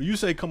 So, when you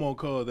say come on,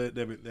 cuz,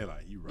 they're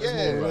like, you right.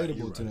 Yeah, more right,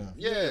 relatable to them.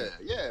 Yeah.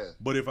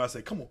 But if I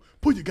say, come on,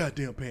 pull your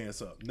goddamn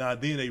pants up, now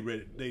then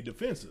they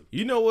defensive.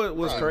 You know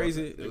what's Right.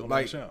 crazy? They gonna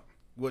Like lash out.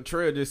 what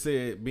Trey just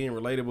said, being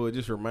relatable, it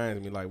just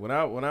reminds me. Like when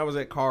I was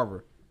at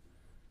Carver,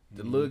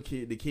 the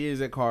the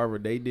kids at Carver,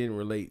 they didn't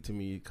relate to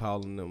me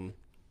calling them,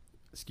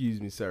 excuse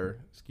me, sir,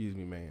 excuse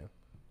me, ma'am.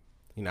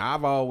 You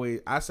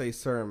know, I say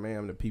sir and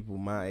ma'am to people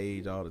my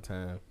age all the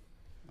time.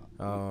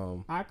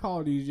 I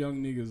call these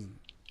young niggas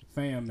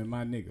fam and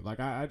my nigga. Like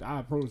I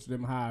approach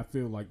them how I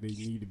feel like they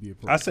need to be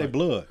approached. I say like,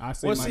 blood. I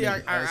say Well, my see,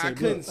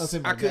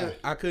 nigga.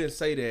 I couldn't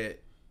say that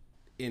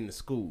in the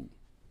school.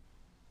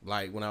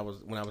 Like when I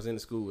was in the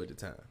school at the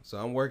time. So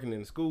I'm working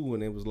in the school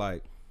and it was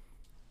like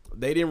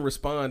they didn't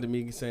respond to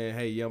me saying,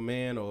 "Hey, young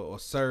man," or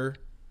 "Sir,"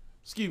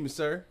 "Excuse me,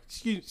 sir,"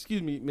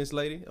 "Excuse me, Miss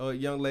Lady," or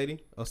 "Young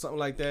lady," or something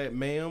like that,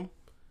 "Ma'am."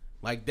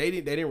 Like they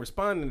didn't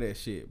respond to that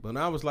shit. But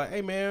I was like,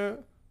 "Hey man,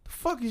 the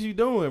fuck is you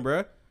doing,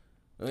 bruh?"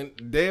 And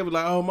they was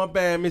like, "Oh, my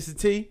bad, Mr.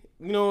 T."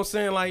 You know what I'm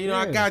saying? Like,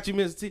 I got you,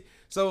 Mr. T.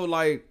 So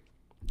like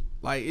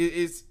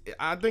it's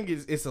I think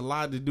it's a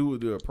lot to do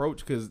with the approach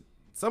because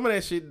some of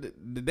that shit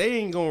they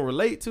ain't gonna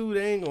relate to.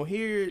 They ain't gonna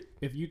hear it.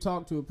 If you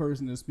talk to a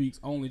person that speaks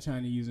only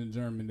Chinese and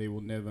German, they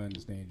will never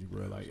understand you,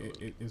 bro. Like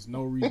it's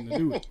no reason to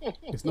do it.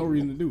 It's no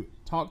reason to do it.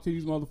 Talk to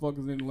these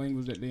motherfuckers in the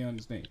language that they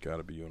understand.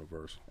 Gotta be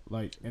universal.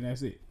 Like, and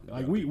that's it.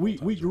 Like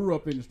we grew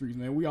up in the streets,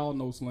 man. We all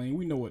know slang.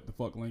 We know what the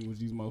fuck language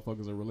these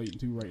motherfuckers are relating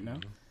to right now.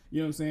 You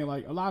know what I'm saying?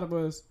 Like a lot of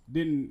us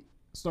didn't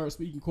start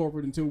speaking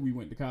corporate until we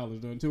went to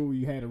college, though, until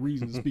we had a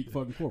reason to speak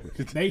fucking corporate.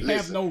 They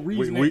have no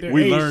reason.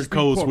 We learned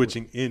code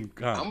switching in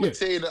college. I'm gonna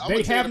tell you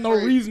they have no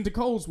reason to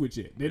code switch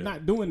yet. They're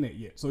not doing that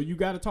yet. So you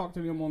got to talk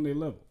to them on their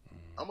level.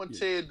 I'm gonna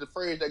tell you the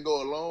phrase that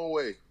go a long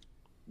way.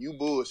 You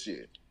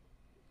bullshit.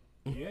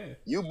 Yeah.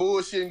 You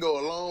bullshit and go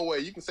a long way.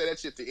 You can say that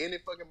shit to any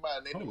fucking body.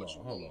 And they know what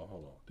you Hold mean.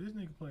 on. This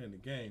nigga playing the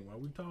game while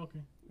we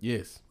talking.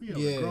 Yes. We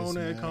having a grown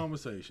ass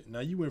conversation.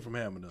 Now you went from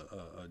having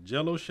a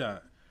Jello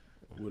shot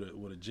with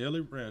a Jolly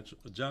Rancher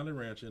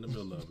in the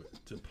middle of it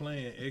to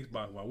playing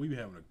Xbox while we be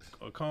having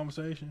a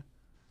conversation.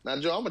 Now,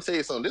 Joe, I'm gonna tell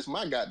you something. This is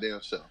my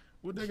goddamn show.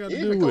 What they got to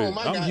do with it?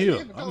 I'm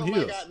here.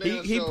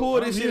 He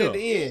pulled this shit at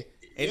the end,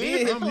 and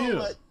then I'm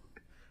here.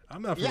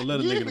 I'm not gonna let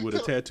a nigga with a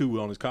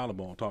tattoo on his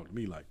collarbone talk to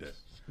me like that.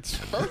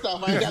 First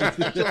off, I ain't got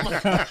to touch on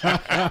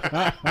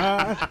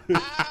my.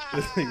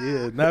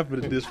 Yeah, not for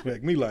the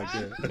disrespect me like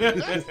that.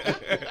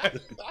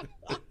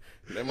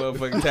 That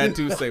motherfucking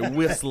tattoo say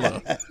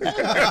Whistler.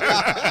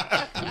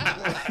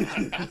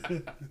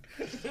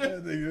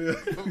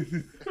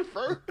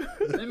 First,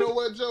 you know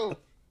what, Joe?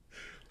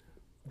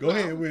 Go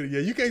ahead with it. Yeah,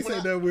 you can't say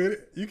that with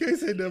it. You can't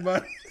say that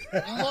about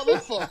it.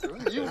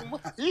 Motherfucker.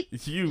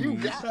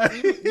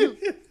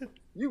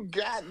 You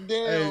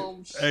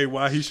goddamn. Hey,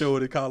 why he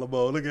showed his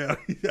collarbone? Look at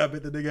him. I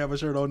bet the nigga have a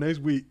shirt on next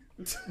week.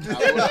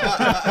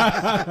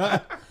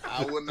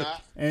 I would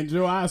not. And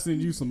Joe, I'll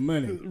send you some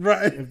money.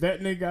 Right. If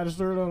that nigga got a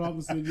shirt on, I'm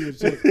gonna send you a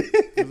check.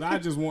 Cause I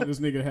just want this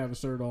nigga to have a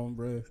shirt on,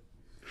 bro.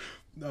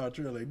 No,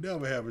 Trey,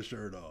 never have a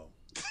shirt on.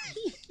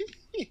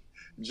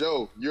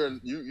 Joe, you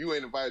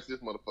ain't invited to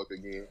this motherfucker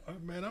again.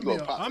 Man,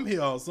 I'm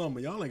here all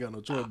summer. Y'all ain't got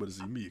no choice but to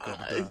see me a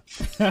couple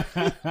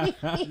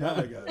times. Y'all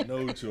ain't got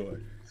no choice.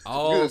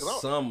 All good,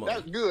 summer.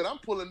 That's good. I'm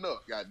pulling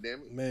up,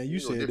 goddammit. Man, you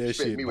said that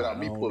shit me without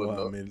me pulling up.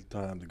 How many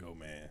times ago,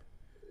 man?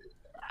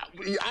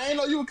 I ain't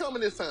know you were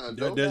coming this time,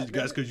 Joe.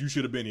 That's because you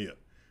should have been here.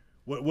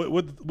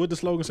 What the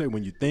slogan say?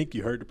 When you think,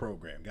 you heard the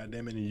program.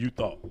 Goddamn it, and you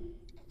thought.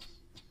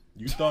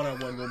 You thought I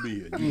wasn't gonna be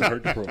here. You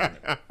heard the program.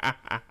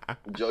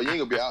 Joe, you ain't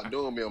gonna be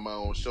outdoing me on my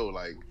own show.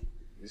 Like,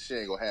 this shit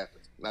ain't gonna happen.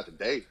 Not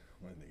today.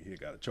 My nigga here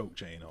got a choke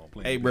chain on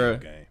playing Hey, the bro.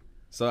 game.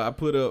 So I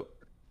put up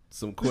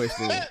some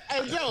questions.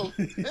 Hey, Joe.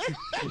 hey,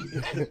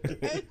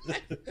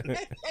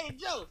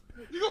 Joe.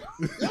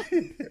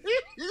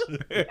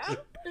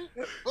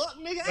 Fuck,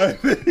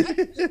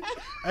 nigga.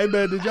 Hey,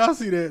 man, did y'all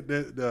see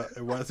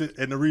that?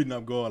 And the reason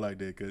I'm going like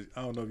that, because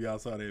I don't know if y'all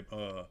saw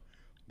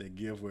that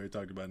gif where he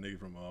talked about niggas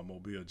from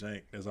Mobile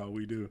Jank. That's all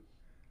we do.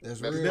 That's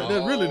That's real.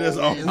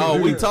 all we Oh,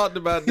 do. we talked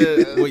about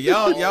that. Well,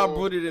 y'all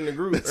put it in the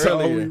group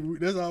earlier.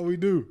 That's all we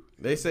do.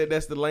 They said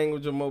that's the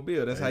language of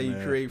Mobile. That's Hey, how you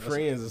man, create that's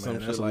friends or some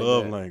shit that's like a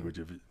love that. language.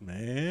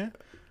 Man,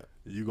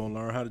 you gonna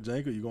learn how to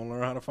jank or you gonna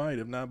learn how to fight.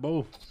 If not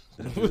both,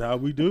 that's just how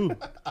we do.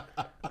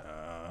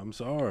 I'm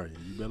sorry,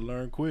 you better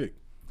learn quick.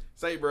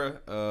 Say, bro,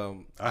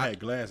 I had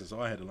glasses, so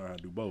I had to learn how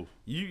to do both.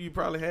 you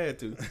probably had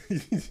to.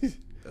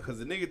 Because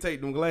the nigga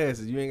take them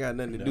glasses, you ain't got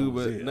nothing to That do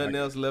was but it. nothing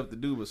else left to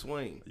do but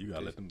swing. You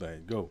gotta let them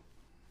things go.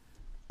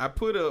 I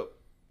put up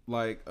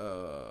like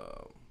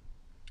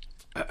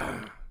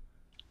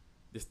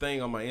this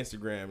thing on my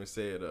Instagram and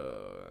said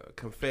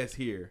confess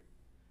here.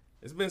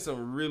 It's been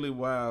some really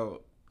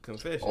wild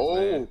confessions.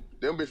 Man.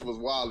 Them bitch was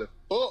wildin'.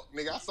 Fuck,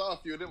 nigga, I saw a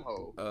few of them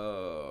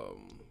hoes.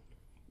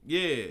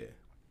 Yeah.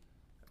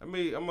 I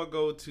mean, I'm gonna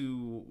go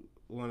to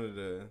one of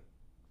the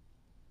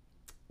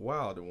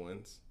wilder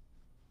ones.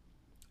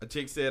 A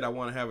chick said I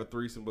want to have a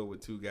threesome, but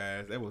with two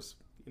guys. That was,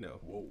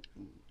 whoa.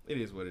 It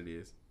is what it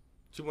is.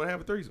 She want to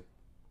have a threesome.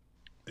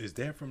 Is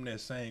that from that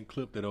same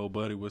clip that old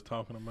buddy was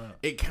talking about?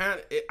 It kind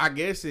of, I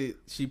guess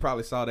she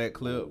probably saw that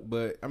clip,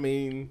 but I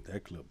mean,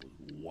 That clip was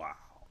wow.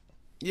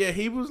 yeah,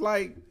 he was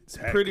like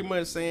pretty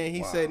much saying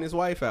he's setting his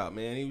wife out,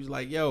 man. He was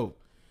like, yo,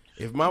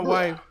 if my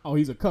wife, Oh,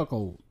 he's a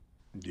cuckold.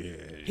 Yeah.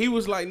 he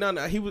was like, no,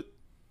 he was,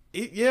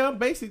 yeah,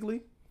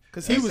 basically.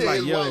 Cause he was said like,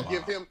 his yo, wife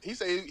he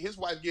said his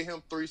wife give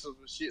him threesomes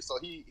and shit, so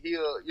he'll,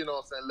 you know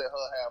what I'm saying, let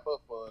her have her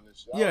fun and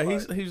shit. yeah,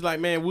 he was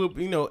like, man,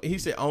 he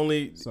said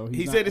only, So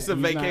he said it's a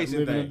he's not vacation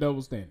living thing. a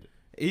double standard.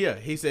 Yeah,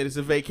 he said it's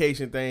a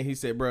vacation thing. He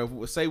said,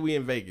 bro, say we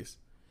in Vegas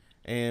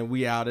and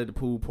we out at the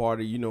pool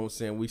party, you know what I'm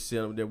saying? We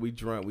sit up there, we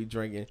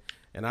drinking,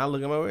 and I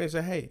look at my way and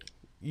say, hey,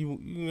 you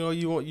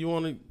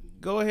want to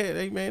go ahead,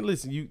 hey man,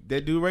 listen,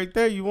 that dude right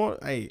there, you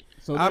want, hey,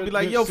 So I'll there- be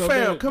like, there- yo, so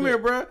fam, there- come there-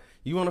 here, bro.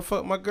 You want to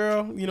fuck my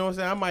girl? You know what I'm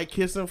saying? I might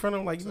kiss her in front of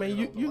him, like, man,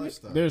 you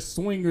There's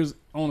swingers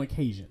on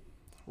occasion.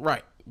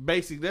 right.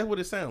 Basically, that's what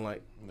it sounds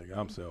like. Nigga,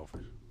 I'm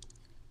selfish.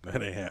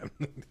 That ain't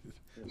happening.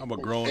 I'm a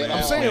grown And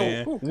ass I'm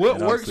saying, man. what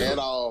and I'm works selfish. at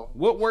all.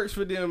 What works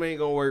for them ain't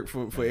gonna work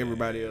for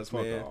everybody else,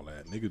 Fuck man. all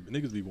that.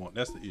 Niggas be want.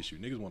 That's the issue.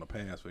 Niggas want to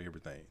pass for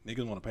everything.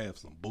 Niggas want to pass for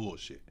some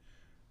bullshit.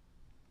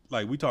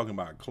 Like we talking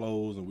about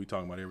clothes and we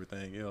talking about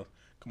everything else.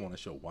 Come on,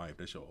 that's your wife.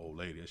 That's your old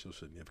lady. That's your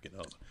significant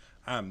other.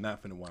 I'm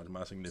not finna watch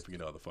my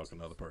significant other fuck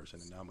another person,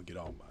 and I'm gonna get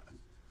off mine.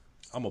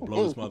 I'm gonna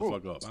blow this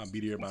motherfucker up. I'll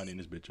beat everybody in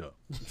this bitch up.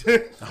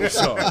 I'm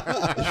sorry.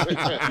 You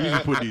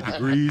can put these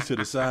degrees to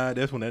the side.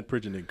 That's when that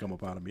preacher nigga come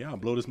up out of me. I'll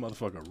blow this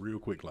motherfucker real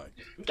quick, like.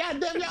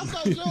 Goddamn, y'all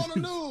saw Joe on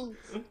the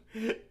news.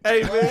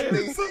 Hey man,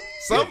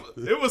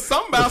 it was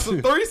something about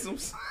some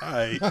threesomes.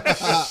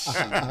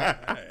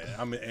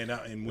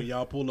 And when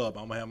y'all pull up,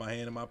 I'm gonna have my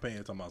hand in my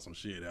pants talking about some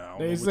shit. I don't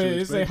know They what say, you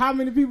they say, expect. how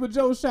many people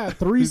Joe shot?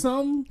 3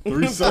 something?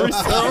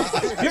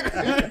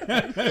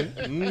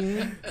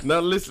 Now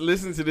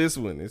listen to this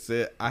one. It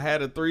said, I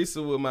had a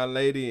threesome with my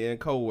lady and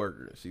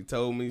coworker. She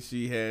told me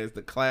she has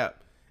the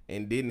clap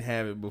and didn't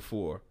have it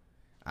before.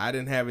 I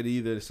didn't have it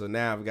either, so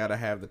now I've got to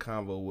have the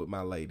convo with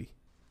my lady.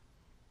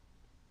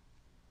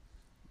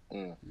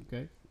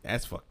 Okay.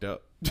 That's fucked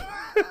up.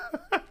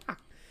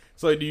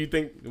 So do you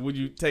think would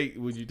you take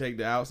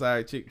the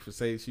outside chick for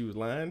say she was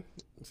lying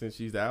since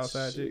she's the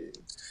outside chick?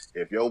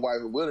 If your wife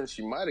was willing,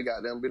 she might have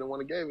got them been the one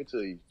that gave it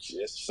to you.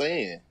 Just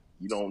saying.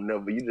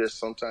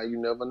 Sometimes you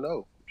never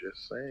know.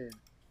 Just saying.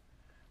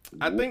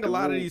 I think a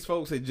lot of these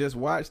folks had just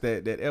watched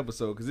that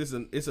episode because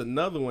it's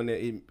another one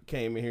that it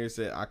came in here and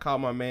said, I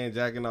caught my man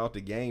jacking off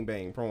the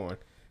gangbang porn.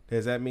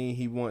 Does that mean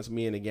he wants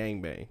me in a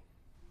gangbang?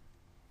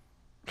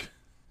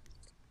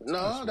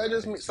 No, that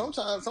just means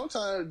sometimes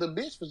the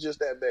bitch was just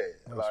that bad.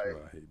 That's why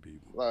I hate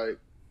people. Like,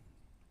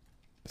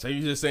 So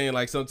you just saying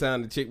like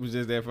sometimes the chick was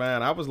just that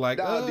fine? I was like,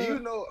 dog, do you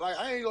know? Like,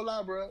 I ain't gonna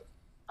lie, bro.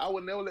 I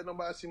would never let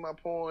nobody see my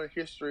porn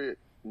history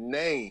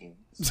names.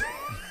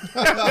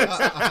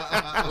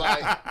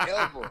 Like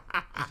ever.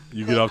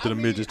 You get off to the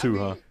midgets too,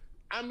 huh?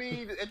 I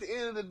mean, at the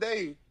end of the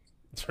day,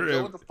 Trev,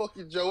 Joe, what the fuck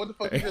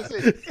you just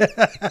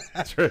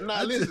said? Trev,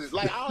 Nah, listen,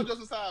 like I was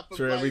just aside for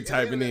Trev, like, we at the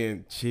end typing of the-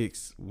 in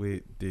chicks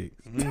with dicks.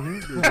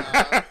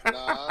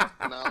 Nah,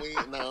 we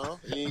ain't gonna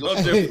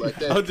I'm do it like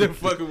that. just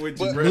fucking with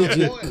you, But bro. my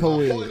Midget point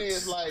co-eds.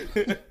 is like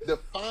the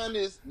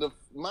finest,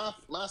 my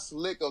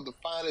select of the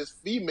finest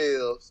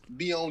females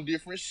be on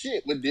different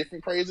shit with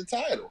different crazy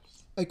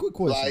titles. Hey, quick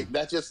question. Like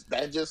that just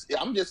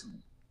I'm just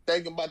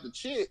thinking about the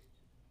chick.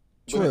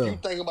 But Trill. if you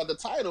think about the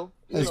title,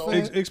 you know,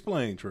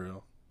 Explain,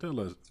 Trill. Tell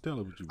us what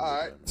you. All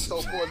right. So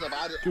for example,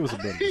 Give us a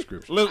better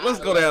description. Let's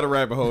go down the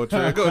rabbit hole,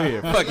 Trey. Go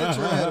ahead. Fuck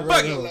it.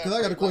 Fuck it. Because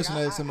I got a question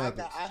to ask him I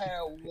after. had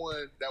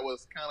one that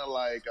was kind of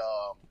like.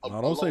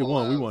 No, don't say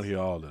one. We want to hear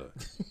all of it.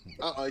 You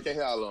can't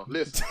hear all of them.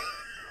 Listen.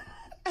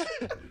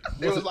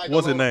 It was like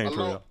What's his along- name,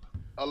 along- Trail?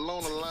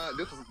 Along the line,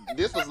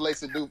 this was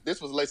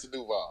Lacey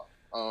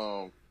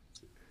Duval.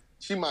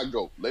 She my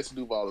goat. Lacey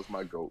Duval is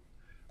my goat.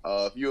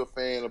 If you're a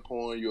fan of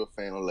porn, you're a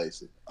fan of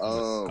Lacey.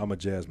 I'm a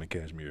Jasmine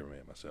Cashmere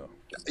man myself.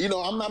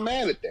 I'm not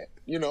mad at that.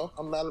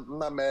 I'm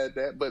not mad at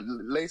that. But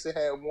Lacey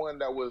had one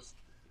that was,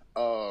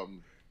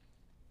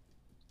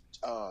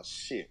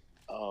 shit.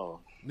 Nigga,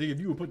 if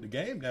you would put the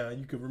game down,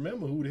 you could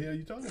remember who the hell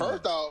you talking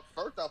about.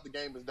 First off, the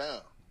game is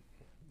down.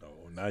 No,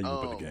 now you can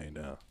put the game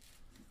down.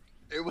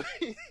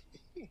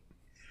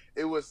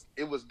 It was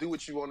it was do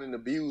what you want and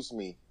abuse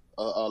me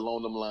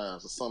along them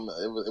lines or something.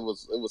 It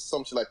was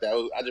some shit like that.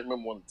 I just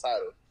remember one of the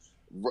titles.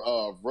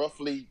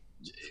 Roughly,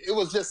 it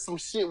was just some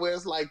shit where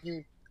it's like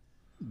you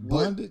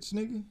Bondage,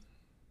 nigga.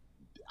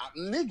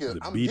 Nigga, The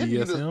I'm giving you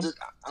BDSM?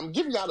 I'm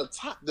giving y'all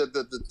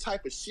the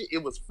type of shit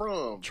it was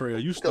from. Trail,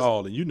 you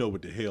stalling. You know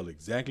what the hell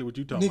exactly what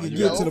you talking Nigga, about.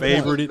 get You to the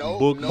favorite point. it, No,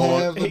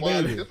 bookmark.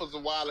 this was a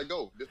while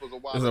ago. This was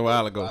a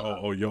while ago.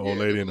 Oh, your old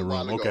lady in the this was a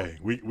room. while ago. Okay,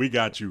 we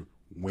got you.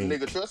 Wink.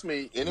 Nigga, trust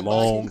me. Anybody,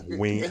 Long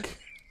wink.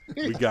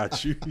 We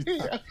got you.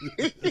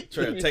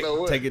 Trey, You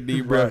know what? take a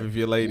deep breath if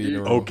your lady in the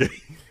room. Okay.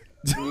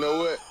 You know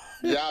what?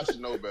 Y'all should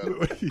know better.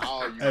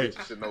 All you Hey,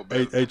 bitches should know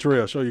better. Hey,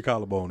 Trail, show your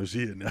collarbone. It's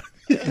here now.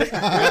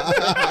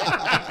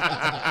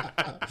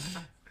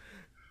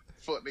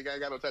 Fuck, nigga, I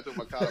ain't got no tattoo on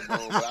my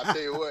collarbone. But I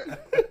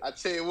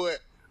tell you what,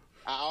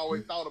 I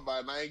always thought about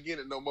it and I ain't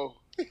getting it no more.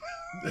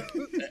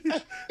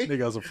 Nigga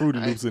got some Fruity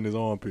Loops in his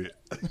armpit.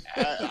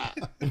 I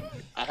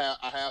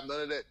have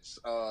none of that,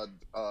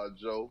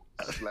 Joe.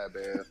 Slap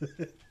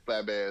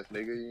ass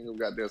nigga. You ain't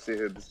goddamn sit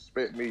here and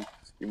disrespect me.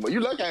 You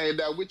lucky I ain't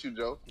down with you,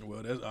 Joe. Well,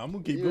 I'm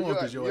going to keep going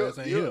because your ass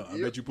ain't here.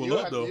 I bet you pull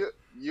up, though.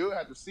 You'll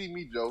have to see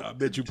me, Joe. I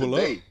bet you pull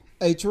today. up.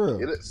 Hey, Trill.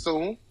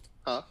 Soon.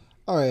 Huh?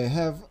 All right,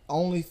 have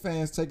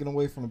OnlyFans taken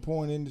away from the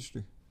porn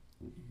industry?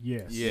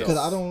 Yes. Yes. Because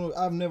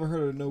I've never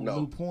heard of no No.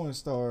 new porn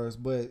stars,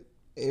 but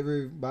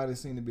everybody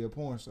seems to be a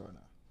porn star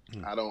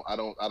now. I don't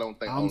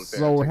think I'm OnlyFans so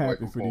take away happy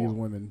from for porn. these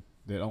women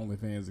that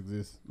OnlyFans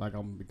exists. Like,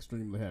 I'm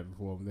extremely happy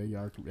for them. They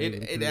are.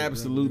 It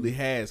absolutely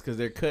has, because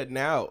they're cutting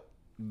out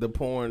the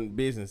porn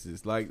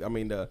businesses. Like, I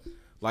mean, the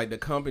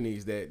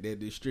companies that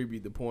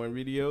distribute the porn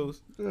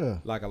videos. Yeah.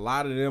 Like, a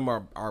lot of them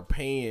are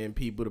paying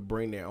people to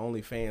bring their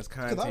OnlyFans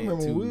content. Because I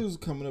remember to when we was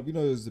coming up,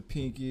 there's the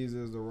Pinkies,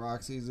 there's the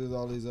Roxys, there's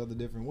all these other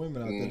different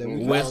women out there that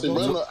we West- could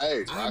all go to.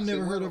 Hey, I've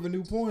never heard of a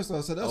new porn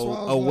star, so that's why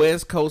I was a like,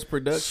 West Coast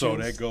production. So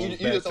that goes You back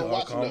just to don't our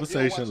watch enough. You don't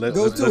conversation. watch Let's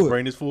enough. Go to it.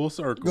 bring this full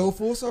circle. go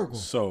full circle.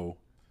 So,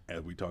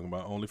 as we talking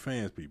about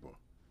OnlyFans people,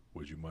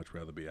 would you much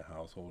rather be a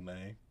household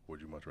name? Or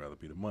would you much rather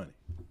be the money?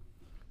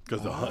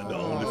 Because the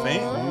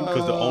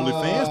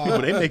OnlyFans people,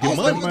 they making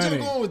Where money.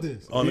 you going with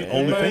this?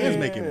 OnlyFans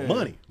making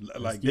money.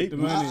 Like get the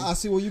money. I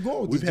see where you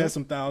going with we've this. had Joe.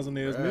 some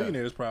thousandaires,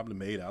 millionaires probably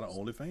made out of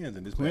OnlyFans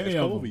in this Plenty past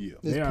of COVID them. year.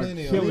 There's They are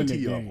plenty of killing them. it,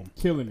 Plenty of game. them.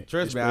 Killing it.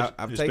 Trust me, I've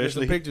taken some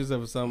Especially- pictures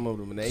of some of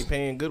them, and they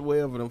paying good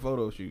well for them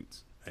photo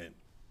shoots. And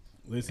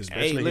Listen,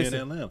 especially listen.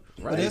 here in Atlanta.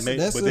 Right. They That's- may-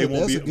 that's but a- they won't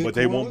that's be. a good But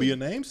they won't be a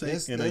correlation.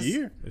 namesake in a That's-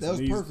 year. That was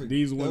these, perfect.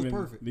 These That was women,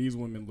 perfect. these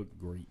women look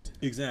great.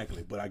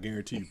 Exactly, but I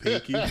guarantee you,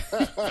 Pinky.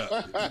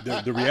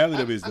 The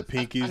reality of it is the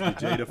Pinkies,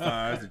 the Jada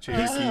Fives, the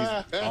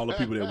Cherokees, all the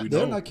people that we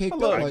They're know. not caked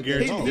Look, up like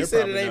guarantee that. you he they're said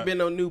it probably ain't not been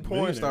no new porn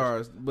millionaires.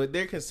 stars, but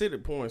they're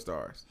considered porn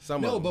stars. Some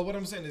of No, them. but what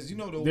I'm saying is,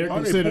 They're Are they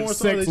considered porn stars?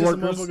 sex They just a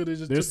workers. motherfucker that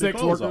just They're took their sex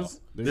clothes workers. off.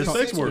 They're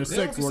sex They're workers. They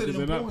don't sex consider workers.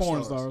 They're them not porn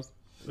porn stars. stars.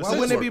 They're Why sex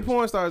wouldn't they be workers.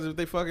 porn stars if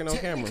they fucking on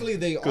camera? Technically,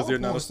 they are Because they're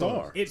not porn a stars.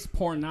 star. It's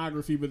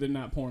pornography, but they're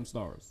not porn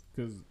stars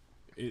because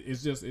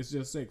it's just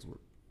sex work.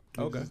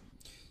 Okay.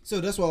 So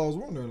that's why I was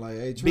wondering, like,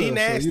 hey, B Trill,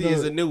 Nasty so you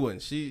know, is a new one.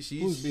 She's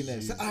who's B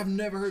Nasty? I've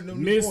never heard no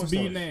new Miss porn B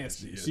stars.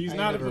 Nasty. She's I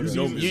not ain't a never she's,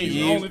 heard of she's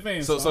You- an you-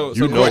 OnlyFans so star.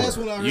 You know Courtney, That's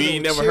when I heard you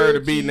ain't of never heard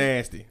of B Cherokee.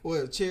 Nasty.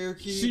 What,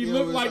 Cherokee? She there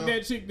looked was, like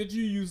that chick that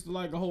you used to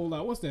like a whole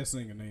lot. What's that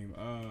singer name?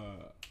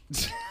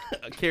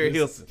 Carrie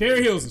Hilson.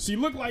 Carrie Hilson. She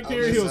looked like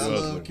Carrie I Hilson.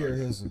 love Carrie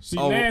Hilson. She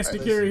Oh, nasty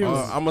Carrie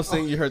Hilson. I'm gonna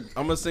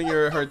send you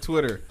her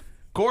Twitter.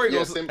 Corey Yeah,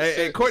 goes.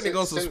 Hey, Courtney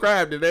gonna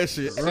subscribe to that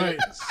shit. Right.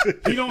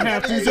 You don't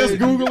have to. Just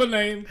Google a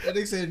name. And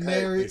they said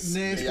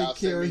nasty y'all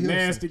Carrie send me- Hilson.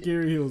 Nasty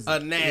Carrie Hilson. A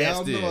Y'all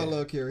nasty. know I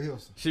love Carrie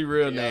Hilson. She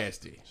real Yeah.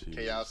 nasty.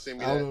 Can y'all send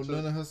me I that don't know too?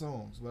 none of her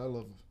songs, but I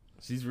love her.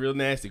 She's real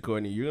nasty,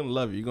 Courtney. You're gonna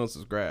love it. You're gonna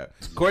subscribe.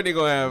 Courtney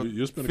gonna You'll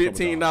have spend a couple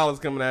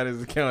 $15 coming out of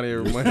his account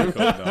every month.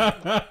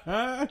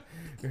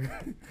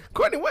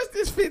 Courtney, what's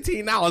this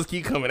 $15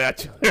 keep coming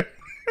at you?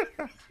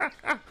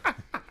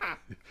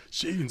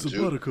 She eating some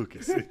Juke. butter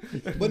cookies.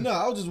 But no,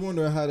 I was just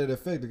wondering how that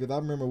affected because I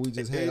remember we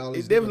just had all It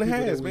these definitely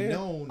different has, people that we man.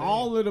 known that-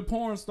 All of the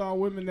porn star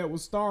women that were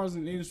stars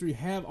in the industry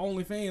have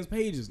OnlyFans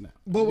pages now.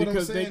 But what I'm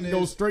because they saying can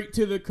go is- straight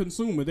to the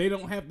consumer. They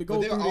don't have to go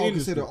But they're through the all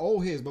industry. considered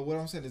old heads. But what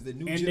I'm saying is the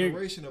new And they're-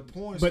 generation of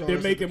porn stars. But they're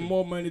that making can-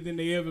 more money than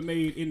they ever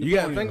made in the You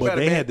gotta porn think industry. But about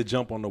it, they man. had to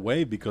jump on the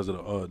wave because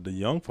of the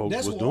young folks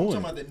That's was what I'm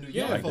doing talking it. about. The new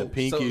Yeah. young Like the folks.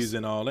 pinkies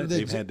and all that. They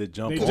They've ju- had to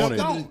jump They on jumped it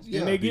on it, Yeah.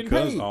 and they getting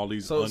because paid. all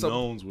these So-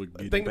 unknowns were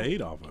getting think-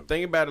 paid off of it.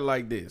 Think about it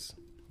like this: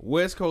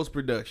 West Coast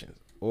Productions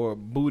or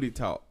Booty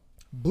Talk.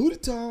 Booty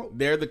talk.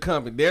 They're the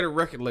company. They're the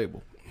record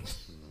label.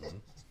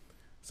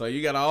 So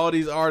you got all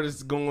these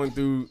artists going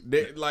through.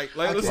 Like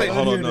let's say. can't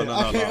Hold on, unhear no, that. no,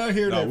 I no, can't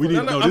no. unhear No, that we from need.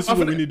 you. No, No, this is I'm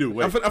what we finna- need to do.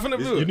 Wait, I'm finna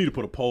do you it. need to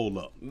put a poll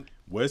up.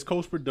 West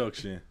Coast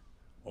Production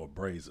or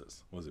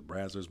Brazers? Was it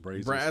Brazzers?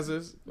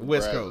 Brazzers,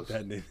 West Brazzers. Coast.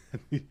 That name-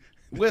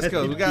 West that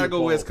Coast. need We to gotta be a go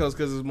poll. West Coast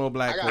because there's more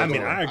black. I gotta I folks.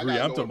 mean, go- I agree.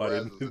 gotta I'm go talking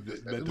about with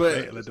it.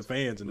 Brazzers. Let the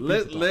fans and the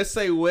people talk. Let's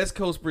say West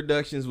Coast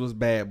Productions was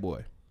Bad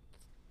Boy.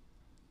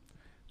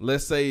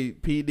 Let's say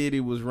P Diddy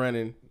was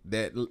running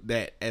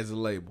that as a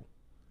label.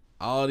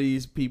 All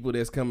these people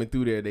that's coming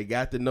through there, they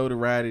got the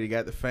notoriety, they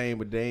got the fame,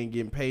 but they ain't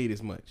getting paid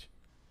as much.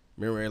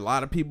 Remember, a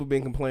lot of people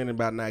been complaining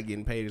about not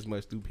getting paid as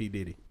much through P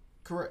Diddy.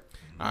 Correct.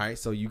 All right,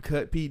 so you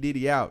cut P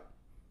Diddy out.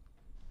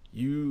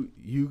 You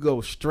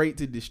go straight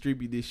to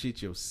distribute this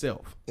shit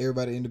yourself.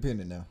 Everybody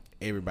independent now.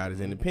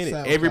 Everybody's independent.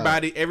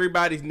 SoundCloud.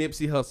 Everybody's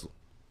Nipsey Hussle.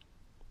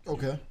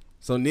 Okay.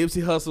 So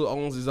Nipsey Hussle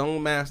owns his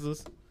own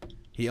masters.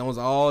 He owns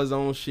all his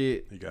own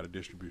shit. He got a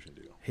distribution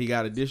deal. He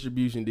got a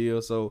distribution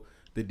deal. So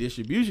the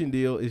distribution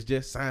deal is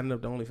just signing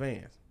up to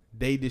OnlyFans.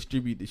 They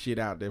distribute the shit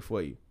out there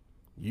for you.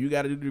 You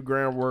got to do the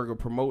groundwork of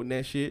promoting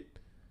that shit.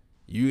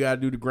 You got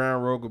to do the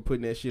groundwork of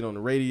putting that shit on the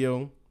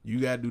radio. You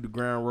got to do the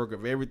groundwork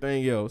of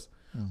everything else.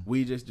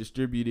 We just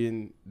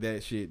distributing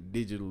that shit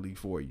digitally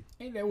for you.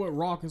 Ain't that what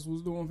Raucus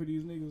was doing for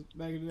these niggas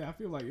back in the day? I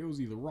feel like it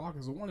was either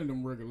Raucus or one of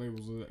them record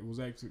labels was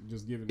actually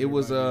just giving. It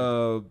was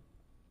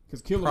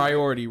because Killer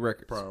Priority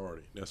Records.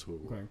 Priority. That's who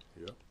it was. Okay.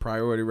 Yep.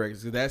 Priority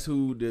Records. 'Cause that's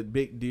who the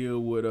big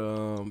deal with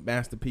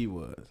Master P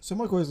was. So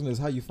my question is,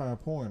 how you find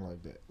porn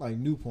like that? Like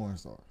new porn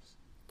stars?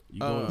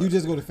 You You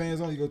just go to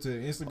fans on. You go to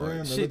Instagram.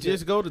 and Shit, look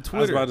just go to I was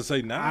Twitter. about to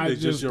say now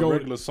it's just your go-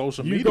 regular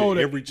social you media. Go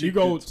to, Every chick you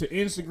go gets- to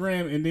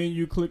Instagram and then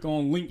you click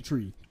on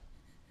Linktree,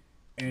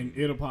 and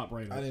it'll pop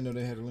right I up. didn't know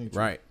they had a link.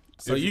 Right.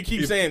 So If- you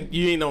keep if- saying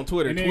you ain't on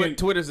Twitter. And then-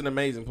 Twitter's an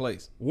amazing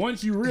place.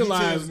 Once you tells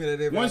realize, me that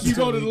everybody once you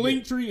go to the tells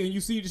me Linktree and you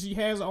see that she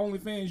has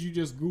OnlyFans, you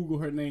just Google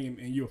her name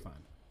and you'll find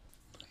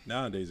her.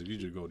 Nowadays, if you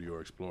just go to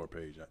your Explore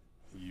page,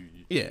 you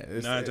Yeah,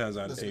 it's- 9 times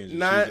out of 10,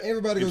 Nine-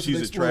 everybody if goes to she's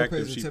the Explore attractive,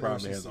 page and she tell me what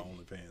probably she has an see.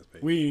 OnlyFans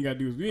page. We ain't got to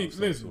do this. We ain't,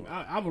 some listen, sort.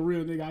 I'm a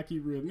real nigga. I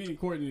keep real. Me and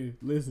Courtney,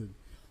 listen,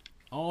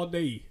 all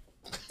day.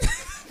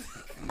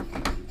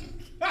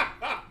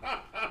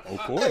 Of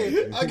course.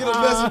 Hey, I get a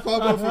message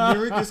pop up from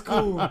Eureka's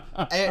school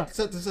at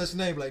such and such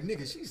name. Like,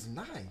 nigga, she's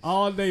nice.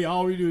 All day,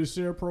 all we do is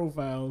share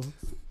profiles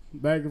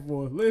back and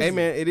forth. Listen, Hey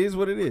man, it is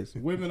what it is.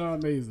 women are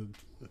amazing.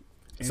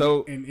 And,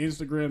 So- and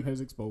Instagram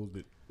has exposed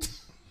it.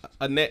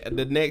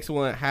 The next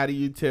one, how do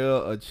you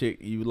tell a chick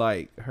you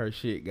like her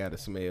shit got a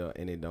smell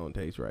and it don't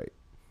taste right?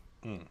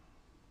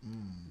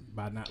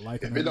 By not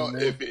liking If her it no don't,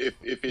 more.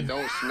 if it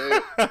don't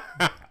smell,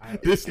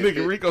 This if nigga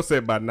it- Rico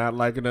said by not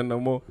liking her no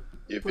more.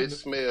 if it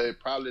smell, it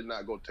probably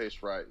not gonna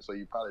taste right. So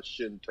you probably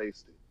shouldn't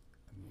taste it.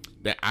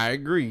 That I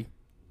agree.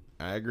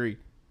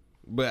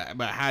 But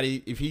how do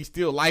you, if he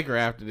still like her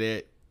after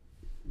that?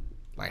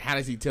 Like how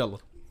does he tell her?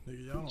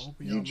 Nigga, y'all don't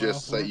open You your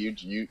just mouth, say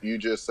huh? you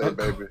just say,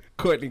 baby.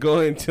 Courtney, go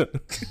ahead and tell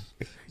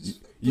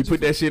you put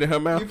that shit in her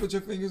You mouth. put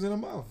your fingers in her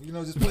mouth. You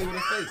know, just play with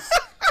her face.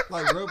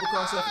 Like, rub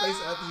across her face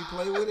after you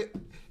play with it.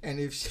 And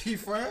if she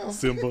frowns,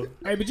 Simba.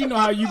 Hey, but you know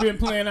how you been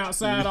playing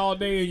outside all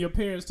day and your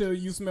parents tell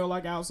you smell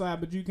like outside,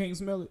 but you can't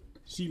smell it?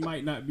 She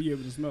might not be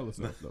able to smell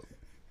herself, though.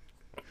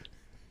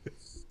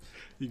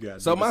 You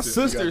got So my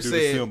sister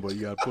said- Simba.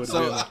 You got to put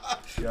So- it in.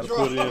 You got to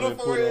put it in and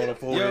put it on the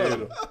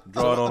forehead.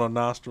 Draw it on her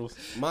nostrils.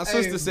 My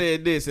sister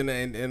said this, and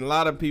a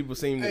lot of people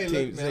seem hey, to, look,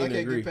 seem man, I to can't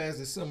agree. get past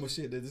this summer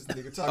shit that this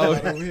nigga Oh, talking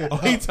about over here. oh,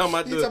 he talking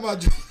about He the- talking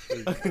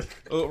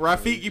about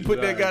Rafik, you put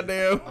that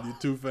goddamn. Your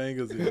 2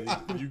 fingers.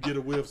 And you get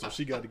a whiff, so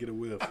she got to get a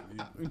whiff.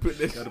 You Put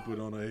that. got to put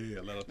it on her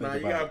head. Let her think Nah, you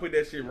about gotta it. put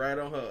that shit right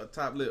on her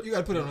top lip. you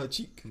gotta put it on her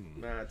cheek.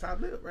 Nah,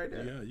 top lip right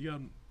there. Yeah, you got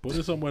to put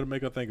it somewhere to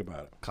make her think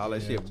about it. Call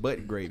that shit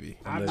butt gravy.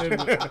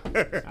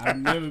 I've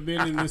never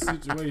been in this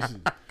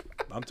situation.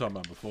 I'm talking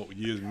about before,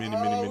 many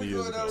Oh,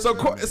 years ago.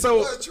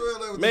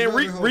 So, man,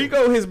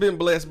 Rico has been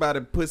blessed by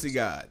the pussy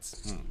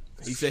gods.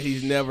 He said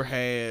he's never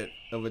had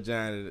a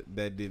vagina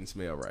that didn't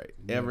smell right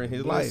ever in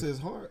his Bless life. his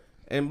heart.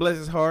 And bless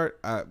his heart,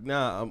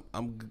 I'm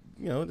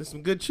you know, there's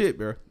some good shit,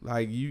 bro.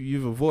 Like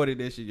you've avoided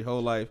that shit your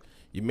whole life.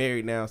 You're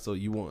married now, so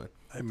you won.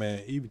 Hey,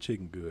 man, even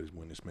chicken good is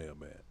when it smell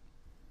bad.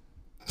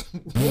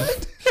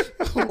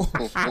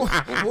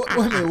 Wait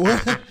a minute,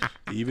 what?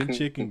 Even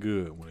chicken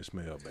good when it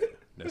smell bad.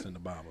 That's in the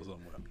Bible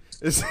somewhere.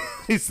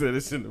 He said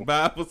it's in the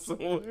Bible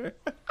somewhere.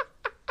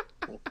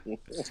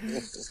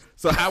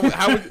 So how would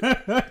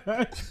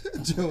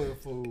Joey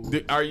fool.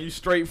 are you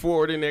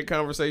straightforward in that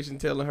conversation,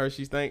 telling her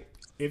she stink?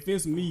 If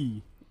it's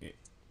me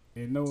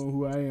and knowing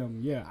who I am,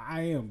 yeah,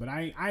 I am. But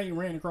I ain't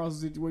ran across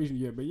the situation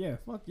yet. But yeah,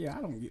 fuck yeah,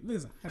 I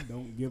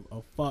don't give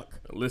a fuck.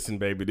 Listen,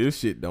 baby, this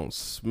shit don't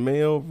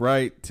smell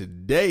right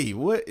today.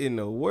 What in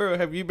the world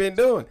have you been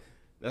doing?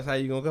 That's how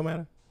you gonna come at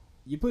her?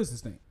 Your pussy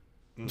stink.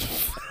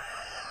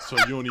 So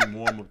you don't even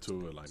warm up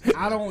to it like that.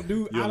 I don't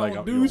do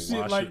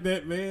shit like it.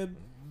 that, man.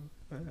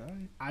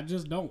 I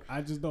just don't.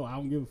 I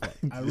don't give a fuck.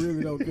 I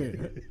really don't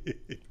care.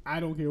 I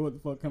don't care what the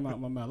fuck come out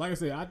my mouth. Like I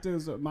said, I tell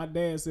you, my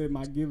dad said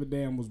my give a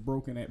damn was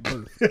broken at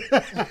birth.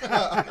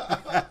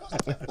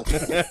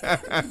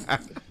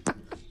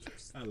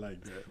 I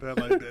like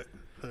that.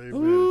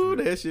 Ooh,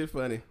 that shit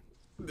funny.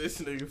 This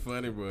nigga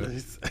funny, bro.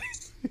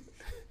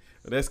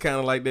 That's kind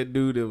of like that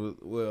dude that was,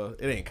 well,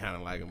 it ain't kind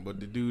of like him, but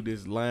the dude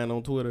that's lying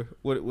on Twitter.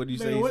 What do you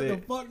say? What the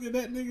fuck did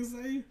that nigga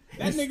say?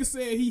 That nigga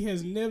said he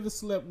has never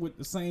slept with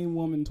the same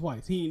woman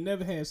twice. He ain't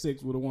never had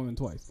sex with a woman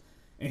twice.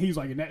 And he's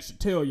like, and that should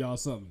tell y'all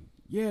something.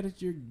 Yeah,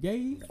 that you're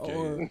gay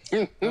or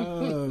Hey,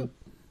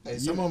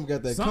 some of them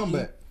got that something.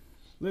 comeback.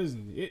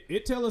 Listen,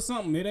 it tell us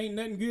something. It ain't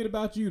nothing good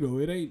about you though.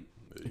 It ain't.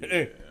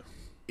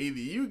 Either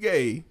you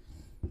gay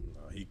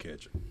He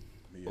catch it.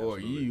 or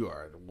you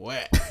are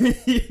whack.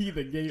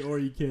 Either gay or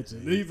you catch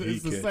it.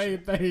 It's the same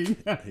thing. He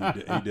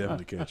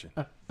definitely catching.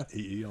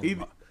 He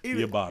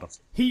a bottom.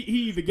 He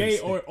either gay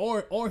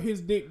or his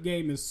dick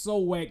game is so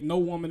whack no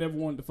woman ever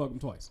wanted to fuck him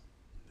twice.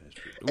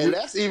 And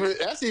that's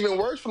even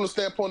worse from the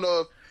standpoint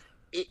of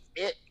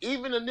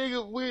even a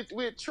nigga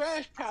with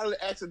trash probably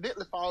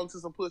accidentally fall into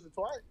some pussy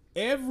twice.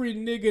 Every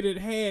nigga that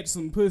had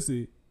some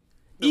pussy,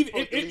 even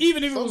if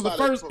it was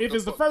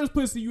the first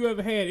pussy you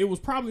ever had, it was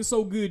probably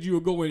so good you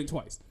would go in it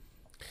twice.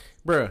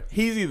 Bruh,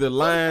 he's either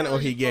lying or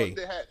he gay.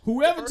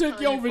 Whoever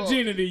took your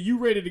virginity, you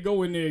ready to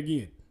go in there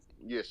again?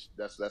 Yes,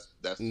 that's true.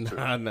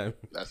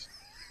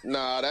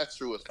 Nah. That's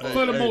true as fuck.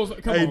 For the most,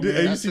 come on,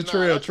 man. You see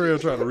Trail trying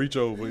to reach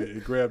over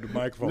and grab the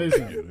microphone.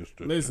 Listen. That's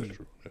true.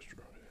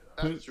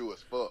 That's true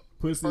as fuck.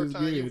 Pussy First is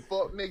time you good.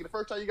 fuck, nigga, the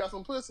first time you got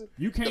some pussy,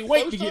 You can't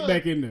wait to get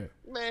back in there.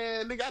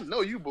 man, nigga, I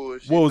know you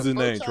bullshit. What was The his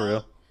name, first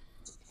Trail?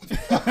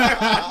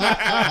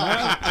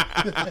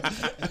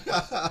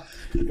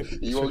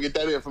 You won't get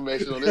that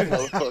information on this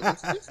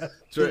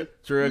motherfucker.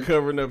 Trail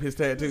covering up his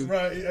tattoos.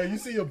 Right. You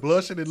see him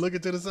blushing and looking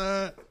to the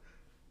side?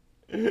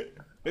 I'm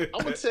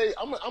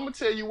gonna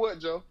tell you what,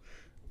 Joe.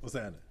 What's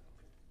happening?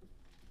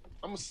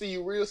 I'm gonna see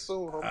you real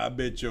soon, homie. I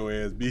bet your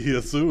ass be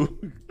here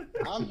soon.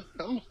 I'm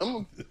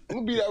gonna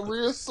be there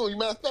real soon.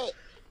 Matter of fact,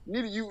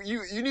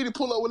 you need to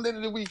pull up with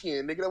Lenny the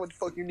weekend, nigga. That's what the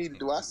fuck you need to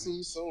do. I see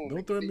you soon. Don't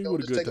nigga. threaten me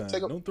with a good time.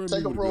 Take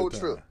a road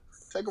trip.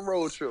 Take a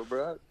road trip,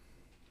 bro.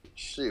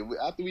 Shit,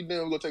 after we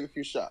done, we're gonna take a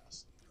few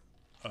shots.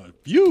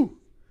 You?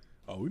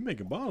 Oh, we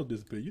making bottles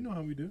disappear. You know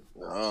how we do.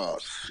 Oh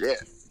shit.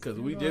 Cause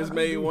we just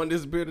made one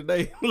disappear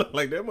today. Look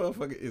like that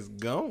motherfucker is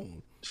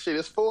gone. Shit,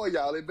 it's 4 of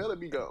y'all. They better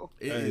be gone.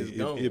 It is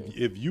gone.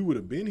 If you would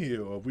have been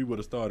here, or if we would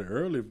have started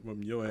early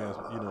from your ass,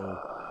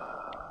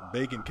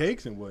 baking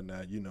cakes and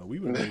whatnot, we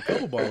would have made a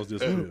couple balls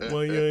this week.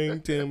 Why you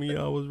ain't tell me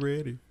I was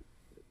ready?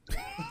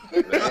 He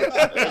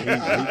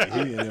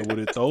would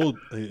have thrown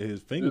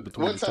his finger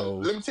between One his time,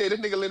 toes. let me tell you, this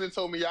nigga Lennon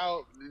told me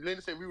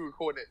Lennon said we were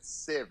recording at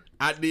 7.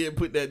 I did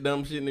put that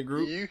dumb shit in the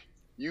group.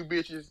 You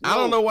bitches. I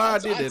don't know why I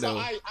did that though.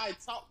 I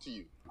talked to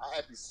you. I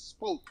actually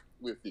spoke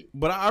with you.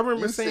 But I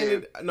remember You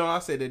saying said- it. No, I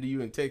said that to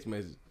you in text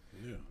message.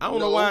 Yeah. I don't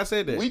know why I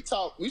said that. We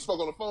spoke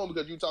on the phone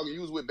because you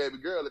was with baby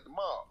girl at the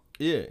mall.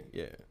 Yeah.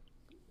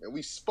 And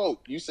we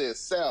spoke. You said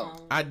 7.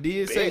 I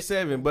did say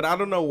 7, but I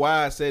don't know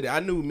why I said it. I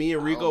knew me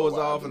and Rico was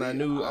off, and I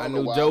knew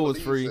Joe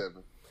was free.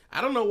 7. I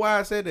don't know why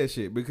I said that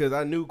shit because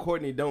I knew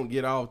Courtney don't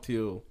get off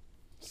till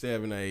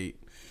 7 or 8.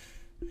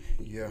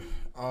 Yeah.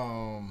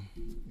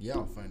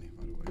 Y'all funny,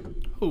 by the way.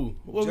 Who?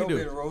 What Joe we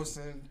been do?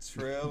 roasting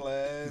Trail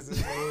ass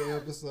this whole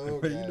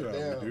episode. You know how we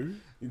Goddamn. do.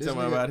 You This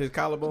talking nigga- about his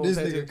collarbone This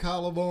tattoo? nigga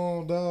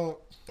collarbone, dog.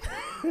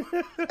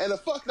 And the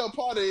fucked up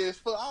part is,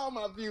 for all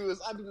my viewers,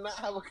 I do not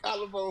have a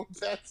collarbone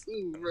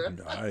tattoo, bro.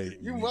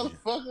 You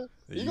motherfucker.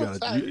 You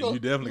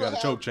definitely got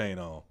a choke chain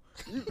on.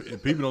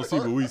 And people don't see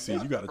what we see.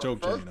 You got a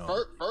choke chain on.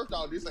 First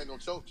off, this ain't no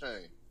choke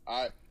chain.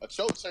 All right, a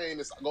choke chain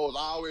goes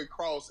all the way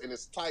across and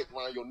it's tight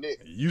around your neck.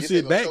 You This sit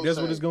ain't no back, choke that's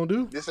chain. what it's gonna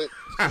do. This ain't.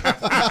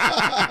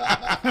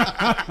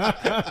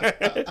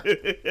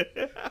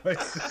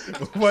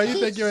 Why you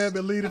think your ass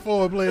been leaning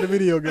forward playing a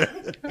video game?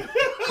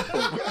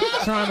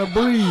 Trying to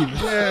breathe.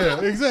 Yeah,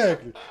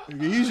 exactly.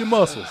 Use your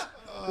muscles.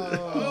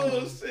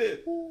 Oh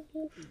shit!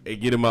 Hey,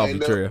 get him off the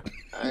trail.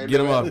 I ain't Get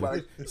him never off. had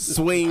nobody-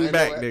 Swing I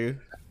back, know nigga.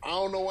 I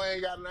don't know why I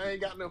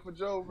ain't got nothing for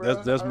Joe, bro.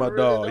 That's I my really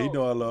dog. don't. He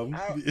know I love him.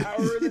 I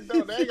really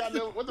don't. They ain't got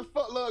nothing. What the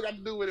fuck love got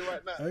to do with it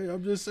right now? Hey,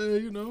 I'm just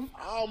saying,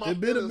 All my it's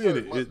been a feelings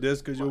minute. hurt.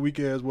 That's because your weak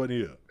ass wasn't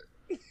here.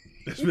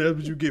 That's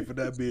what you get for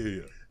not being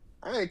here.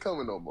 I ain't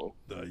coming no more.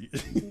 Nah, you-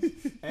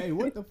 Hey,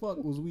 what the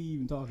fuck was we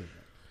even talking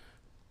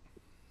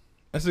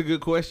That's a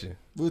good question.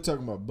 We were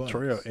talking about buns.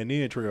 Trail, and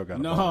then Trail got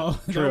a No,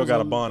 bonnet. that Trail was got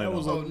a- a bonnet that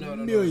was on. a no.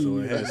 million So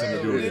it years had something to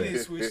ago. do with Then that. he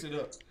switched it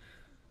up.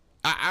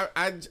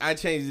 I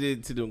changed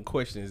it to them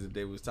questions that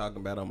they was talking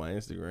about on my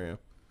Instagram.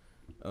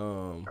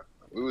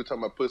 We were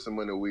talking about pussy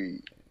money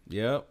weed.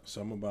 Yep.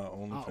 Something about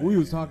OnlyFans. We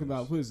was talking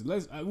about pussy. We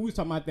was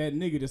talking about that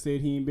nigga that said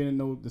he ain't been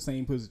in the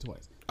same pussy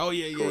twice. Oh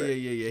yeah. Correct.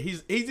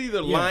 He's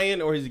either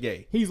lying or he's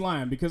gay. He's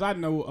lying because I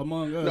know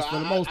among us, No, for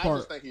the I most just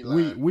part, think he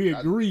we lying.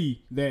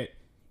 agree that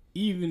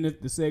even if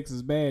the sex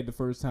is bad the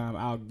first time,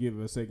 I'll give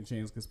it a second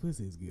chance because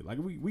pussy is good. Like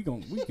we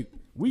can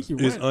It's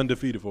run,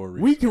 undefeated for a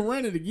reason. we can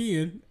run it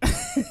again. You know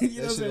what I'm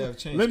should saying? have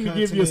changed Let me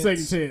give you a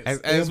second continents.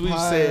 chance. As we've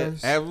said,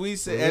 Empires,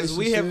 as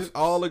we have relationships.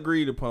 all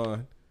agreed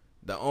upon,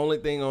 the only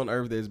thing on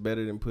earth that's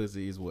better than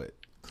pussy is what?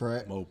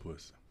 Crack. Mo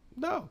pussy.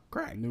 No,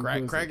 crack. New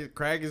Crack. pussy.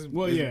 Crack is.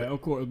 Well, is yeah,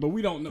 of course, but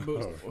we don't know.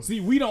 But, see,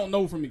 we don't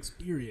know from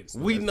experience.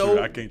 We That's know.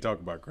 true. I can't talk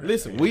about crack.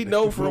 Listen, we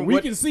know But from we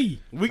what can see.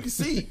 we can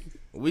see.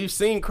 We've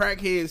seen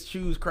crackheads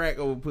choose crack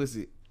over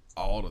pussy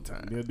all the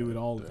time. They'll do it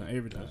all the time,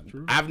 every time.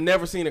 True. I've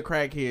never seen a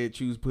crackhead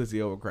choose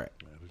pussy over crack.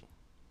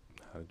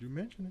 How did you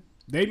mention it?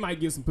 They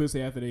might get some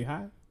pussy after they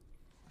high.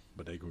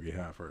 But they gonna get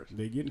high first.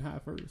 They getting high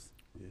first.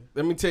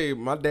 Let me tell you,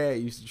 my dad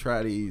used to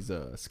try these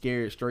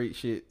scared straight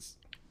shits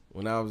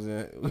when I was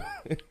in,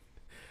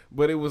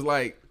 but it was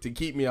like to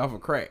keep me off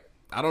of crack.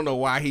 I don't know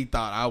why he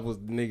thought I was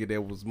the nigga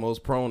that was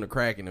most prone to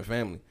crack in the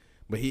family,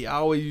 but he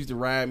always used to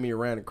ride me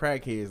around the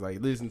crackheads like,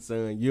 listen,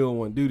 son, you don't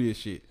want to do this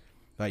shit.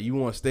 Like, you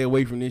want to stay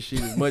away from this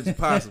shit as much as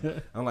possible.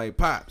 I'm like,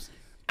 Pops,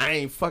 I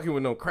ain't fucking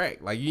with no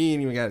crack. Like, you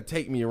ain't even got to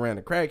take me around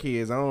the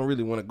crackheads. I don't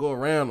really want to go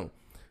around them.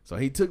 So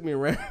he took me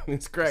around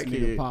this This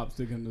nigga crackhead. Pops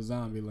took him to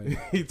zombie land.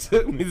 He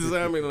took me to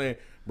zombie land.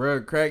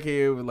 Bro,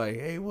 crackhead was like,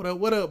 hey, what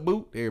up,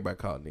 Boot? Everybody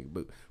called nigga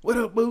Boot. What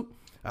up, Boot?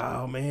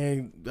 Oh,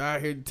 man, out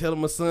here telling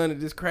my son that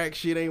this crack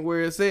shit ain't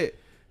where it's at.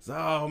 So,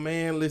 oh,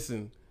 man,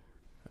 listen.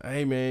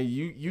 Hey, man,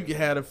 you can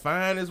have the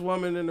finest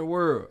woman in the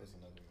world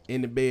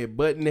in the bed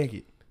butt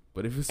naked.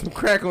 But if it's some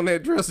crack on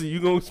that dresser, you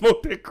gonna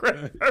smoke that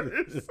crack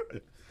first.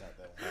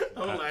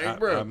 I'm like,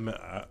 bro. I'm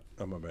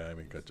my bad. I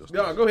mean, cut your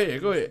No, go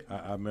ahead.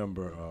 I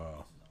remember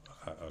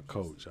a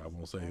coach. I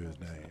won't say his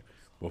name.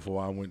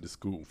 Before I went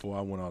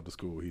out to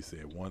school, he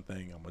said one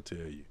thing. I'm gonna tell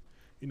you.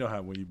 You know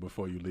how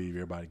before you leave,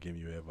 everybody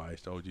giving you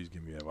advice. The OGs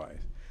give you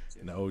advice,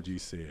 and the OG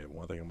said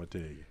one thing. I'm gonna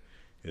tell you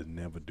is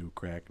never do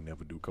crack,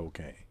 never do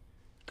cocaine,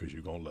 because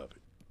you're gonna love it.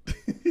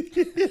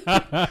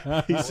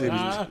 he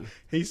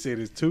said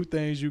it's two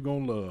things you're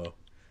gonna love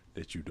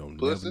that you don't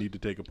Pussy? never need to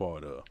take a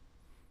part of: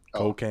 Oh.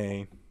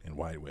 cocaine and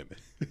white women.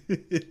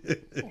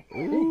 Wait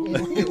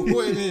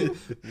a minute.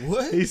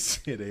 What? He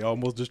said they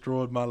almost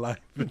destroyed my life.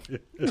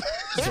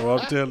 So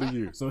I'm telling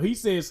you. So he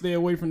said, stay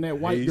away from that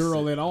white He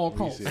girl said- at all he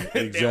costs. said,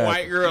 That exactly.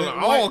 white girl That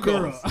at all white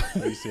girl. costs.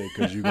 He said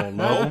because you're gonna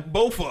love them,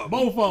 Both of them.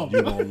 Both of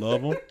you're them. gonna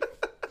love them,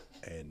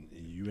 and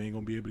you ain't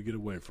gonna be able to get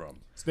away from them.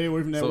 Stay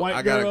away from that So white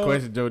I girl. got a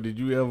question, Joe. Did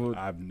you ever?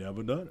 I've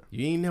never done it.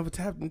 You ain't never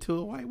tapped into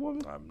a white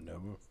woman? I've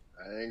never.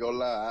 I ain't gonna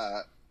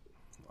lie.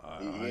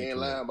 I He ain't ain't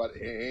lying about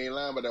he ain't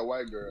lying about that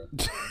white girl.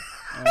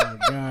 Oh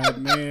God,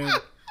 man!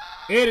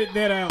 Edit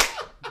that out.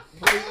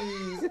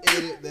 Please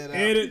edit that out.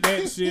 Edit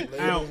that shit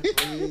out.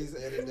 Please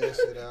edit that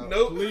shit out.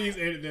 Nope. Please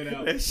edit that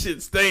out. That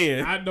shit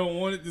staying. I don't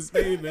want it to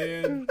stay,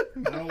 man.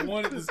 I don't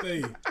want it to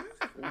stay. Let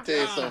me tell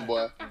you something,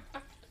 boy.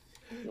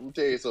 Let me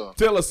tell you something.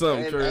 Tell us I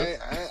something, ain't, Travis.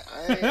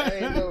 I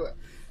ain't never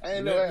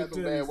Let me had tell some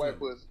you bad white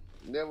something. pussy.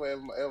 Never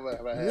ever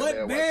have I had What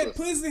bad bad white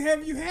pussy. pussy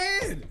have you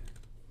had?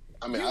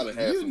 I mean, I done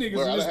had You some. niggas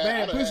bro, I with this done had-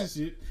 bad I done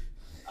pussy shit.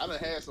 I done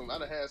had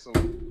some.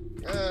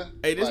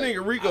 Hey, this like,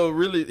 nigga Rico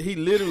really, he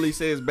literally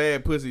says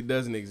bad pussy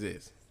doesn't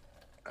exist.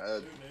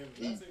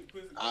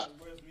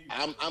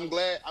 I'm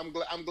glad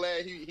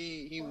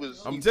he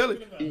was. I'm telling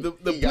you,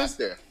 the he got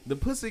pussy, there. the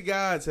pussy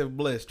gods have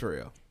blessed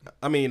Trail.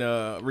 I mean,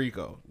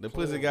 Rico. The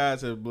pussy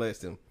gods have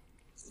blessed him.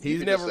 He's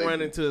can never just say-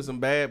 run into some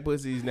bad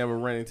pussy. He's never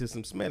run into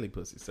some smelly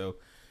pussy. So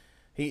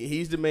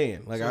he's the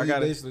man. Like So I he's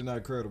got basically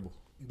not credible.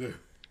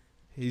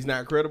 He's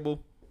not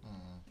credible.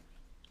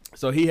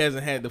 So he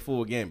hasn't had the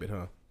full gambit,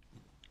 huh?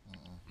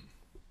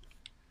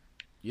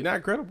 You're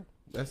not credible.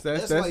 That's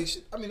That's like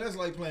that's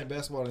like playing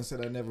basketball and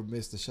said I never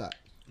missed a shot.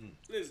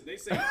 Listen, they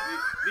say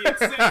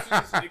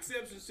the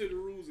exceptions to the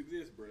rules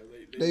exist, bro.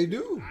 They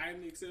do. I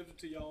am the exception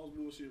to y'all's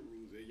bullshit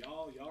rules. And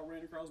y'all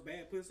ran across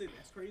bad pussy.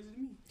 That's crazy to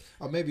me.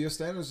 Or maybe your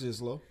standards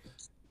just low.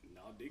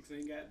 No, dicks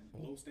ain't got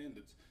low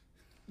standards.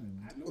 I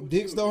know what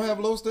Dicks you don't do. have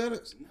low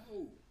standards.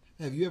 No.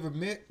 Have you ever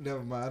met?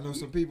 Never mind. I know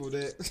some people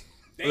that.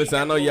 They Listen, I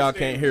got know low y'all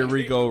can't hear standards.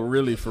 Rico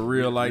really for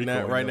real like Rico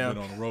that right ain't now.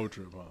 never been on a road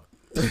trip, huh?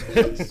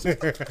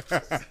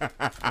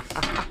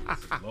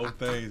 Low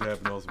things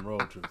happen on some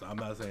road trips. I'm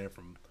not saying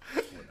from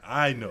what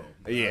I know.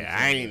 Yeah,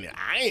 I ain't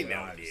know.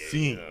 I've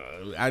seen.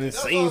 I done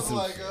seen some.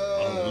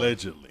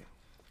 Allegedly.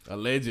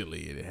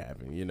 Allegedly, it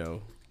happened. You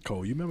know.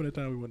 Cole, you remember that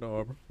time we went to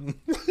Arbor?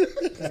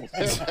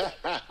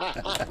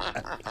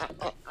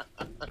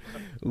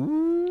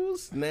 Ooh,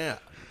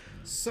 snap.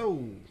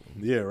 So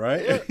Yeah,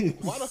 right.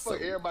 Why the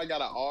fuck everybody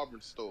got an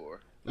Auburn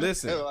store?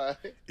 Listen,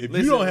 Like, If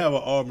you don't have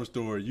an Auburn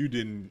store, you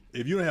didn't.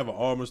 If you don't have an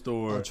Auburn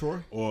store,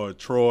 Or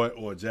Troy?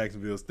 or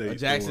Jacksonville State,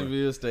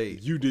 Jacksonville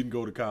State. you didn't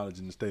go to college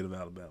in the state of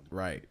Alabama,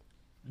 Right.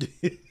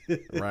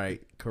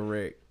 Right.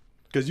 Correct.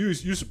 Because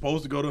you're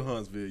supposed to go to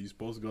Huntsville, you're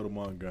supposed to go to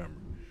Montgomery,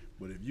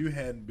 but if you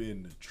hadn't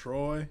been to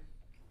Troy,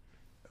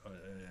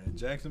 and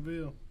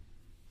Jacksonville,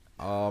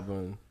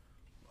 Auburn,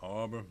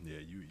 yeah,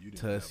 you didn't.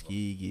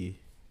 Tuskegee.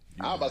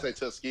 I was about to say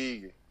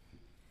Tuskegee.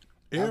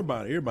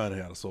 Everybody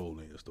had a soul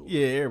in your store.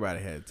 Yeah, everybody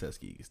had a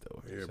Tuskegee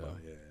store.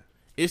 Everybody, so.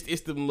 yeah.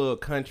 It's them little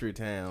country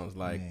towns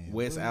like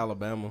West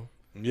Alabama.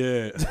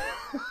 Yeah.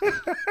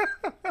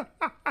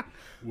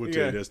 We'll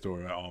tell you that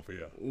story off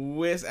here.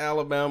 West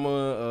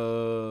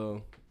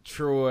Alabama,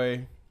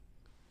 Troy,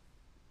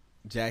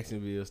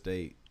 Jacksonville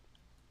State,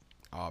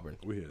 Auburn.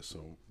 We had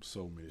so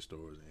many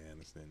stores in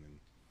Anniston, and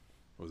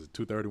was it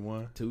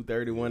 231?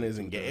 231 is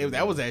in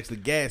that was actually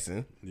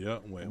gassing. Yeah,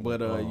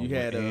 But you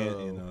had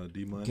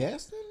D-Money.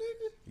 Gaston,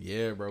 nigga?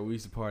 Yeah, bro, we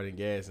used to party in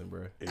gassing,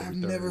 bro. I've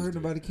never heard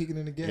nobody kicking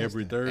in the gas.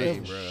 Every Hey, Thursday.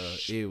 bro,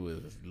 it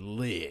was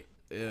lit.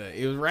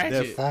 It was ratchet.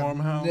 That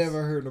farmhouse.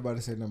 Never heard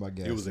nobody say nothing about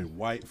gas. It was a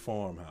white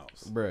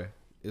farmhouse. Bruh,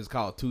 it's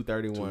called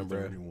 231, bro.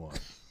 231.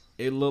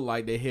 It looked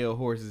like they held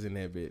horses in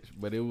that bitch,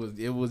 but it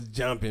was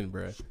jumping,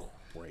 bruh.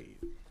 Great.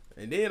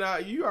 And then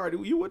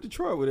you went to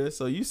Troy with us,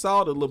 so you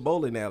saw the little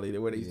bowling alley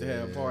where they used to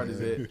have parties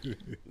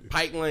at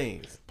Pike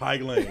Lanes.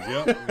 Pike Lanes,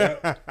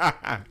 yep.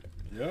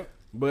 Yep.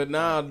 But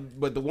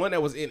the one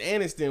that was in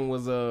Anniston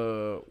was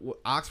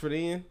Oxford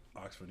Inn.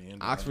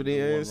 Oxford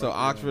Inn. So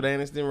Oxford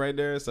Anniston right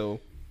there. So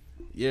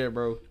yeah,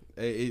 bro,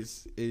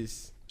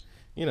 it's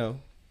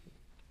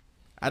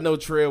I know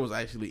Trell was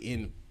actually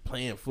in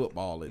playing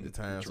football at the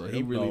time, so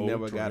he really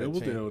never got a chance.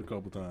 He was there a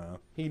couple times.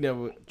 He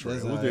never.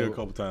 Trell was there a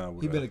couple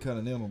times. He been a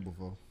Continental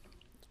before.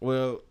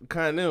 Well,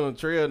 Continental,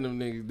 Trell, them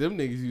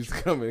niggas used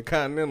to come in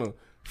Continental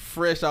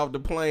fresh off the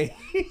plane.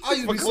 I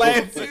used to be so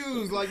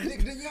confused. Like,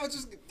 nigga, didn't y'all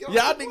just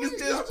y'all niggas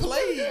just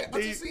played.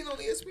 I just seen on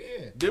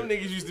ESPN. Them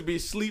niggas used to be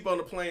asleep on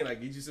the plane.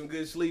 Like, get you some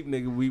good sleep,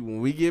 nigga. When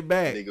we get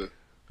back, Nigga,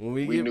 when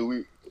we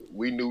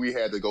knew we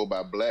had to go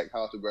by Black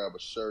House to grab a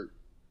shirt.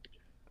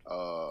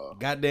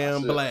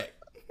 Goddamn black.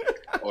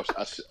 Or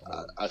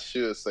I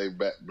should say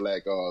black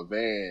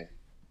van.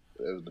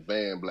 It was the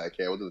van black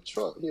cat. Was it a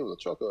truck? It was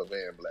a truck or a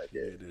van black cat.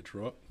 Yeah, the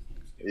truck.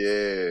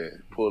 Yeah,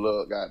 pull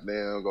up,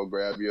 goddamn, go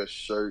grab your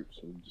shirt,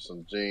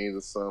 some jeans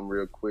or something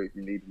real quick.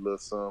 You need a little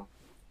something.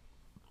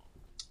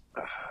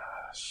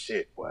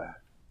 Shit, boy.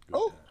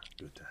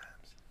 Good times.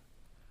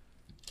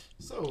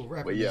 So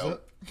wrapping this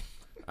up.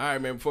 All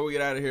right, man. Before we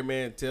get out of here,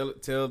 man, tell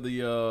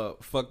the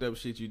fucked up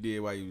shit you did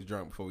while you was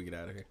drunk. Before we get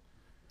out of here,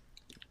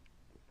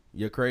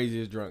 your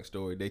craziest drunk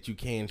story that you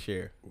can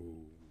share.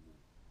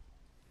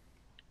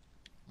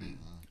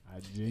 I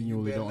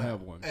genuinely don't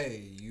have one.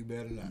 Hey, you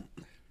better not.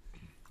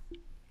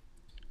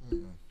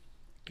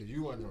 Cause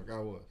you wasn't drunk,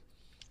 I was.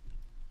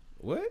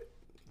 What?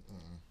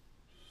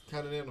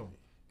 Continental.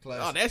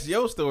 Classic. Oh, that's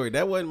your story.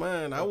 That wasn't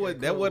mine. Okay,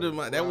 That wasn't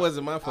my. That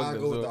wasn't my fucking I'll go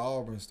story. with the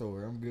Auburn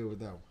story. I'm good with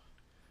that one.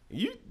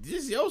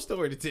 This is your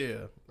story to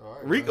tell. All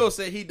right, Rico man.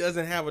 said he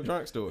doesn't have a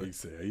drunk story. He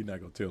said he's not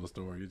gonna tell the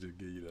story. He just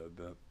give you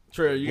the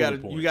Trey, you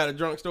bullet got a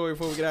drunk story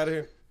before we get out of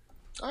here?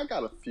 I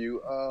got a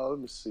few. Let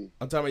me see.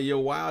 I'm talking about your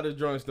wildest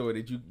drunk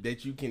story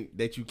that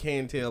you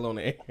can tell on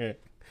the air.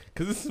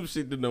 Cause this is some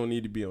shit that don't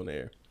need to be on the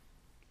air.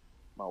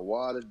 My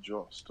wildest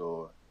drunk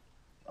story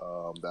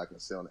that I can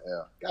say on the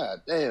air.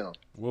 God damn.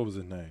 What was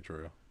his name,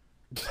 Trail?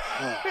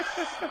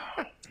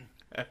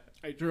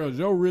 Hey, Terrell,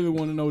 Joe really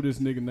want to know this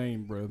nigga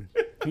name, bro.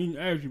 He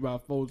asked you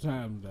about 4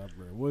 times now,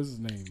 bro. What's his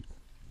name?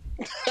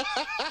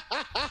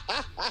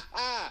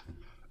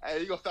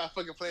 Hey, you gonna stop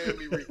fucking playing with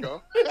me,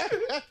 Rico?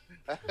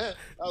 How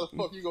the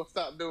fuck you gonna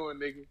stop doing,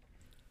 nigga?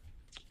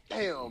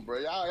 Damn, bro,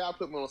 y'all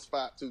put me on the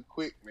spot too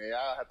quick, man.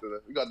 Y'all have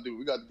to. We got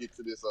to get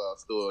to this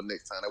store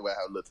next time. That way I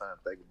have a little time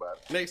to think about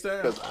it. Next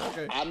time, Because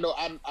okay. I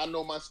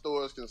know my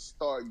stores can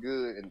start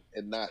good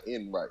and not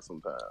end right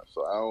sometimes.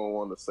 So I don't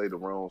want to say the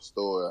wrong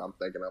story. I'm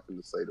thinking I'm going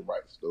to say the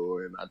right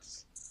story, and I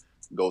just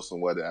go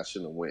somewhere that I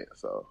shouldn't have went.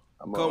 So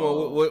I'm Come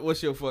on,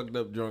 what's your fucked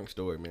up drunk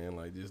story, man?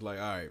 Like just like,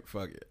 all right,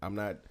 fuck it. I'm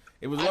not.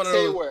 It was I one of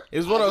tell you those. what, It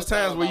was one of I those just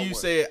times found where out you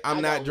one. said, I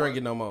 "I'm got not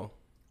drinking no more."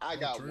 I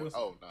got Trail one. said-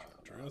 Oh, no.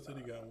 Trail said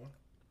he got one.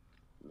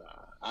 Nah,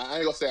 I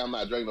ain't gonna say I'm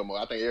not drinking no more.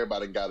 I think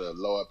everybody got a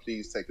Lord,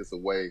 please take this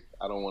away.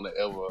 I don't want to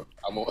ever.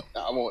 I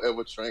won't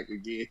ever drink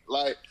again.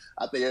 Like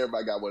I think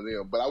everybody got one of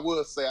them. But I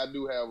will say I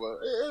do have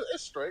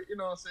it's straight. You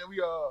know what I'm saying?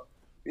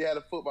 We had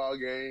a football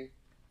game.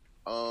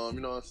 You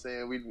know what I'm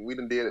saying? We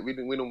done did it. We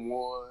done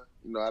won.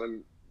 You know I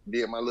done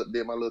did my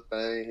little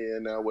thing here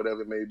and now,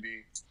 whatever it may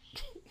be.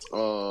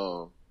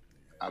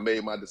 I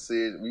made my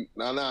decision.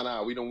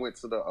 We done went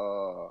to I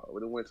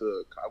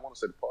want to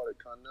say the party at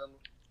Continental.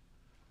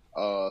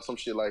 Some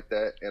shit like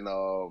that, and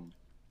I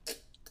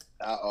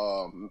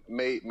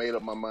made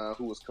up my mind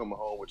who was coming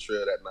home with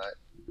Trell that night.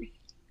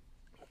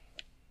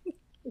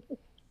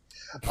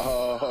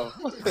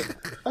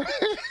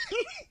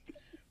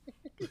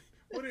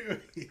 What do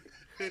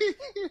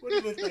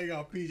you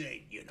on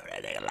PJ. You know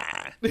that nigga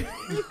lying.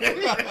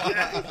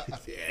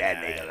 That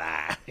nigga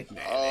lying.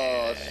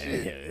 Oh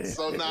shit!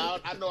 So now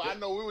I know.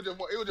 It was just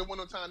one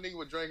of the time niggas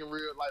was drinking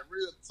real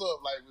tough,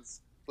 like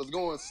was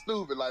going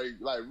stupid, like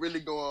really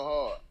going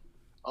hard.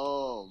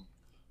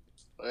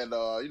 And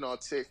you know,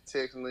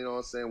 texting, you know what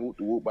I'm saying, whoop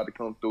the whoop about to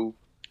come through,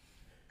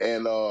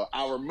 and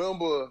I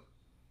remember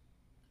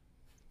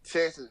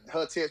text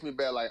me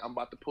back like I'm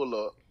about to pull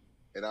up,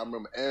 and I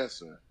remember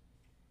answering,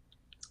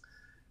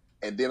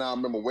 and then I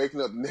remember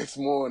waking up the next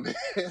morning.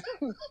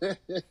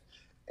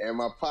 And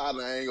my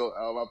partner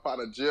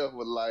Jeff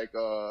was like,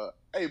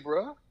 "Hey,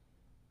 bro,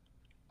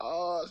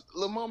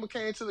 little mama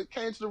came to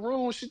the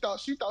room. She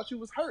thought you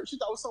was hurt. She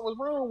thought something was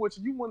wrong with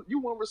you. You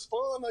wouldn't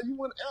respond or you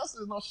wouldn't answer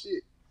no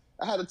shit.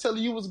 I had to tell her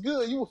you was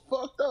good. You were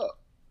fucked up."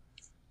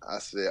 I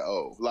said,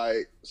 "Oh,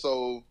 like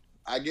so."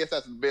 I guess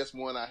that's the best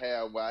one I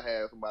have where I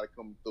had somebody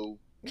come through,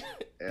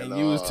 and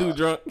you was too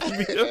drunk,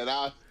 and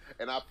I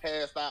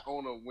passed out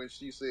on her when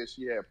she said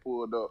she had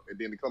pulled up, and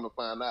then to come to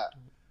find out.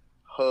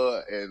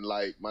 Her and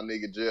like my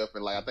nigga Jeff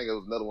and like I think it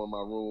was another one of my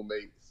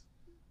roommates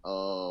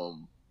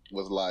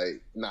was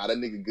like, nah, that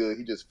nigga good.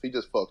 He just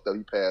fucked up.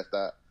 He passed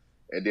out.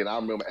 And then I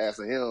remember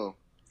asking him.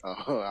 I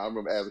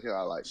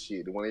was like,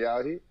 shit, did one of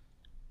y'all hit?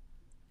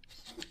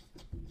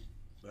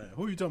 Man,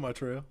 who you talking about,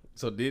 Trail?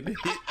 So did they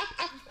hit?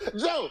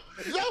 Joe.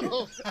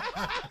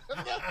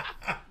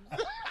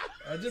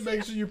 I just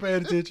making sure you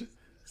paying attention.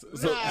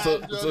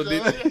 So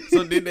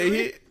did they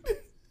hit?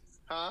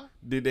 Huh?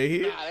 Did they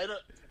hit? Nah,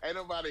 ain't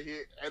nobody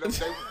hit. And let me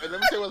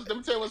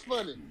tell you what's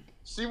funny.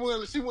 She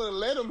wouldn't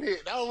let him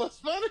hit. That was what's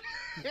funny.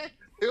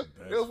 it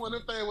was one of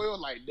them things where it was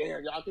like,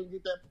 damn, y'all couldn't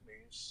get that. Man,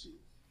 shit.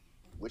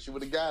 Wish you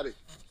would have got it.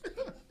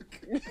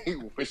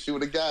 Wish you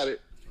would have got it.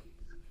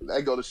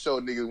 That go to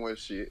show niggas one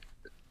shit.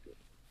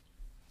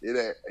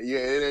 It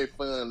ain't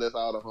fun unless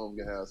all the homies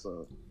can have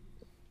some.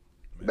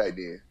 Back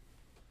then.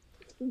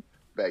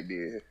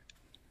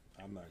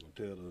 I'm not gonna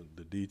tell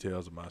the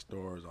details of my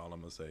stories. All I'm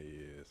gonna say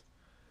is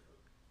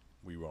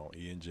we were on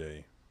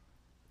E&J.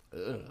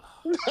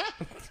 That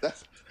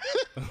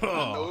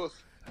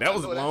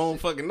was a long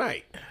fucking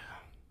night.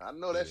 I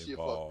know that shit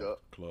fucked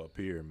up. Club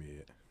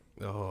Pyramid.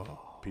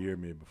 Oh,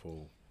 Pyramid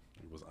before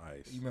it was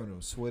ice. You remember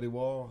those sweaty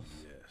walls?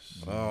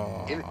 Yes.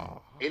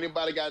 oh,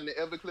 Anybody got in the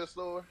Everclear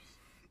stores?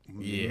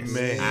 yes,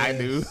 Man. I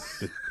do.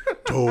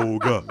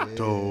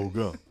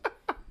 Toga.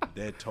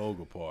 That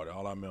Toga party.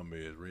 All I remember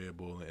is Red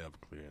Bull and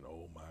Everclear, and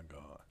oh my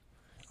God,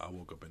 I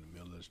woke up in the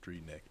middle of the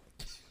street naked.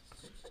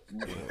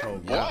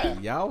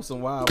 Y'all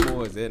some wild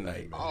boys that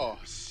night. Oh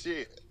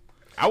shit!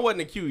 I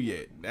wasn't a Q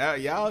yet.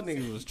 Y'all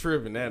niggas was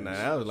tripping that night.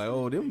 I was like,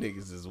 oh, them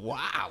niggas is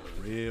wild.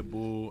 Red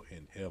Bull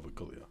and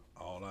Everclear.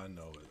 All I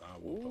know is I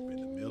woke up in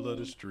the middle of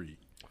the street.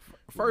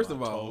 First with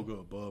of my all, toga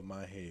above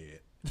my head,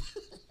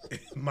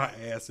 my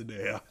ass in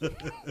the air,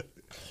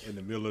 in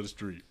the middle of the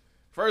street.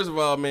 First of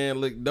all, man,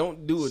 look,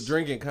 don't do a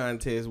drinking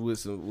contest with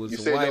some white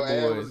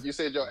boys. You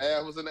said your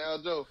ass was in the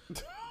Aljo.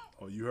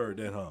 Oh, you heard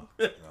that,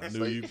 huh? I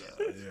knew you.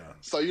 Yeah.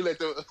 So you let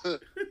the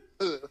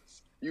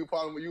you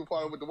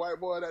partying with the white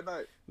boy that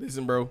night?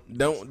 Listen, bro,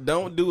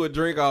 don't do a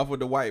drink off with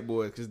the white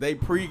boys because they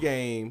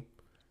pregame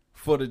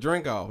for the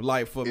drink off.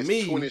 Like for It's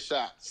me, 20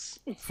 shots.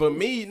 For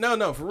me,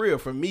 no, for real.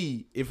 For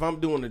me, if I'm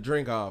doing a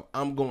drink off,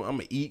 I'm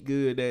gonna eat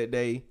good that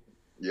day.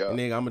 Yeah,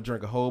 nigga, I'm gonna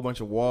drink a whole bunch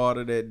of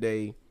water that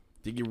day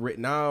to get rid.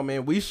 Nah,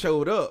 man, we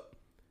showed up.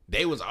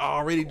 They was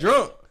already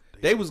drunk.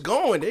 They was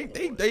going. They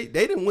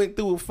didn't went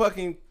through a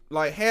fucking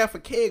like half a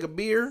keg of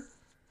beer.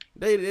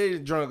 They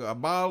drunk a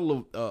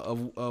bottle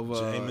of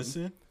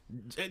Jameson.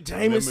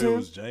 Jameson. It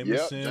was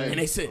Jameson. Yep,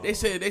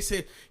 And they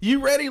said, you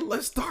ready?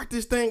 Let's start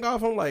this thing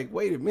off. I'm like,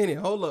 wait a minute,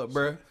 hold up,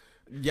 bro.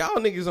 Y'all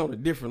niggas on a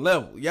different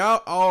level.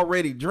 Y'all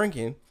already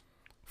drinking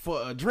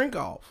for a drink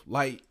off.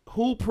 Like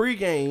who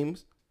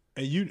pre-games?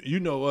 And you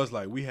know us,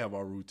 like we have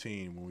our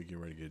routine when we get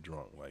ready to get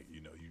drunk. Like,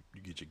 you know,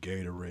 you get your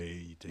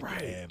Gatorade, you take your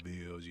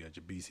Advils, you got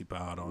your BC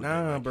powder on.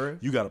 Nah, like, bro.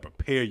 You got to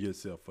prepare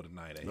yourself for the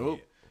night ahead. Nope.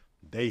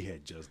 They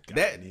had just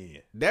gotten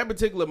in. That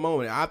particular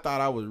moment, I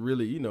thought I was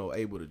really,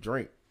 able to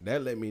drink.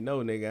 That let me know,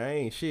 nigga, I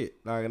ain't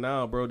shit. Like,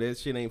 nah, bro, that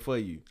shit ain't for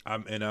you.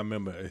 And I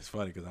remember, it's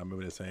funny because I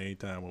remember that same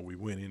time when we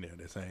went in there,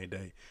 that same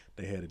day,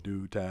 they had a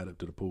dude tied up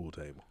to the pool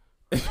table.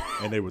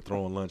 And they were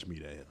throwing lunch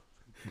meat at him.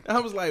 I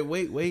was like,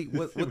 wait,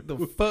 what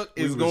the fuck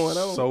is going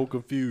on? So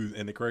confused.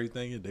 And the crazy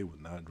thing is, they was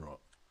not drunk.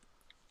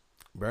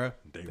 Bruh.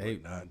 They were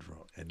not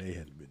drunk. And they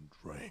had been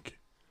drinking.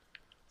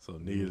 So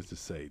needless to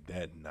say,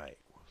 that night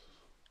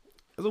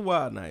it was a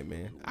wild night,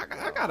 man.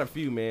 I got a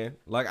few, man.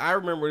 Like, I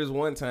remember this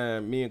one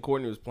time, me and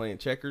Courtney was playing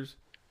checkers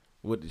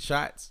with the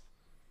shots.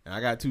 And I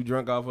got too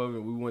drunk off of it.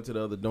 We went to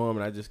the other dorm,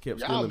 and I just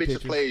kept stealing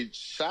pictures. Y'all bitches played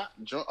shot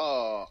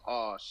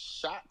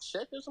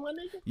checkers, my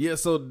nigga? Yeah,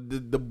 so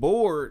the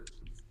board,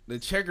 the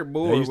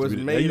checkerboard was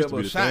made up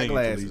of shot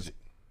glasses.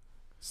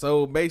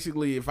 So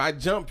basically, if I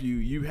jump you,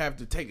 you have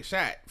to take a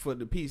shot for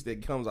the piece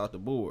that comes out the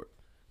board,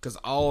 because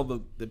all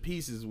the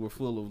pieces were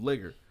full of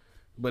liquor.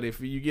 But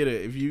if you get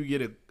a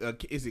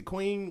is it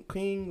queen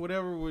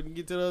whatever would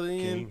get to the other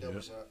end?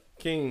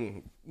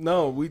 King.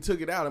 No, we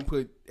took it out and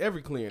put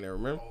Everclear in there.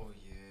 Remember? Oh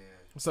yeah.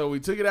 So we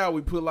took it out.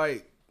 We put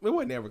like it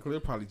wasn't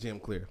Everclear, probably Gym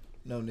Clear.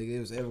 No, nigga, it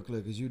was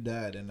Everclear because you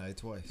died that night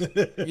twice.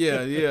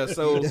 Yeah.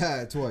 So You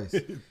died twice.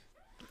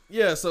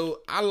 yeah,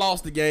 so I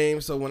lost the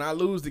game. So when I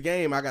lose the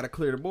game, I gotta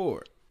clear the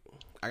board.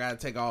 I gotta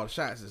take all the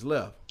shots that's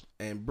left.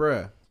 And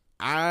bruh,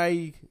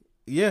 he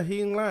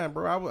ain't lying,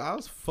 bro. I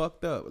was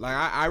fucked up. Like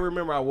I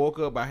remember I woke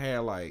up. I had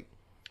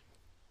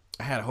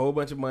a whole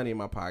bunch of money in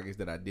my pockets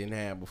that I didn't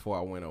have before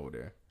I went over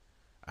there.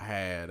 I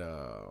had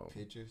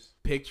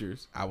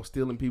pictures. I was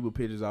stealing people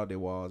pictures out their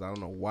walls. I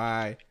don't know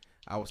why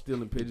I was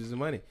stealing pictures and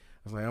money.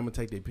 I was like, I'm gonna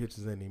take their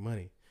pictures and their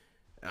money.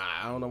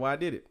 I don't know why I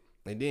did it.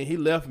 And then he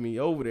left me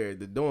over there at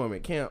the dorm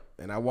at camp,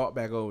 and I walked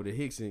back over to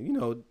Hickson. You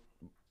know,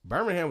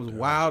 Birmingham was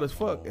wild as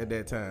fuck at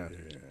that time.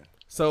 Yeah.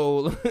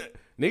 So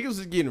niggas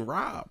was getting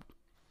robbed,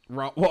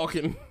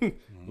 walking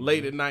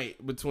late at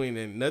night between,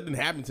 and nothing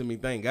happened to me,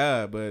 thank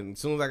God. But as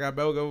soon as I got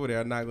back over there,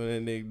 I knocked on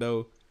that nigga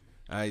door.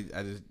 I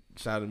just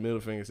shot a middle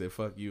finger and said,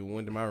 fuck you, and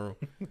went to my room.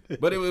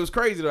 But it was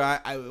crazy,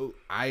 though.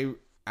 I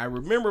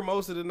remember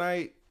most of the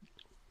night,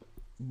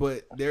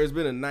 but there's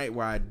been a night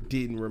where I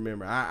didn't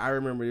remember. I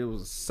remember it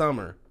was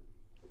summer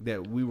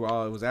that it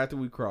was after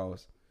we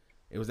crossed.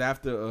 It was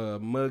after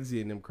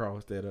Muggsy and them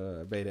crossed at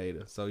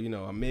Beta. So, you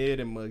know, Ahmed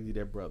and Muggsy,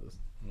 they're brothers.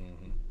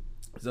 Mm-hmm.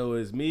 So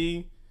it's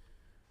me,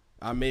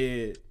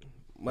 Ahmed,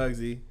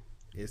 Muggsy,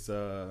 it's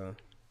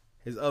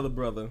his other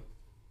brother,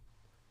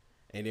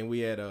 and then we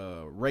had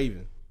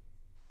Raven,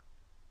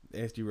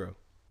 SG Row.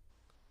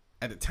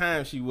 At the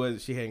time she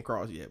hadn't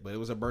crossed yet, but it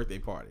was her birthday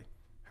party.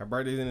 Her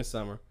birthday's in the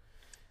summer.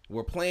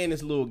 We're playing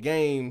this little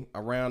game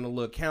around the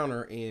little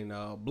counter in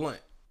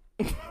Blunt.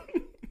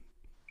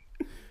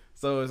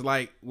 So it's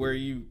like where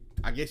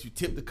I guess you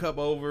tip the cup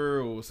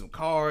over or some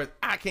cards.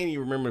 I can't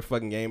even remember the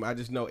fucking game. I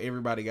just know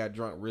everybody got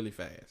drunk really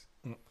fast.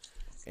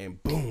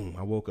 And boom,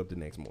 I woke up the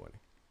next morning.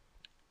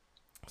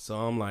 So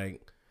I'm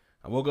like,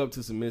 I woke up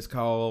to some missed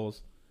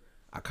calls.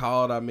 I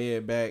called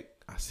Ahmed back.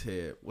 I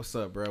said, what's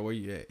up, bro? Where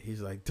you at?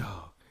 He's like,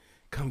 dog,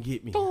 come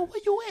get me. Dog,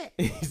 where you at?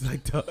 He's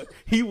like, dog.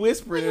 He's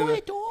whispering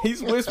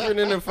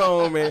in the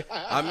phone, man.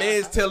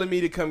 Ahmed's telling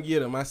me to come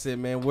get him. I said,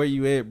 man, where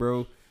you at,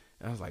 bro?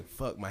 I was like,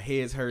 fuck, my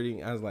head's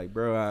hurting. I was like,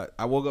 bro,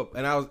 I woke up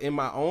and I was in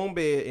my own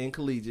bed in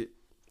collegiate.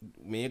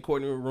 Me and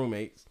Courtney were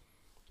roommates.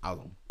 I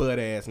was butt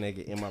ass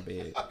naked in my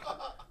bed.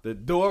 The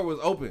door was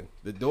open.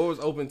 The door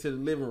was open to the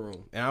living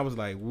room. And I was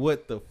like,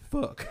 what the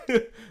fuck?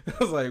 I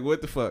was like,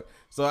 what the fuck?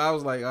 So I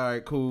was like, all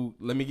right, cool.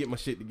 Let me get my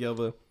shit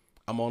together.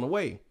 I'm on the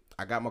way.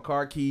 I got my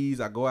car keys.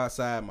 I go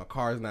outside. My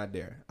car's not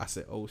there. I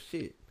said, oh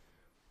shit.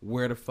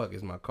 Where the fuck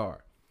is my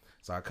car?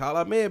 So I called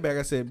Ahmed back.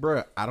 I said,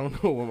 bruh, I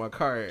don't know where my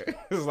car is.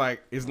 It's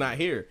like, it's not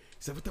here. He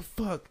said, what the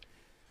fuck?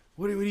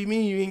 What do you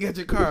mean you ain't got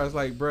your car? I was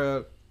like,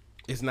 bruh,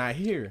 it's not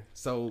here.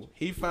 So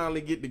he finally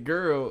get the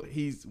girl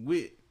he's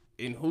with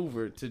in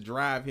Hoover to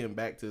drive him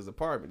back to his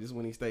apartment. This is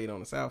when he stayed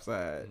on the south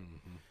side.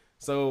 Mm-hmm.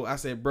 So I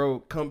said, bro,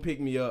 come pick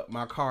me up.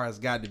 My car has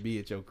got to be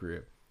at your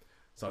crib.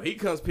 So he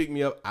comes pick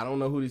me up. I don't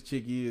know who this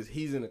chick is.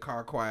 He's in the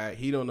car quiet.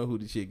 He don't know who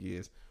the chick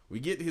is. We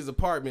get to his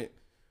apartment.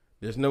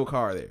 There's no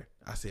car there.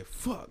 I said,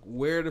 fuck,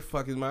 where the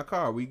fuck is my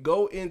car? We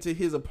go into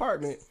his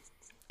apartment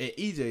and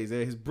EJ's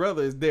there. His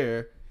brother is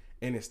there.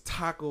 And it's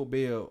Taco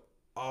Bell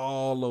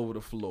all over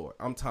the floor.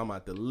 I'm talking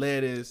about the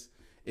lettuce.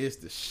 It's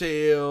the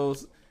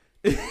shells.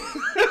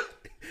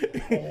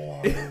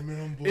 Oh, I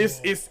remember.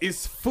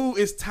 It's food.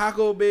 It's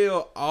Taco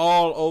Bell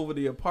all over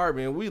the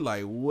apartment. We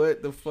like,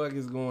 what the fuck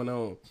is going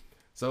on?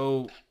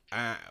 So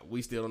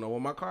we still don't know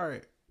where my car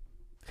is.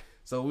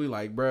 So we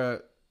like,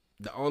 bruh,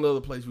 the only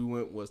other place we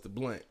went was the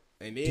Blunt.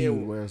 And then,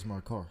 dude, where's my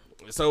car?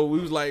 So we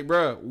was like,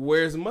 bruh,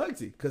 where's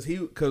Muggsy? Cause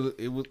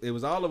it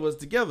was all of us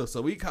together.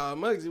 So we called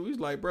Muggsy. We was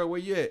like, bruh,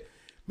 where you at?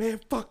 Man,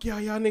 fuck y'all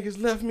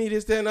niggas left me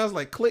this, that. And I was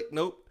like, click,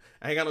 nope.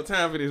 I ain't got no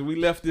time for this. We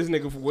left this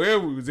nigga from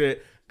wherever we was at.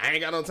 I ain't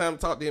got no time to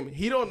talk to him.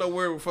 He don't know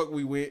where the fuck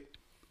we went.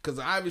 Cause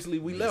obviously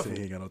we left him.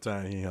 He ain't got no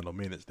time. He ain't got no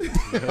minutes.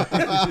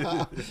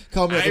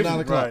 Call me at 9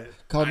 o'clock. Right.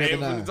 Call me I at ain't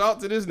 9. gonna talk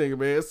to this nigga,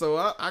 man. So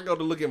I go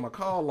to look at my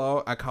call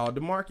log. I called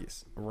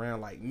DeMarcus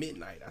around like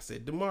midnight. I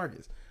said,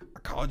 DeMarcus, I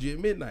called you at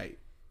midnight.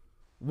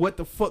 What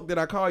the fuck did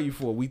I call you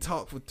for? We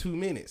talked for 2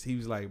 minutes. He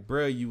was like,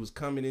 bruh, you was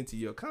coming into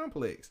your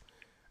complex.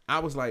 I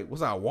was like,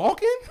 was I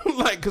walking?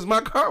 Like, cause my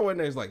car wasn't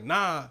there. He's like,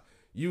 nah,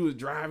 you was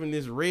driving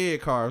this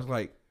red car. I was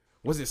like,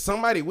 was it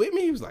somebody with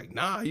me? He was like,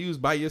 nah, you was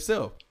by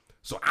yourself.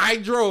 So I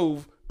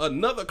drove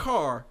another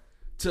car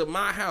to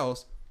my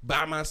house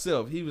by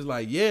myself. He was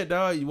like, yeah,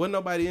 dog, you wasn't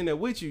nobody in there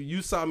with you.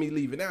 You saw me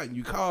leaving out and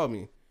you called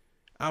me.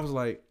 I was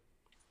like,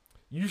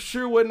 you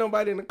sure wasn't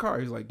nobody in the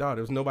car? He's like, dog,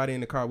 there was nobody in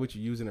the car with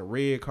you. Using a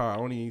red car. I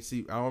don't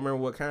remember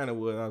what kind it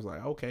was. I was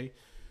like, okay.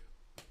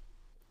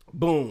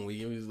 Boom.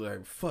 He was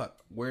like,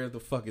 fuck, where the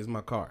fuck is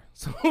my car?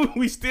 So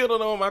we still don't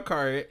know where my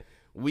car at.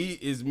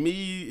 Is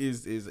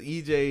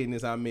EJ and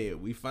it's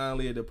Ahmed. We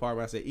finally at the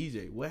apartment. I said,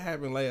 EJ, what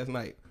happened last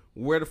night?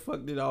 Where the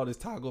fuck did all this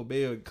Taco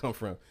Bell come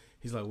from?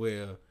 He's like,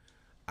 well,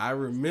 I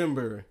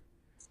remember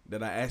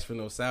that I asked for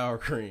no sour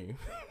cream.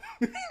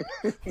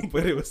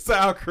 but it was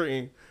sour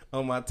cream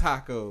on my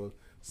tacos.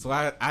 So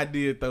I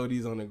did throw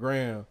these on the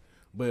ground.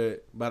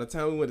 But by the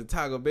time we went to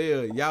Taco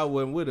Bell, y'all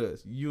wasn't with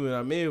us. You and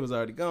Ahmed was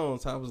already gone.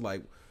 So I was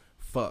like,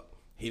 fuck.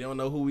 He don't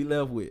know who we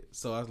left with.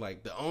 So I was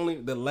like,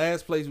 the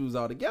last place we was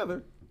all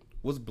together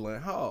was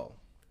Blunt Hall.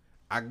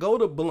 I go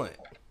to Blunt.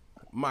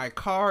 My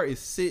car is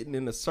sitting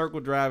in the circle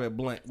drive at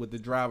Blunt with the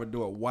driver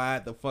door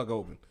wide the fuck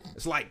open.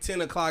 It's like 10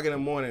 o'clock in the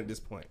morning at this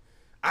point.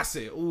 I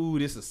said, ooh,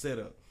 this is a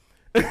setup.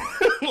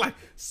 Like,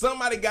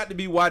 somebody got to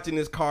be watching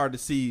this car to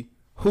see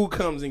who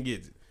comes and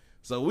gets it.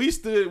 So we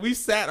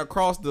sat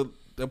across the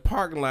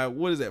parking lot.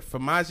 What is that?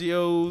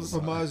 Formaggio's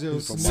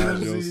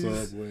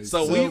Subway.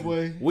 So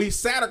Subway. we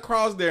sat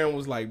across there and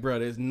was like, bro,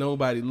 there's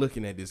nobody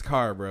looking at this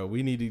car, bro.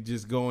 We need to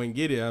just go and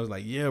get it. I was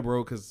like, yeah,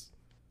 bro, because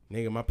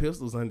nigga, my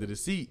pistol's under the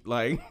seat.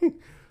 Like,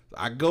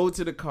 I go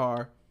to the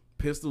car,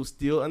 pistol's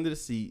still under the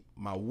seat.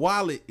 My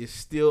wallet is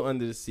still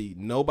under the seat.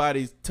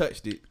 Nobody's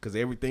touched it because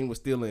everything was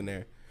still in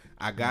there.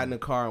 I got in the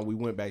car and we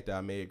went back to our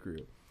Ahmed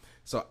crib.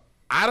 So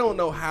I don't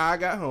know how I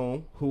got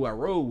home, who I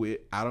rode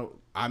with.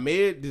 I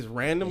made this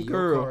random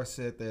girl. Your car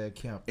sat there at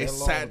camp. It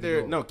sat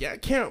there. No,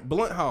 camp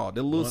Blunt Hall,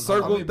 the little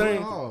circle thing.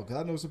 Blunt Hall, 'cause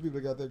I know some people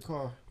that got their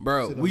car.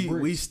 Bro,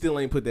 we still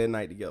ain't put that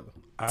night together.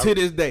 To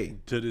this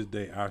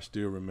day, I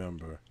still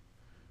remember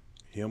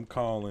him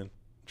calling.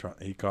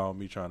 He called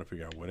me trying to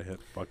figure out where the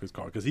fuck his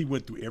car, because he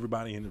went through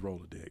everybody in his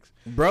Rolodex,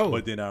 bro.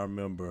 But then I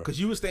remember because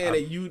you were staying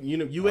at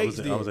UH.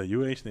 I was at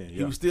UH then. Yeah.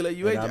 He was still at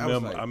UH.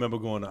 I remember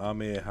going to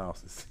Ahmed's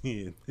house and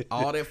seeing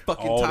all that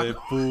fucking that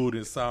food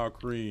and sour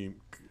cream.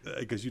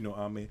 Because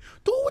Ahmed,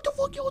 dude, what the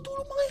fuck y'all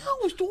doing to my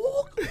house,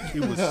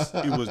 dog?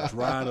 He was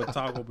drying a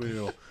Taco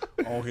Bell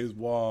on his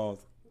walls.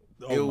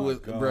 Oh, it was,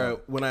 God. Bro.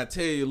 When I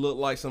tell you, it looked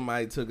like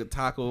somebody took a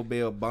Taco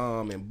Bell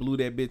bomb and blew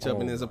that bitch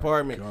up in his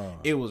apartment. God.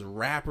 It was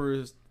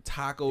wrappers,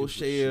 taco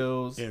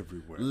shells,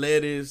 everywhere,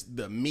 lettuce,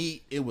 the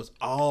meat. It was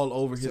all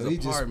over his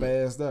apartment. So he just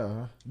spazzed out,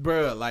 huh?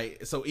 Bro,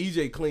 like, so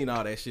EJ cleaned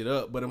all that shit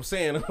up. But I'm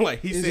saying, like,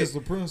 it's just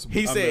the principle.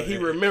 He said he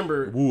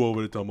remembered. Woo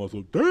over the time. I was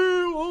like, damn,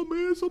 oh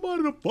man,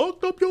 somebody done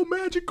fucked up your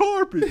magic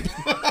carpet.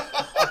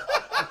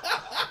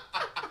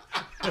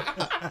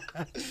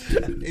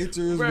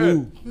 Enter his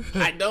woo.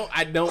 I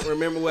don't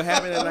remember what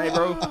happened that night,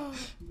 bro.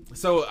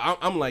 So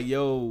I'm like,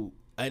 yo,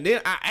 and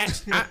then I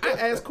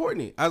asked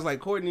Courtney. I was like,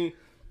 Courtney,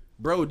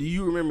 bro, do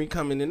you remember me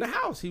coming in the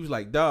house? He was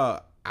like,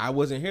 dawg, I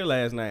wasn't here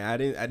last night. I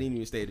didn't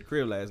even stay at the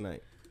crib last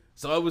night.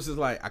 So it was just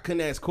like I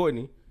couldn't ask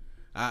Courtney.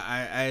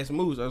 I asked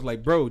Moose. I was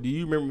like, bro, do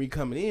you remember me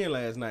coming in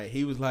last night?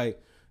 He was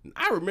like,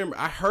 I remember.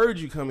 I heard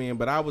you come in,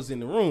 but I was in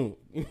the room.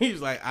 He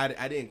was like,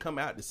 I didn't come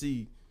out to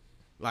see,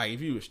 like,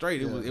 if you were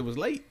straight. It was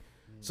late.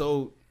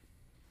 So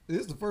this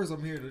is the first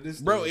I'm hearing of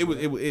this. Bro, it was.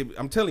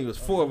 I'm telling you, it was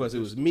four of us. It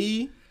was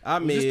me.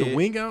 Was this the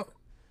wing out?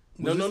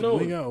 No.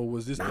 Wing out, or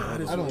was this? Nah,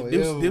 this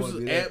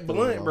was at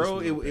Blunt, bro.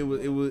 It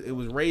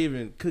was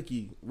Raven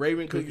Cookie's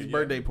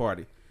birthday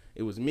party.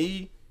 It was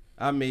me,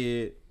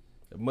 Ahmed,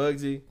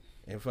 Muggsy,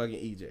 and fucking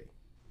EJ.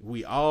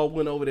 We all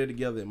went over there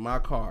together in my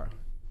car,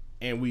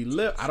 and we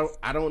left.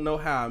 I don't know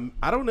how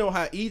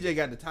EJ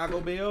got to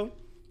Taco Bell.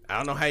 I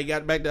don't know how he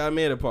got back to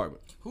Ahmed's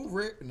apartment. Who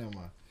read? Never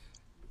mind.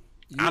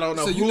 I don't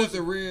know. So you left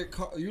the red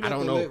car. You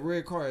left the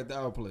red car at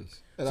our place.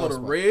 So the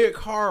red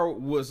car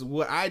was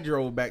what I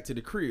drove back to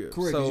the crib.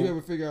 Correct. So did you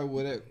ever figure out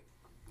what that?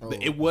 Oh.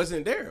 It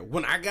wasn't there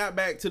when I got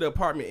back to the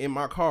apartment in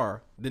my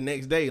car the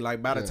next day.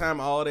 Like by the time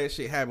all that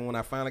shit happened, when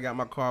I finally got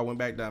my car, went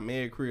back to our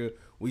man crib.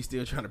 We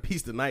still trying to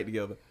piece the night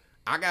together.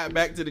 I got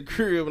back to the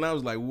crib and I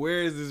was like,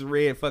 "Where is this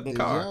red fucking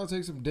car?" Did y'all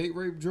take some date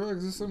rape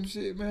drugs or some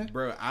shit, man?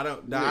 Bro,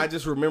 I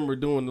just remember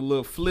doing the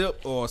little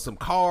flip or some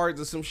cards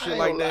or some shit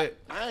like that.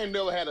 I ain't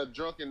never had a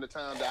drunk in the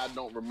time that I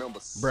don't remember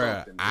Bruh,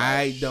 something.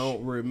 I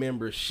don't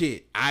remember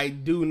shit. I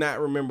do not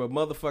remember a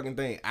motherfucking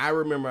thing. I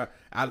remember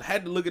I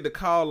had to look at the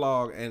call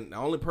log, and the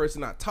only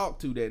person I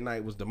talked to that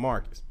night was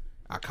DeMarcus.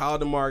 I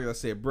called DeMarcus. I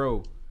said,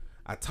 "Bro,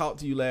 I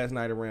talked to you last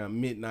night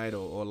around midnight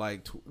or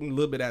like a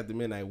little bit after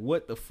midnight.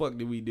 What the fuck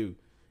did we do?"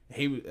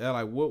 He was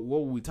like, what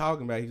were we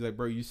talking about? He's like,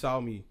 "Bro, you saw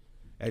me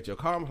at your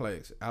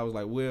complex." I was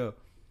like, "Well,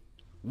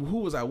 who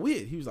was I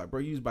with?" He was like,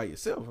 "Bro, you was by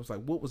yourself." I was like,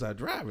 "What was I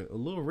driving?" "A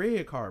little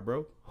red car,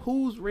 bro."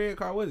 "Whose red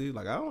car was it?" He was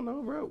like, "I don't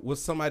know, bro." "Was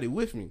somebody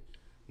with me?"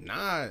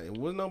 "Nah, it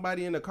wasn't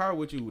nobody in the car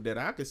with you that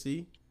I could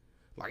see.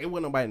 Like, it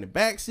wasn't nobody in the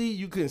back seat.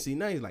 You couldn't see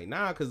nothing." He's like,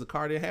 "Nah, because the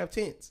car didn't have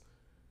tents."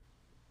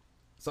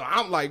 So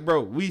I'm like,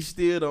 bro, we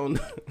still don't,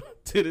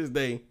 to this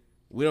day,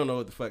 we don't know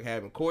what the fuck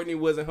happened. Courtney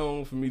wasn't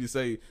home for me to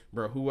say,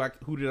 bro, who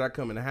did I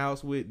come in the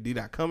house with? Did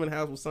I come in the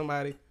house with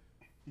somebody?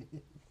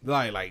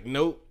 like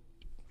nope.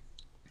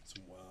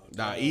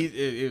 Nah,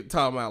 it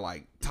talking about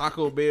like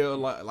Taco Bell,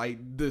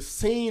 like the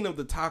scene of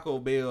the Taco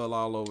Bell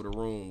all over the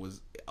room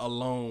was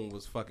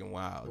fucking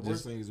wild. The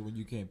worst thing is when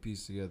you can't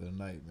piece together a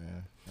night,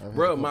 man.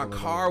 Bro, my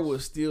car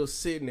was still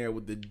sitting there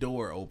with the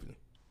door open.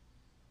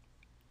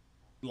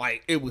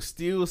 Like, it was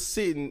still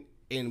sitting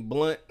in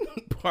Blunt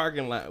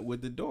parking lot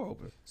with the door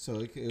open. So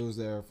it was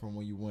there from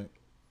when you went.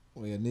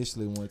 We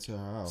initially went to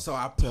her house. So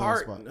I to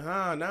her parked.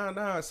 spot.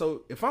 Nah.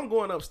 So if I'm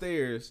going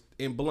upstairs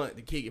in Blunt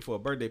to kick it for a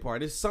birthday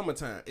party, it's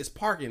summertime. It's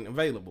parking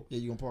available.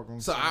 Yeah, you gonna park on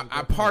the So side?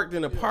 I parked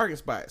in a parking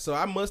spot. So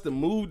I must have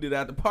moved it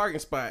out the parking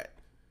spot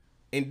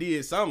and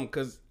did something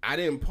because I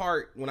didn't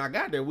park when I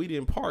got there. We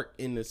didn't park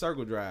in the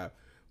circle drive,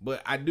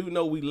 but I do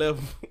know we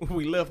left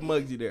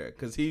Muggsy there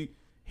because he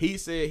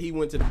said he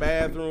went to the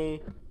bathroom,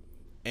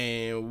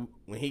 and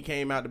when he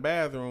came out the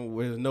bathroom,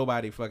 there was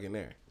nobody fucking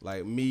there.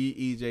 Like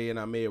me, EJ, and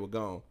Ahmed were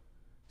gone.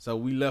 So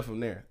we left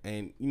him there,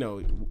 and you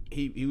know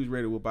he was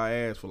ready to whip our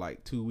ass for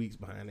like 2 weeks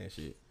behind that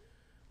shit,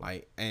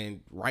 like,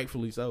 and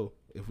rightfully so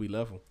if we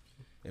left him,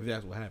 if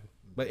that's what happened.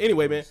 But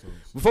anyway, man,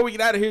 before we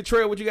get out of here,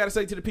 Trey, what you got to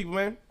say to the people,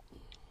 man?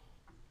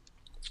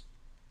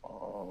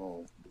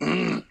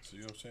 See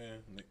what I'm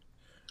saying?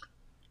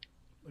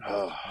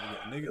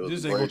 Nigga,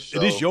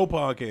 this your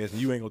podcast,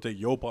 and you ain't gonna take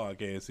your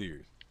podcast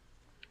serious.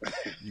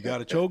 You got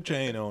a choke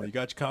chain on, you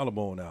got your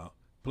collarbone out.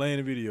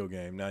 Playing a video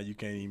game. Now you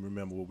can't even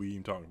remember what we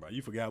even talking about.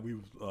 You forgot we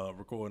was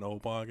recording the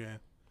whole podcast?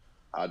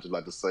 I'd just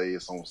like to say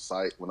it's on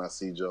site when I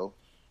see Joe.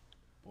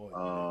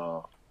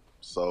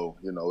 So,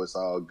 you know, it's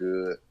all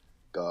good.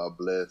 God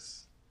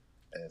bless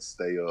and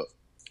stay up.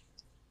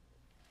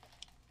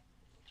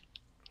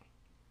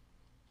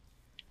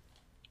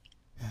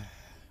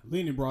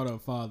 Lenny brought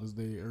up Father's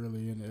Day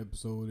early in the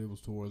episode. It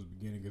was towards the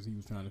beginning because he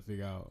was trying to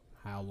figure out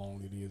how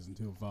long it is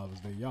until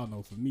Father's Day. Y'all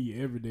know for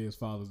me, every day is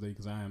Father's Day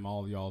because I am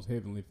all y'all's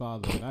heavenly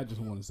father. And I just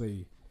want to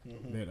say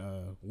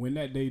that when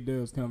that day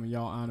does come and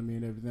y'all honor me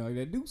and everything like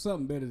that, do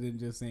something better than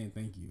just saying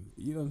thank you.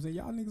 You know what I'm saying?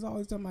 Y'all niggas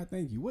always talking about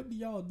thank you. What do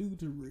y'all do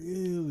to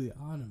really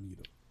honor me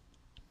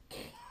though?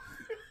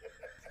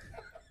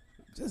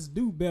 Just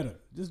do better.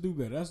 Just do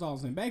better. That's all I'm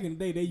saying. Back in the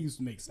day, they used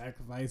to make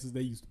sacrifices.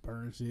 They used to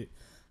burn shit.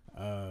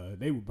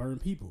 They would burn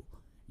people.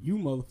 You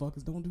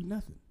motherfuckers don't do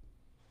nothing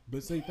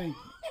but say thank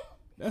you.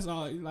 That's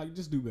all. Like,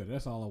 just do better.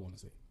 That's all I want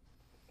to say.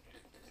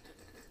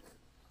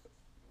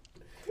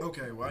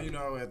 Okay, well, you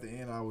know, at the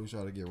end, I always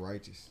try to get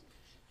righteous.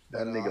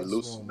 That nigga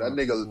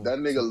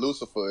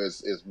Lucifer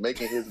is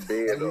making his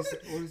bed up.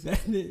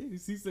 He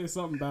said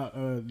something about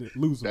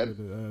Lucifer.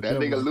 That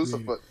nigga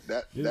Lucifer.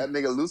 That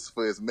nigga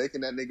Lucifer is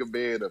making that nigga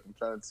bed up. I'm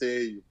trying to tell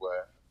you, boy.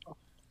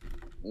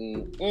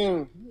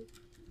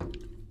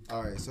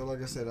 All right, so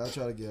like I said, I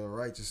try to get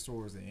righteous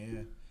towards the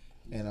end,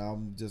 and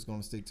I'm just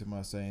gonna stick to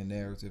my same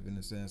narrative in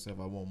the sense of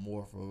I want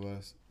more for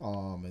us,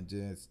 and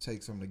just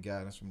take some of the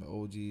guidance from the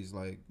OGs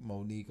like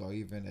Monique, or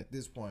even at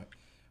this point,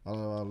 a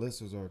lot of our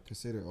listeners are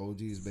considered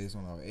OGs based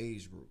on our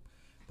age group.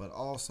 But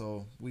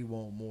also, we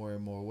want more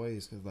and more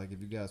ways because, like, if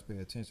you guys pay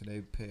attention,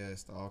 they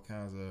passed all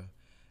kinds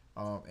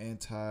of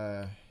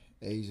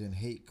anti-Asian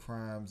hate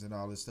crimes and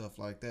all this stuff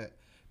like that.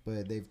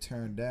 But they've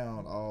turned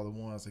down all the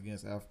ones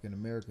against African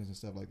Americans and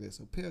stuff like that.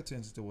 So pay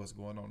attention to what's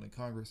going on in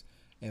Congress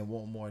and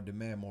want more and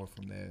demand more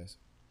from theirs.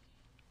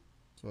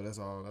 So that's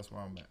all. That's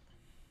where I'm at.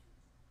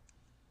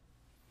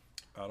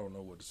 I don't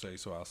know what to say,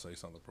 so I'll say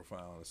something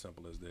profound and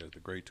simple as this. The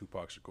great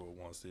Tupac Shakur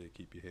once said,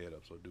 keep your head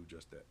up, so do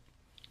just that.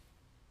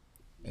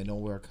 And don't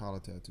wear collar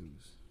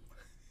tattoos.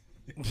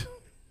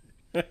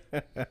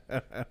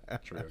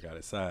 Trail got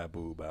his side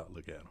boob out.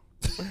 Look at him.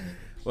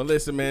 Well,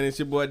 listen, man, it's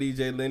your boy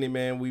DJ Lenny,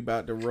 man. We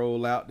about to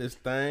roll out this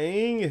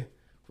thing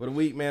for the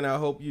week, man. I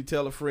hope you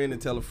tell a friend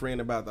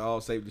about the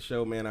All Safety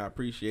Show, man. I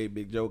appreciate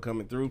Big Joe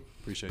coming through.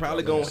 Appreciate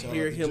Probably y'all, gonna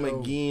hear him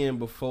again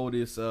before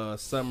this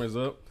summer's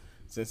up,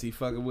 since he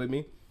fucking with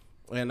me.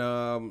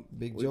 And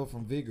Big Joe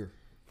from Vigor.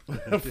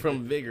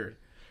 from Vigor.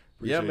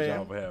 Appreciate man.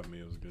 y'all for having me.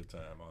 It was a good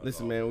time.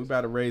 Listen, man, we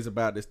about to raise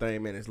about this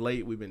thing, man. It's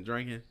late. We've been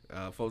drinking.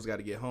 Folks got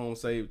to get home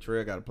safe.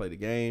 Trail got to play the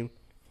game.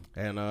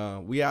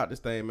 And we out this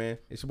thing, man.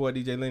 It's your boy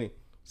DJ Lenny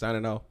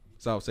signing off.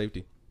 It's all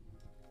safety.